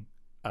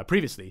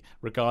previously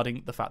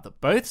regarding the fact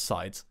that both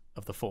sides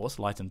of the Force,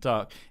 light and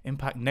dark,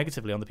 impact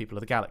negatively on the people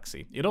of the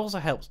galaxy. It also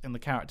helps in the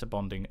character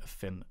bonding of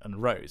Finn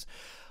and Rose.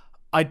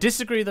 I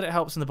disagree that it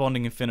helps in the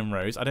bonding of Finn and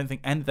Rose. I don't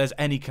think there's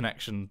any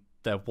connection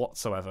there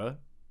whatsoever.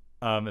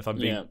 If I'm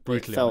being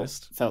brutally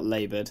honest, felt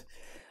laboured.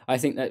 I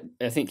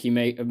think you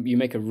make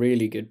a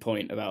really good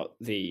point about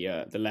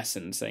the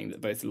lesson, saying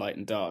that both light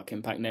and dark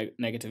impact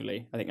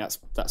negatively. I think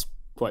that's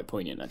quite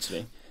poignant,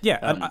 actually.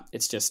 Yeah,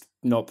 it's just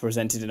not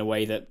presented in a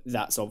way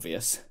that's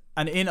obvious.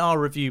 And in our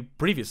review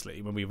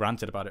previously, when we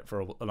ranted about it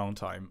for a long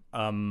time,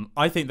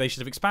 I think they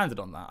should have expanded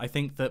on that. I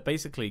think that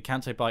basically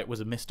Canto Bight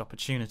was a missed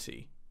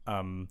opportunity.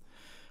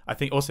 I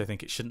think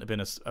it shouldn't have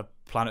been a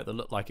planet that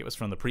looked like it was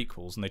from the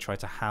prequels, and they tried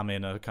to ham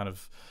in a kind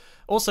of...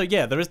 Also,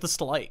 yeah, there is the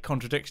slight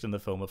contradiction in the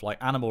film of, like,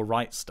 animal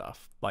rights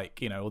stuff. Like,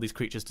 you know, all these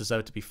creatures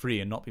deserve to be free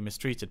and not be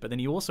mistreated. But then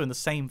you also, in the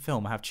same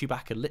film, have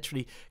Chewbacca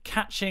literally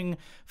catching,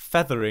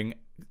 feathering,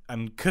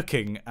 and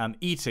cooking and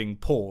eating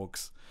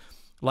porgs.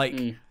 Like...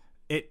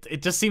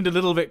 It just seemed a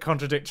little bit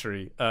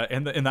contradictory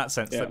in that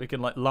sense, that we can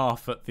like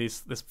laugh at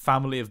this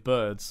family of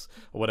birds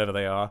or whatever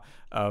they are,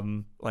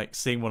 like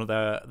seeing one of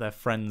their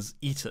friends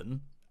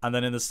eaten, and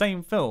then in the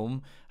same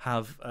film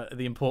have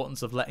the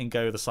importance of letting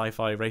go the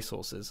sci-fi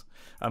racehorses,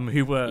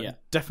 who were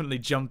definitely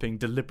jumping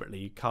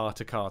deliberately car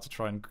to car to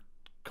try and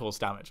cause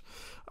damage,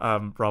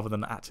 rather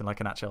than acting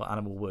like an actual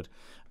animal would.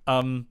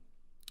 I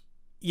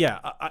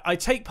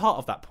take part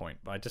of that point,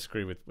 but I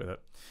disagree with it.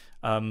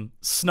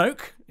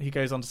 Snoke, he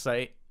goes on to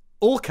say,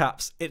 all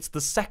caps, it's the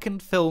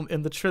second film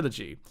in the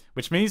trilogy,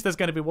 which means there's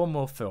going to be one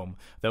more film.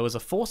 There was a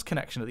forced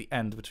connection at the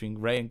end between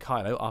Rey and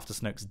Kylo after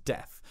Snoke's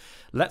death.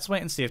 Let's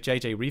wait and see if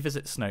JJ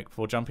revisits Snoke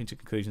before jumping to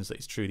conclusions that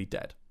he's truly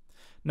dead.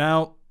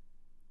 Now,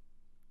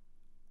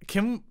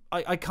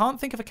 I can't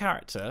think of a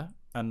character,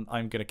 and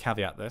I'm going to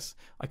caveat this,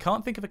 I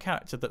can't think of a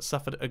character that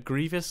suffered as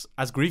grievous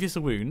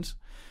a wound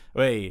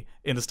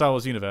in the Star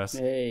Wars universe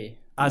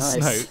as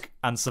Snoke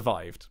and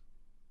survived.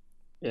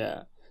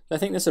 Yeah. I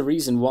think there's a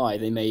reason why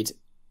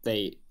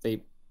they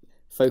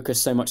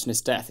focus so much on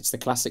his death. It's the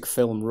classic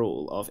film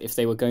rule of, if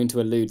they were going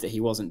to allude that he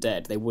wasn't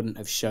dead, they wouldn't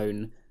have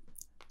shown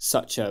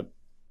such an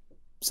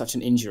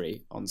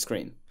injury on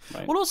screen.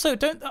 Right? Well, also,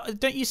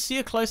 don't you see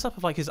a close up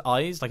of like his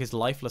eyes, like his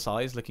lifeless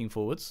eyes looking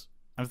forwards?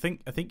 I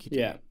think you do.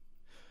 Yeah.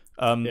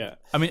 Yeah.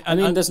 I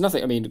mean, there's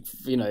nothing. I mean,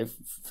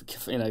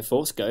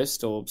 Force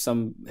Ghost or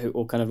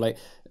or kind of like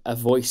a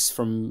voice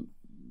from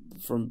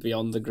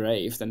beyond the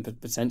grave, then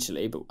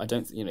potentially. But I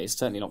don't. He's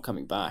certainly not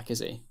coming back, is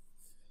he?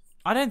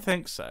 I don't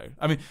think so.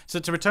 I mean, so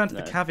to return to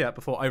the caveat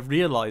before, I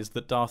realised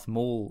that Darth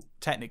Maul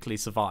technically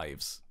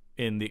survives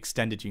in the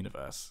extended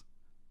universe.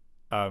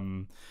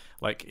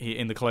 Like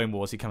in the Clone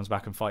Wars, he comes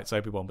back and fights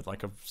Obi-Wan with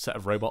like a set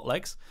of robot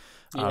legs.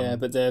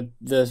 But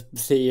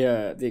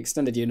the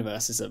extended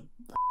universe is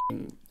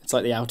it's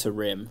like the Outer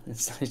Rim.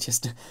 It's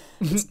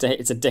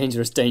a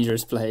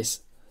dangerous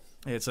place.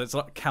 It's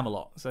like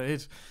Camelot. So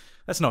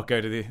Let's not go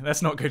to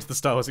the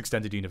Star Wars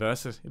extended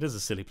universe. It is a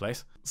silly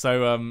place.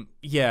 So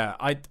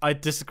I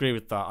disagree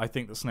with that. I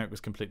think that Snoke was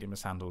completely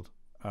mishandled.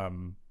 I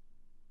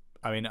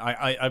mean,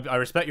 I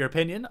respect your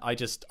opinion.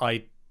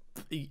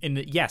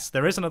 Yes,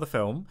 there is another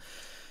film.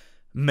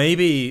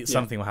 Maybe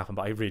something will happen,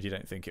 but I really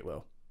don't think it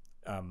will.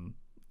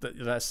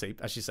 Let's see,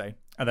 as you say.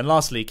 And then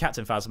lastly,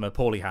 Captain Phasma,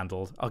 poorly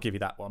handled. I'll give you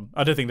that one.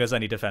 I don't think there's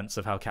any defense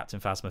of how Captain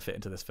Phasma fit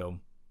into this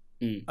film.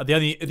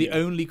 The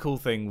only cool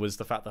thing was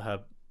the fact that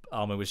her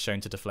armor was shown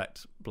to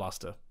deflect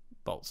blaster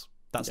bolts.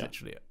 That's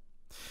literally it.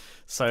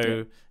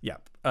 So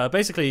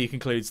basically he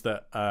concludes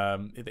that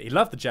he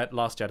loved the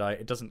Last Jedi.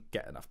 It doesn't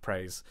get enough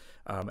praise,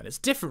 and it's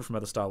different from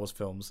other Star Wars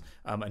films,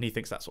 and he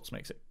thinks that's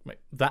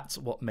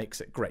what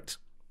makes it great.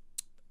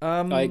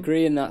 I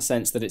agree in that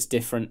sense that it's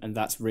different, and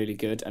that's really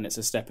good, and it's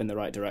a step in the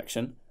right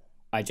direction.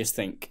 I just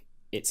think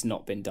it's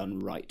not been done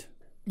right.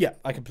 Yeah,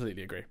 I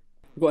completely agree.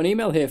 We've got an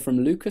email here from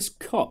Lucas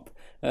Kopp,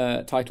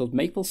 titled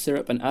 "Maple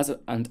Syrup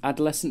and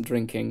Adolescent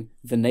Drinking: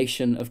 The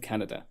Nation of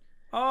Canada."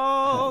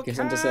 Oh,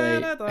 Canada! To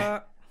say,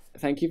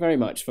 thank you very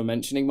much for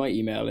mentioning my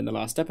email in the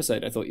last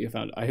episode. I hope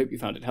you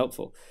found it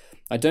helpful.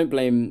 I don't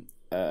blame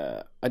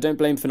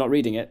for not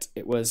reading it.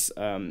 It was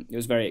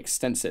very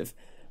extensive,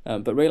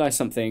 but realised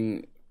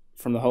something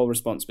from the whole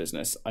response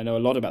business. I know a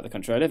lot about the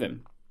country I live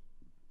in.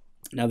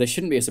 Now, this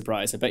shouldn't be a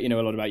surprise. I bet you know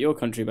a lot about your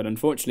country, but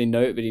unfortunately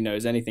nobody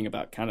knows anything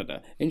about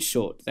Canada. In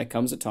short, there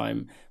comes a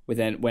time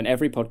when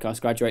every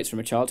podcast graduates from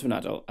a child to an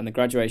adult, and the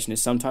graduation is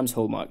sometimes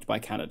hallmarked by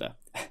Canada.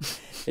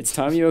 It's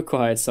time you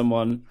acquired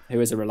someone who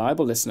is a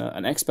reliable listener,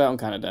 an expert on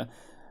Canada,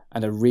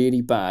 and a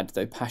really bad,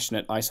 though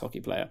passionate, ice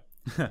hockey player.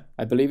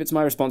 I believe it's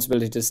my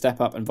responsibility to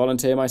step up and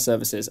volunteer my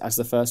services as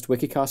the first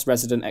Wikicast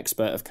resident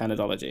expert of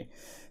Canadology.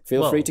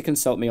 Feel free to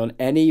consult me on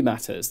any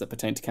matters that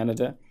pertain to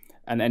Canada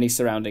and any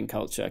surrounding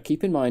culture.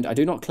 Keep in mind, I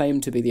do not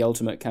claim to be the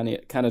ultimate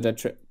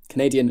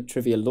Canadian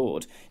trivia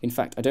lord. In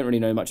fact, I don't really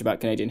know much about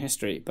Canadian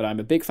history, but I'm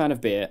a big fan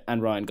of beer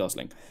and Ryan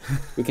Gosling.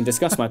 We can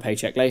discuss my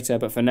paycheck later,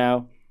 but for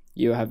now,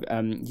 you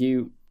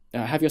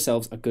have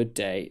yourselves a good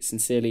day.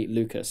 Sincerely,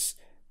 Lucas,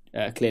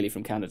 clearly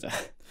from Canada.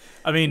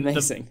 I mean,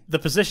 the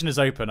position is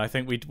open. I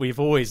think we've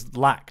always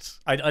lacked.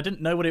 I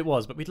didn't know what it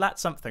was, but we lacked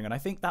something, and I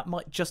think that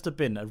might just have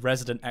been a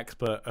resident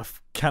expert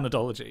of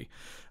Canadology.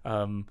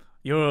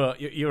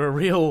 You're a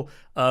real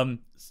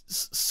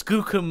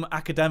skookum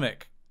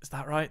academic. Is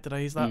that right? Did I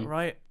use that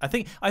right? I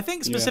think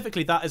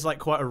specifically that is like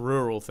quite a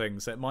rural thing.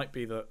 So it might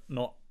be that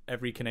not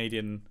every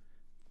Canadian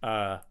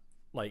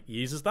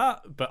uses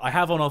that, but I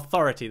have on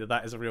authority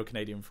that is a real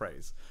Canadian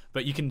phrase.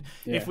 But you can,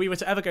 if we were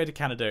to ever go to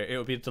Canada, it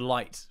would be a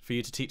delight for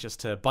you to teach us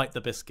to bite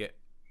the biscuit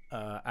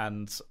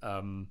and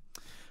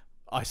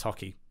ice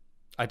hockey.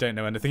 I don't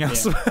know anything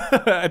else.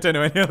 I don't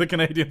know any other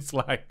Canadian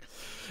slang.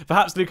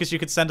 Perhaps, Lucas, you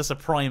could send us a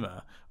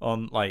primer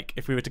on, like,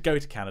 if we were to go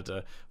to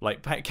Canada,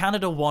 like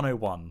Canada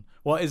 101.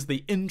 What is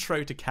the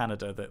intro to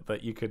Canada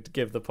that you could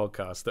give the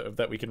podcast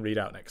that we can read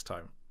out next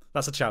time?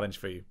 That's a challenge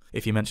for you.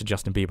 If you mention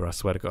Justin Bieber, I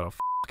swear to God, I'll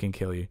fucking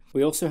kill you.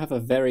 We also have a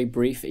very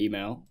brief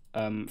email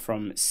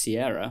from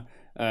Sierra,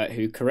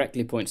 who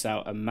correctly points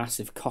out a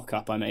massive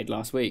cock-up I made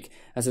last week.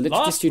 As a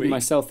literature student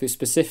myself whose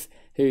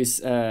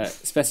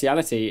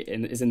speciality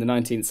is in the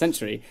 19th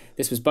century,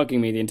 this was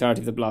bugging me the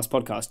entirety of the last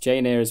podcast.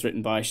 Jane Eyre is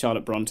written by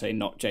Charlotte Bronte,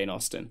 not Jane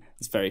Austen.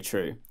 It's very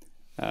true.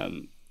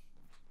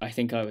 I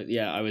think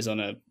I was on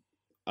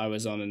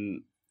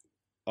an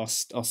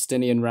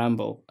Austinian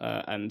ramble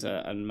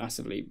and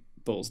massively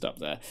ballsed up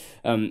there.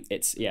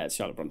 It's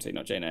Charlotte Bronte,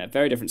 not Jane Eyre.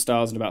 Very different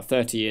styles and about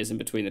 30 years in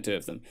between the two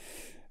of them.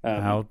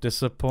 How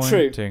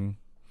disappointing.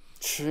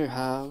 True,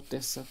 how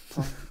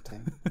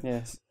disappointing.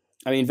 Yes.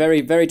 I mean,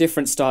 very, very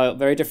different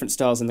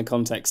styles in the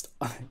context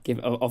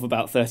of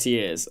about 30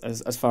 years.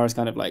 As far as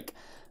kind of like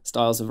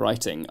styles of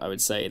writing, I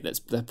would say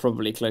they're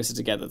probably closer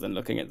together than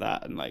looking at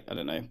that and like, I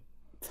don't know.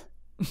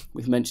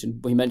 We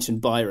mentioned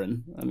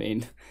Byron. I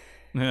mean,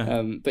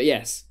 yeah. But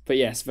yes,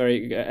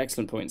 very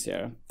excellent points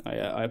here.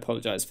 I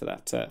apologise for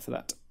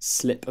that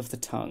slip of the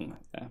tongue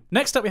there.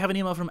 Next up, we have an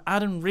email from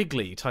Adam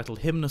Wrigley titled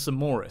Hymnus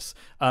Amoris.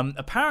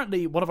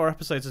 Apparently, one of our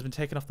episodes has been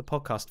taken off the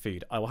podcast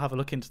feed. I will have a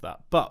look into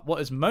that. But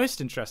what is most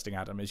interesting,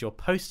 Adam, is your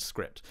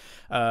postscript,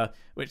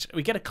 which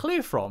we get a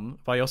clue from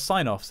by your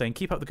sign-off saying,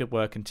 keep up the good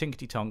work and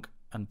tinkety-tonk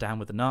and down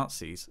with the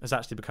Nazis has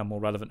actually become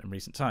more relevant in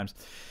recent times.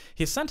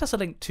 He has sent us a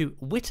link to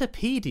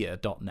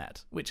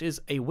Wikipedia.net, which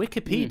is a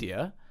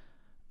Wikipedia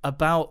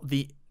about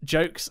the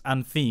jokes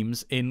and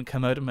themes in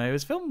Kermode and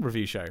Mayo's film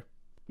review show.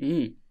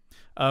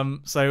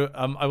 So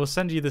I will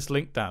send you this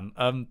link, Dan.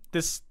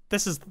 This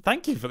is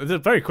thank you for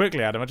this. Very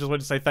quickly, Adam. I just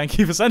wanted to say thank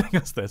you for sending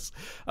us this.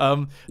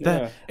 I'm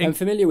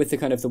familiar with the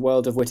kind of the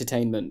world of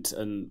Witainment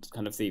and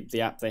kind of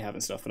the app they have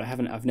and stuff, but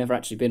I've never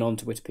actually been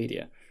onto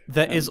Wikipedia.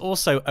 There is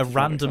also a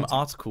random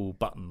article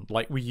button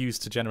like we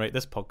used to generate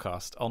this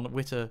podcast on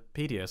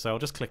Wikipedia. So I'll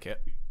just click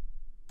it.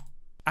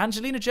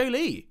 Angelina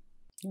Jolie.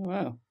 Oh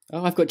wow!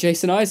 Oh, I've got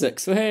Jason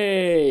Isaacs.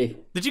 Hey!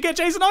 Did you get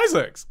Jason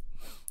Isaacs?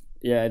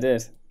 Yeah, I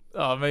did.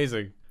 Oh,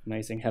 amazing.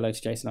 Amazing. Hello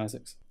to Jason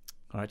Isaacs.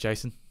 All right,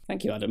 Jason.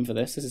 Thank you, Adam, for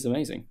this. This is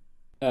amazing.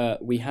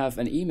 We have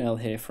an email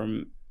here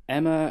from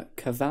Emma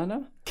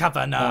Kavanagh.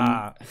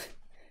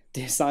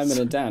 Dear Simon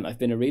and Dan, I've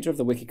been a reader of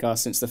the Wikicast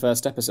since the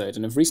first episode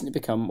and have recently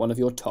become one of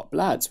your top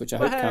lads, which I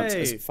hope counts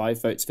as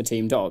 5 votes for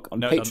Team Dog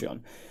on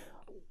Patreon.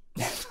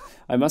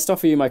 I must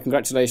offer you my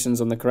congratulations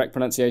on the correct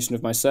pronunciation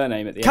of my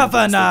surname at the end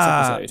of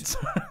this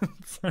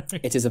episode.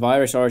 It is of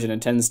Irish origin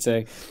and tends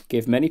to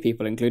give many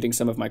people, including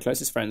some of my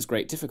closest friends,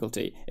 great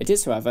difficulty. It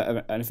is,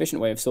 however, an efficient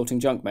way of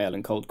sorting junk mail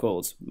and cold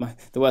calls.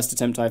 The worst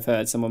attempt I've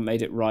heard, someone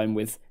made it rhyme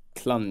with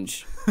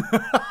clunge.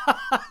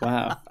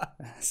 Wow,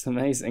 that's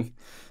amazing.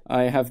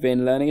 I have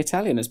been learning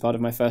Italian as part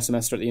of my first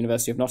semester at the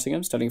University of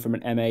Nottingham, studying from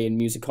an MA in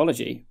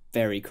musicology.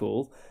 Very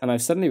cool. And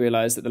I've suddenly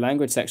realised that the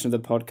language section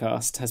of the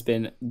podcast has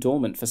been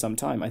dormant for some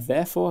time. I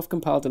therefore have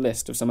compiled a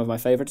list of some of my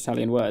favourite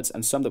Italian words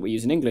and some that we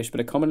use in English but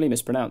are commonly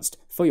mispronounced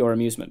for your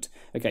amusement.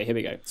 Okay, here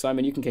we go.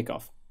 Simon, you can kick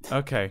off.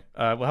 Okay,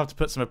 we'll have to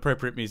put some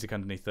appropriate music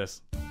underneath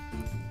this.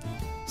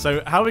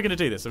 So how are we going to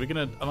do this? Am I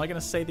going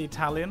to say the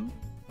Italian?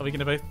 Are we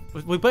going to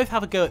we'll both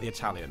have a go at the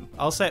Italian.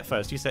 I'll say it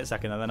first, you say it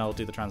second, and then I'll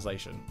do the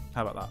translation.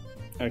 How about that?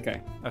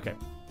 Okay.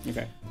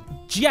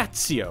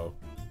 Ghiaccio.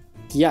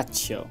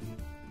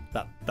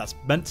 That's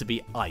meant to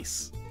be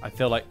ice. I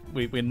feel like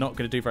we're not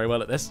going to do very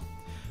well at this.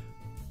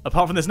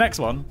 Apart from this next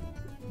one,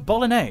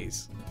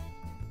 bolognese.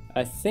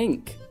 I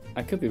think,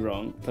 I could be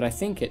wrong, but I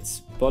think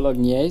it's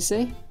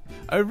bolognese.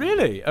 Oh,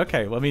 really?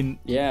 Okay, well, I mean...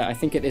 Yeah, I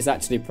think it is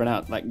actually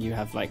pronounced like you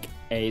have like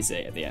ase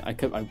at the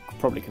end. I'm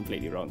probably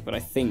completely wrong, but I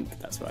think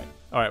that's right.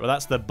 All right, well,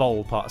 that's the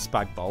bowl part of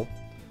spag bowl.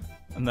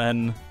 And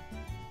then...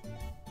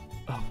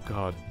 Oh,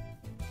 God.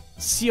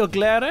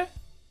 Ciogliere?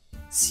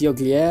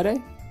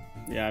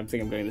 Yeah, I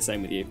think I'm going the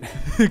same with you.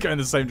 Going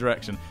the same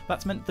direction.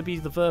 That's meant to be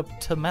the verb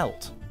to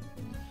melt,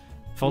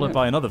 followed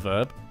by another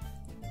verb.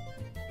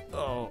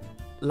 Oh,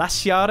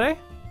 lasciare.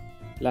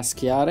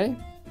 Lasciare.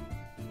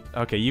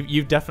 Okay,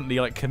 you've definitely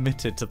like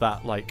committed to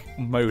that like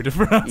mode of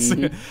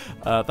pronouncing it.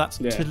 That's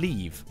to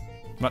leave.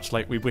 Much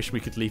like we wish we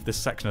could leave this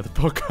section of the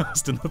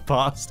podcast in the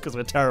past because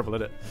we're terrible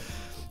at it.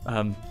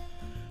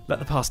 Let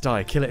the past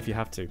die. Kill it if you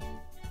have to.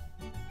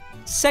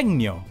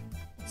 Segno.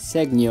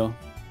 Segno.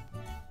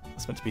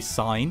 That's meant to be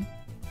sign.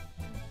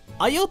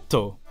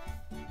 Aiuto.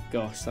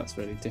 Gosh, that's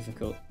really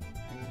difficult.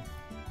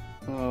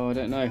 Oh, I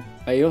don't know.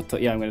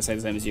 Aiuto. Yeah, I'm going to say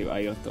the same as you.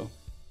 Aiuto.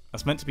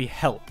 That's meant to be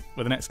help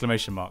with an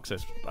exclamation mark. So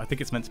I think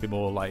it's meant to be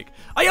more like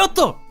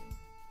Aiuto.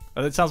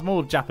 It sounds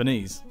more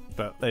Japanese,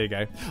 but there you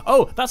go.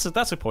 Oh, that's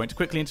a point. To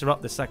quickly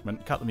interrupt this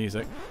segment, cut the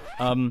music.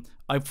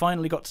 I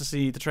finally got to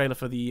see the trailer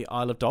for the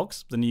Isle of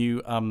Dogs, the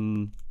new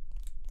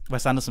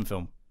Wes Anderson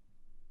film,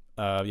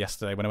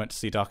 yesterday when I went to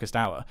see Darkest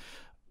Hour.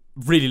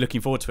 Really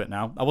looking forward to it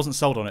now. I wasn't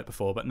sold on it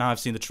before, but now I've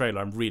seen the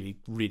trailer, I'm really,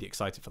 really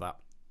excited for that.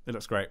 It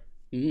looks great.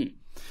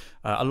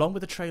 Along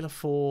with the trailer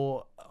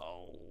for...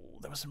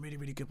 there were some really,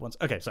 really good ones.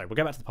 Okay, sorry, we'll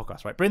get back to the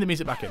podcast, right? Bring the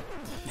music back in.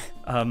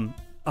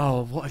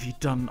 What have you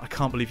done? I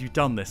can't believe you've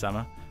done this,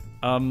 Emma.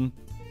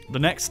 The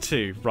next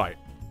two, right.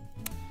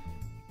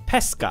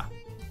 Pesca.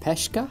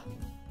 Pesca?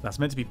 That's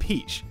meant to be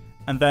peach.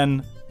 And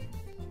then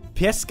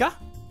Pesca?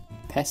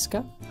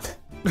 Pesca?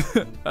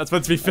 That's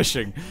meant to be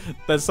fishing.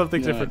 There's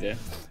something different. Idea.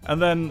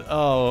 And then,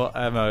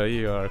 Emma,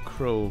 you are a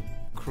cruel,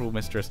 cruel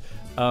mistress.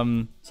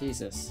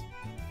 Jesus.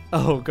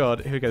 Oh,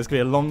 God, here we go. There's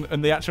going to be a long...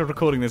 In the actual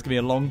recording, there's going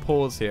to be a long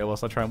pause here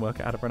whilst I try and work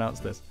out how to pronounce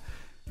this.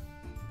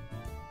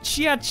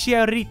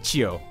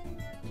 Chiacchiericcio.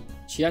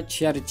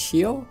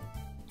 Chiacchiericcio?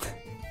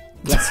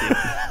 Bless you.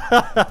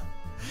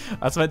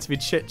 That's meant to be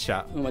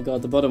chit-chat. Oh, my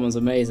God, the bottom one's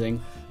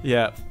amazing.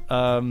 Yeah.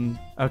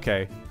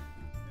 Okay.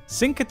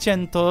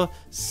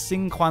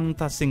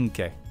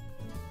 555.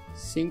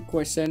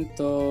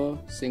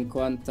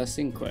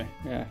 555.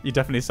 Yeah. You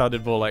definitely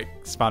sounded more like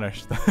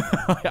Spanish.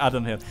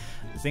 Adam here.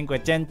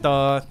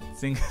 555.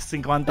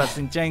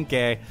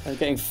 I'm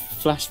getting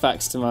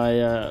flashbacks to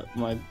my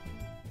my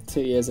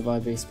 2 years of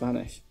IB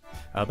Spanish.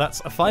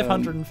 That's a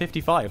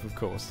 555, of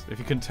course, if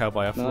you couldn't tell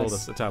by our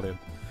flawless Italian.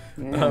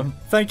 Yeah.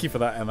 Thank you for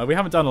that, Emma. We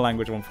haven't done a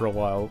language one for a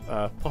while,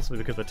 possibly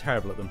because we're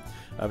terrible at them.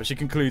 But she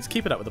concludes,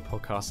 keep it up with the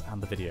podcast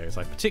and the videos.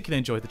 I particularly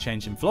enjoyed the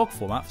change in vlog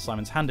format for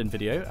Simon's hand-in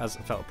video, as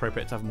it felt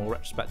appropriate to have a more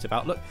retrospective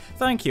outlook.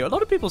 Thank you. A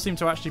lot of people seem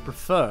to actually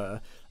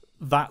prefer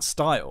that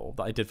style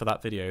that I did for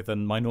that video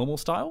than my normal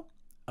style.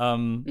 So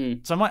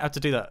I might have to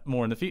do that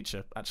more in the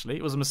future, actually.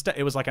 It was a mistake.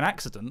 It was like an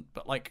accident,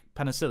 but like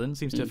penicillin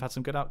seems to have had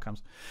some good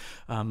outcomes.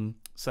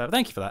 So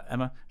thank you for that,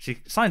 Emma. She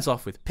signs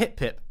off with Pip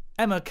Pip,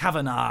 Emma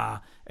Kavanagh,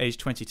 age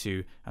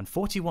 22, and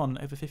 41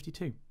 over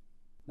 52.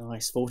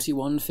 Nice,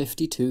 41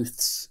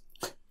 52ths.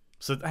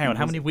 So hang on,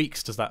 how many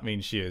weeks does that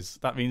mean she is?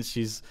 That means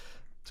she's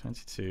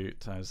 22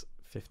 times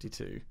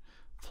 52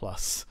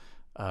 plus,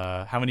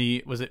 how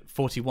many, was it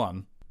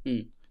 41?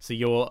 So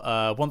you're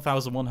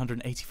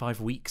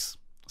 1,185 weeks.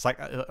 It's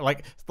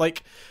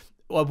like,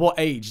 what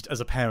age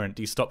as a parent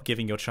do you stop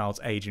giving your child's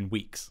age in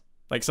weeks?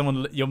 Like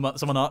someone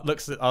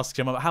asks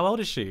your mum, how old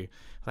is she?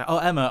 Like, oh,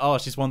 Emma,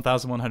 she's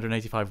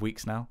 1,185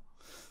 weeks now.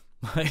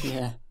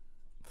 Yeah,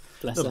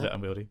 bless her. A little bit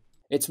unwieldy.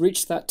 It's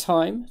reached that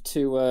time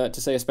to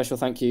say a special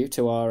thank you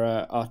to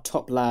our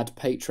top lad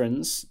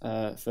patrons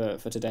for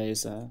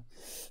today's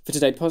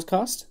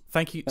podcast.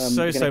 Thank you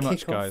so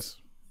much, guys.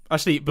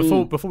 Actually,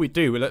 before we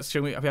do, we have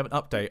an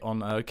update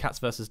on cats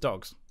versus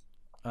dogs.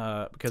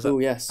 Because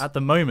at the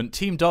moment,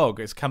 Team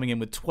Dog is coming in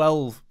with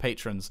 12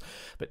 patrons,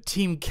 but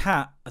Team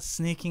Cat are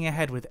sneaking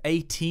ahead with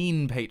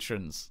 18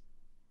 patrons.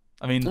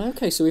 I mean,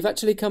 okay, so we've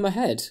actually come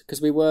ahead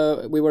because we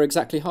were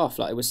exactly half.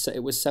 Like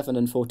it was 7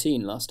 and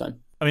 14 last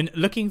time. I mean,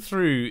 looking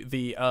through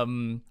the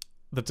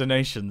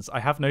donations, I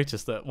have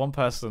noticed that one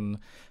person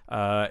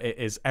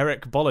is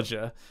Eric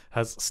Bolliger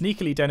has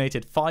sneakily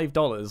donated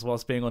 $5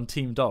 whilst being on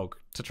Team Dog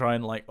to try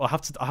and I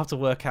have to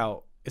work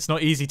out. It's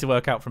not easy to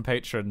work out from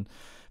Patreon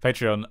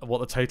what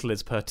the total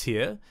is per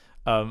tier.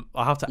 I'll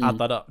have to add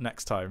that up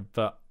next time,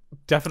 but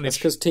definitely it's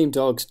because Team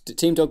Dog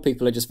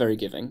people are just very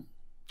giving.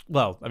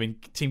 Well, I mean,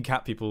 Team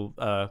Cat people,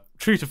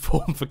 true to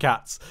form for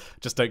cats,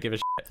 just don't give a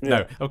shit. Yeah.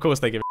 No, of course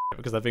they give a shit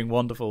because they're being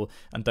wonderful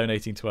and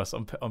donating to us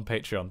on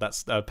Patreon.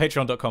 That's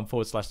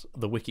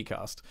patreon.com/the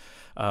Wikicast.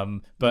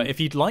 But if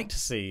you'd like to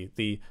see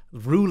the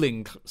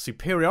ruling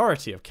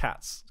superiority of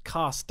cats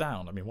cast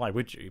down, I mean, why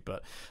would you?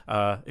 But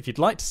if you'd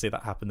like to see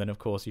that happen, then of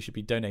course you should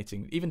be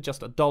donating even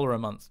just $1 a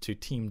month to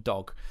Team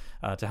Dog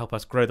to help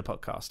us grow the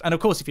podcast. And of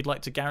course, if you'd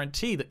like to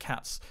guarantee that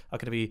cats are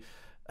going to be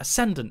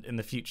ascendant in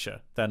the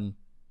future, then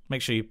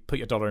make sure you put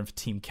your $1 in for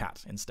Team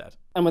Cat instead.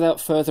 And without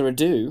further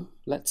ado,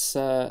 let's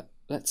say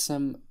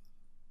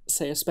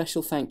a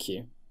special thank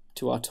you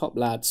to our top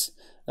lads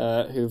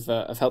who've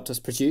have helped us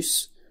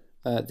produce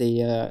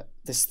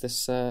this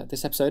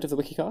episode of the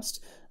Wikicast.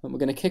 And we're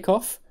going to kick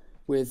off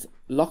with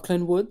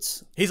Lachlan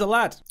Woods. He's a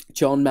lad.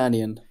 John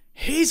Mannion.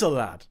 He's a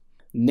lad.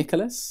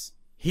 Nicholas.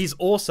 He's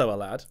also a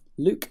lad.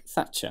 Luke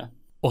Thatcher.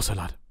 Also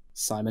lad.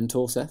 Simon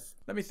Torseth.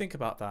 Let me think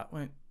about that.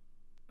 Wait.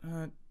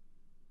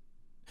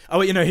 Oh,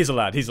 wait, he's a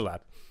lad. He's a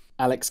lad.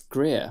 Alex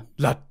Greer.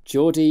 Lad.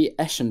 Geordie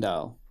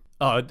Eschendahl.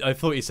 Oh, I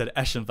thought you said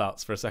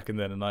Eschenvaltz for a second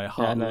then, and I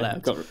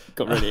leapt.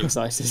 Got really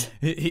excited.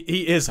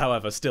 He is,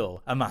 however,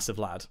 still a massive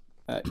lad.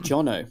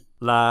 Jono.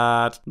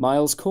 Lad.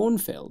 Miles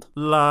Cornfield.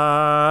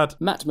 Lad.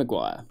 Matt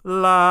Maguire.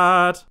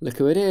 Lad. Look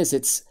who it is.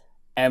 It's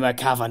Emma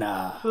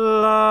Kavanagh.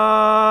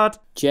 Lad.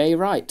 Jay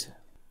Wright.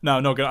 No,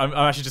 I'm not gonna. I'm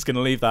actually just gonna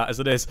leave that as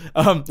it is.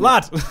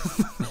 Lad.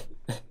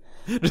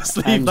 Just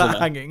leave Angela. that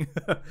hanging.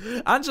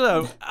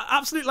 Angelo,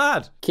 absolute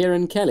lad.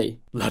 Kieran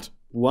Kelly. Lad.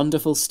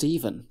 Wonderful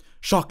Stephen.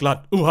 Shock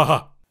lad. Ooh ha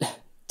ha.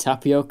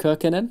 Tapio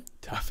Kirkinen.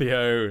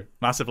 Tapio,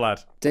 massive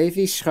lad.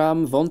 Davy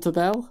Schramm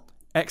Vonterbell.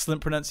 Excellent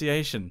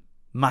pronunciation.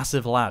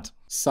 Massive lad.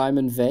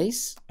 Simon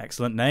Vase.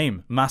 Excellent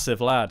name.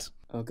 Massive lad.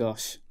 Oh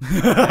gosh.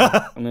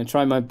 I'm gonna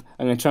try my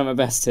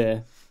best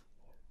here.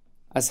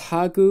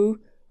 Ashagu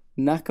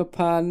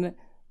Nakapan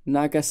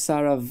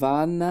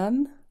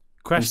Nagasaravanan.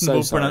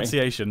 Questionable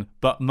pronunciation,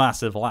 but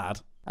massive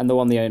lad. And the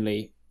one, the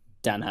only,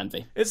 Dan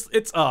Hanvey.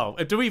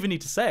 Do we even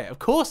need to say it? Of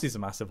course he's a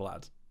massive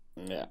lad.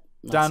 Yeah.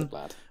 Dan,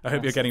 lad. I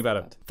hope you're getting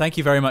better. Thank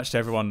you very much to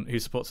everyone who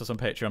supports us on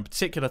Patreon.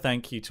 Particular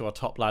thank you to our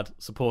top lad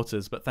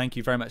supporters, but thank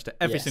you very much to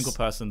every single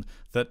person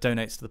that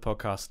donates to the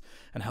podcast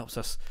and helps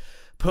us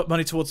put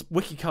money towards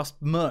Wikicast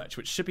merch,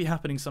 which should be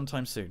happening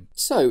sometime soon.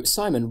 So,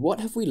 Simon,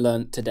 what have we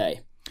learnt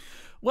today?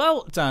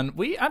 Well, Dan,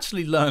 we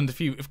actually learned, if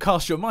you've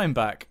cast your mind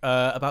back,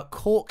 about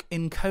Cork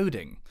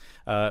encoding,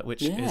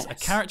 which is a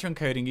character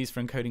encoding used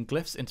for encoding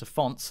glyphs into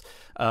fonts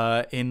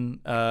in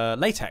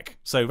LaTeX.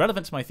 So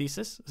relevant to my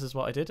thesis, this is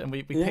what I did, and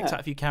we picked out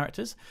a few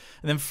characters.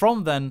 And then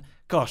from then,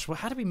 gosh, well,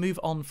 how did we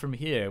move on from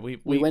here? We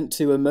went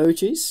to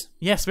emojis.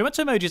 Yes, we went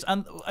to emojis,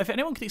 and if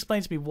anyone could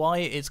explain to me why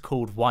it's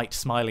called white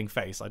smiling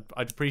face,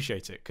 I'd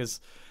appreciate it,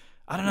 because,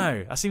 I don't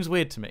know, that seems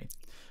weird to me.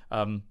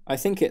 I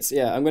think it's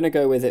I'm going to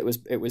go with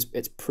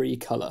it's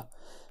pre-color.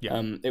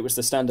 Yeah. It was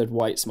the standard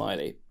white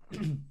smiley,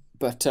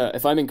 but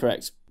if I'm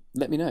incorrect,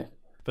 let me know.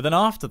 But then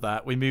after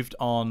that, we moved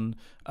on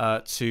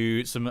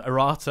to some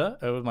errata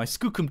with my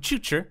Skookum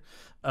Chucher.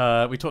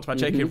 We talked about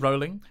J.K.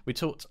 Rowling. We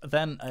talked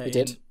then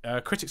in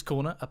Critics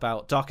Corner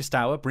about Darkest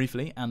Hour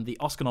briefly and the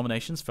Oscar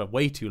nominations for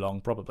way too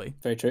long, probably.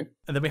 Very true.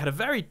 And then we had a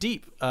very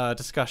deep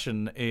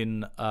discussion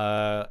in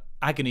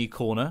Agony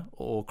Corner,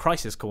 or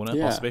Crisis Corner,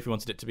 possibly, if you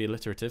wanted it to be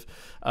alliterative,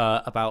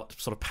 about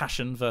sort of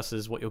passion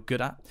versus what you're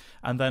good at.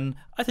 And then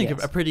I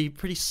think a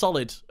pretty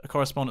solid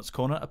Correspondence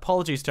Corner.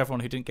 Apologies to everyone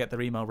who didn't get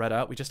their email read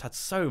out. We just had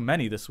so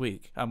many this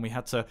week, and we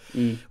had to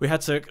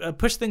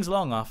push things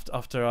along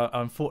after our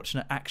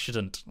unfortunate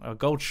accident, a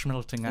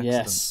Goldschmilting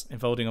accident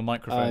involving a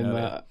microphone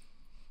earlier.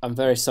 I'm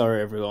very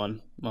sorry,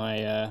 everyone.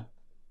 My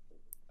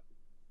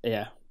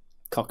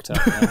cocked up.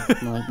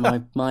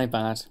 My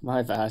bad.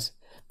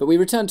 But we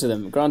returned to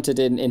them, granted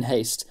in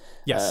haste.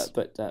 Yes.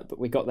 But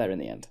we got there in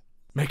the end.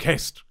 Make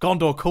haste.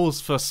 Gondor calls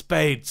for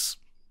spades.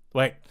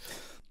 Wait.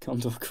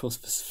 Gondor calls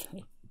for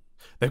spades.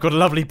 They've got a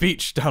lovely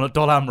beach down at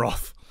Dol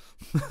Amroth.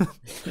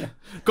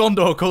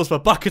 Gondor calls for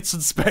buckets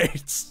and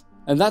spades.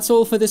 And that's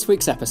all for this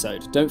week's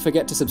episode. Don't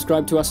forget to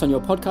subscribe to us on your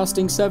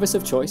podcasting service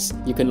of choice.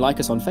 You can like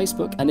us on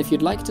Facebook, and if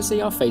you'd like to see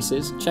our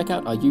faces, check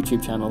out our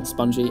YouTube channel,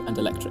 Spongy and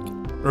Electric.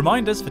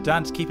 Reminders for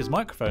Dan to keep his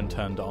microphone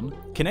turned on,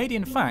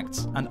 Canadian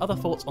facts, and other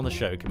thoughts on the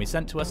show can be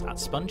sent to us at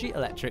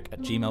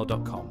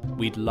spongyelectric@gmail.com.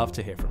 We'd love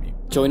to hear from you.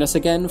 Join us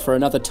again for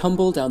another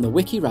tumble down the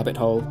wiki rabbit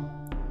hole,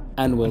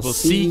 and we'll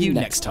see you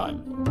next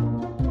time.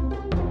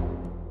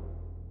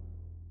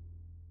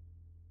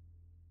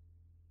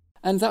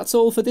 And that's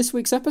all for this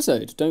week's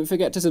episode. Don't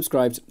forget to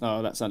subscribe to...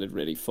 Oh, that sounded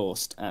really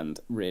forced and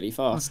really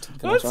fast.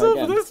 That's all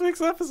for this week's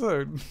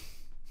episode.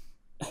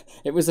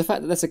 It was the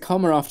fact that there's a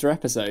comma after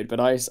episode, but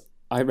I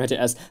read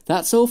it as,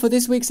 that's all for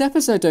this week's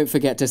episode. Don't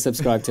forget to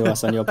subscribe to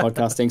us on your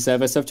podcasting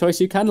service of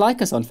choice. You can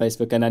like us on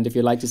Facebook, and if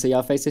you'd like to see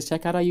our faces,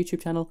 check out our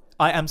YouTube channel.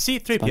 I am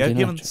C-3PO,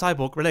 human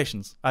cyborg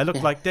relations. I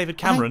look like David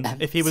Cameron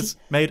if he was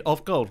made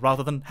of gold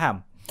rather than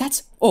ham.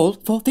 That's all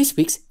for this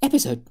week's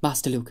episode,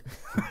 Master Luke.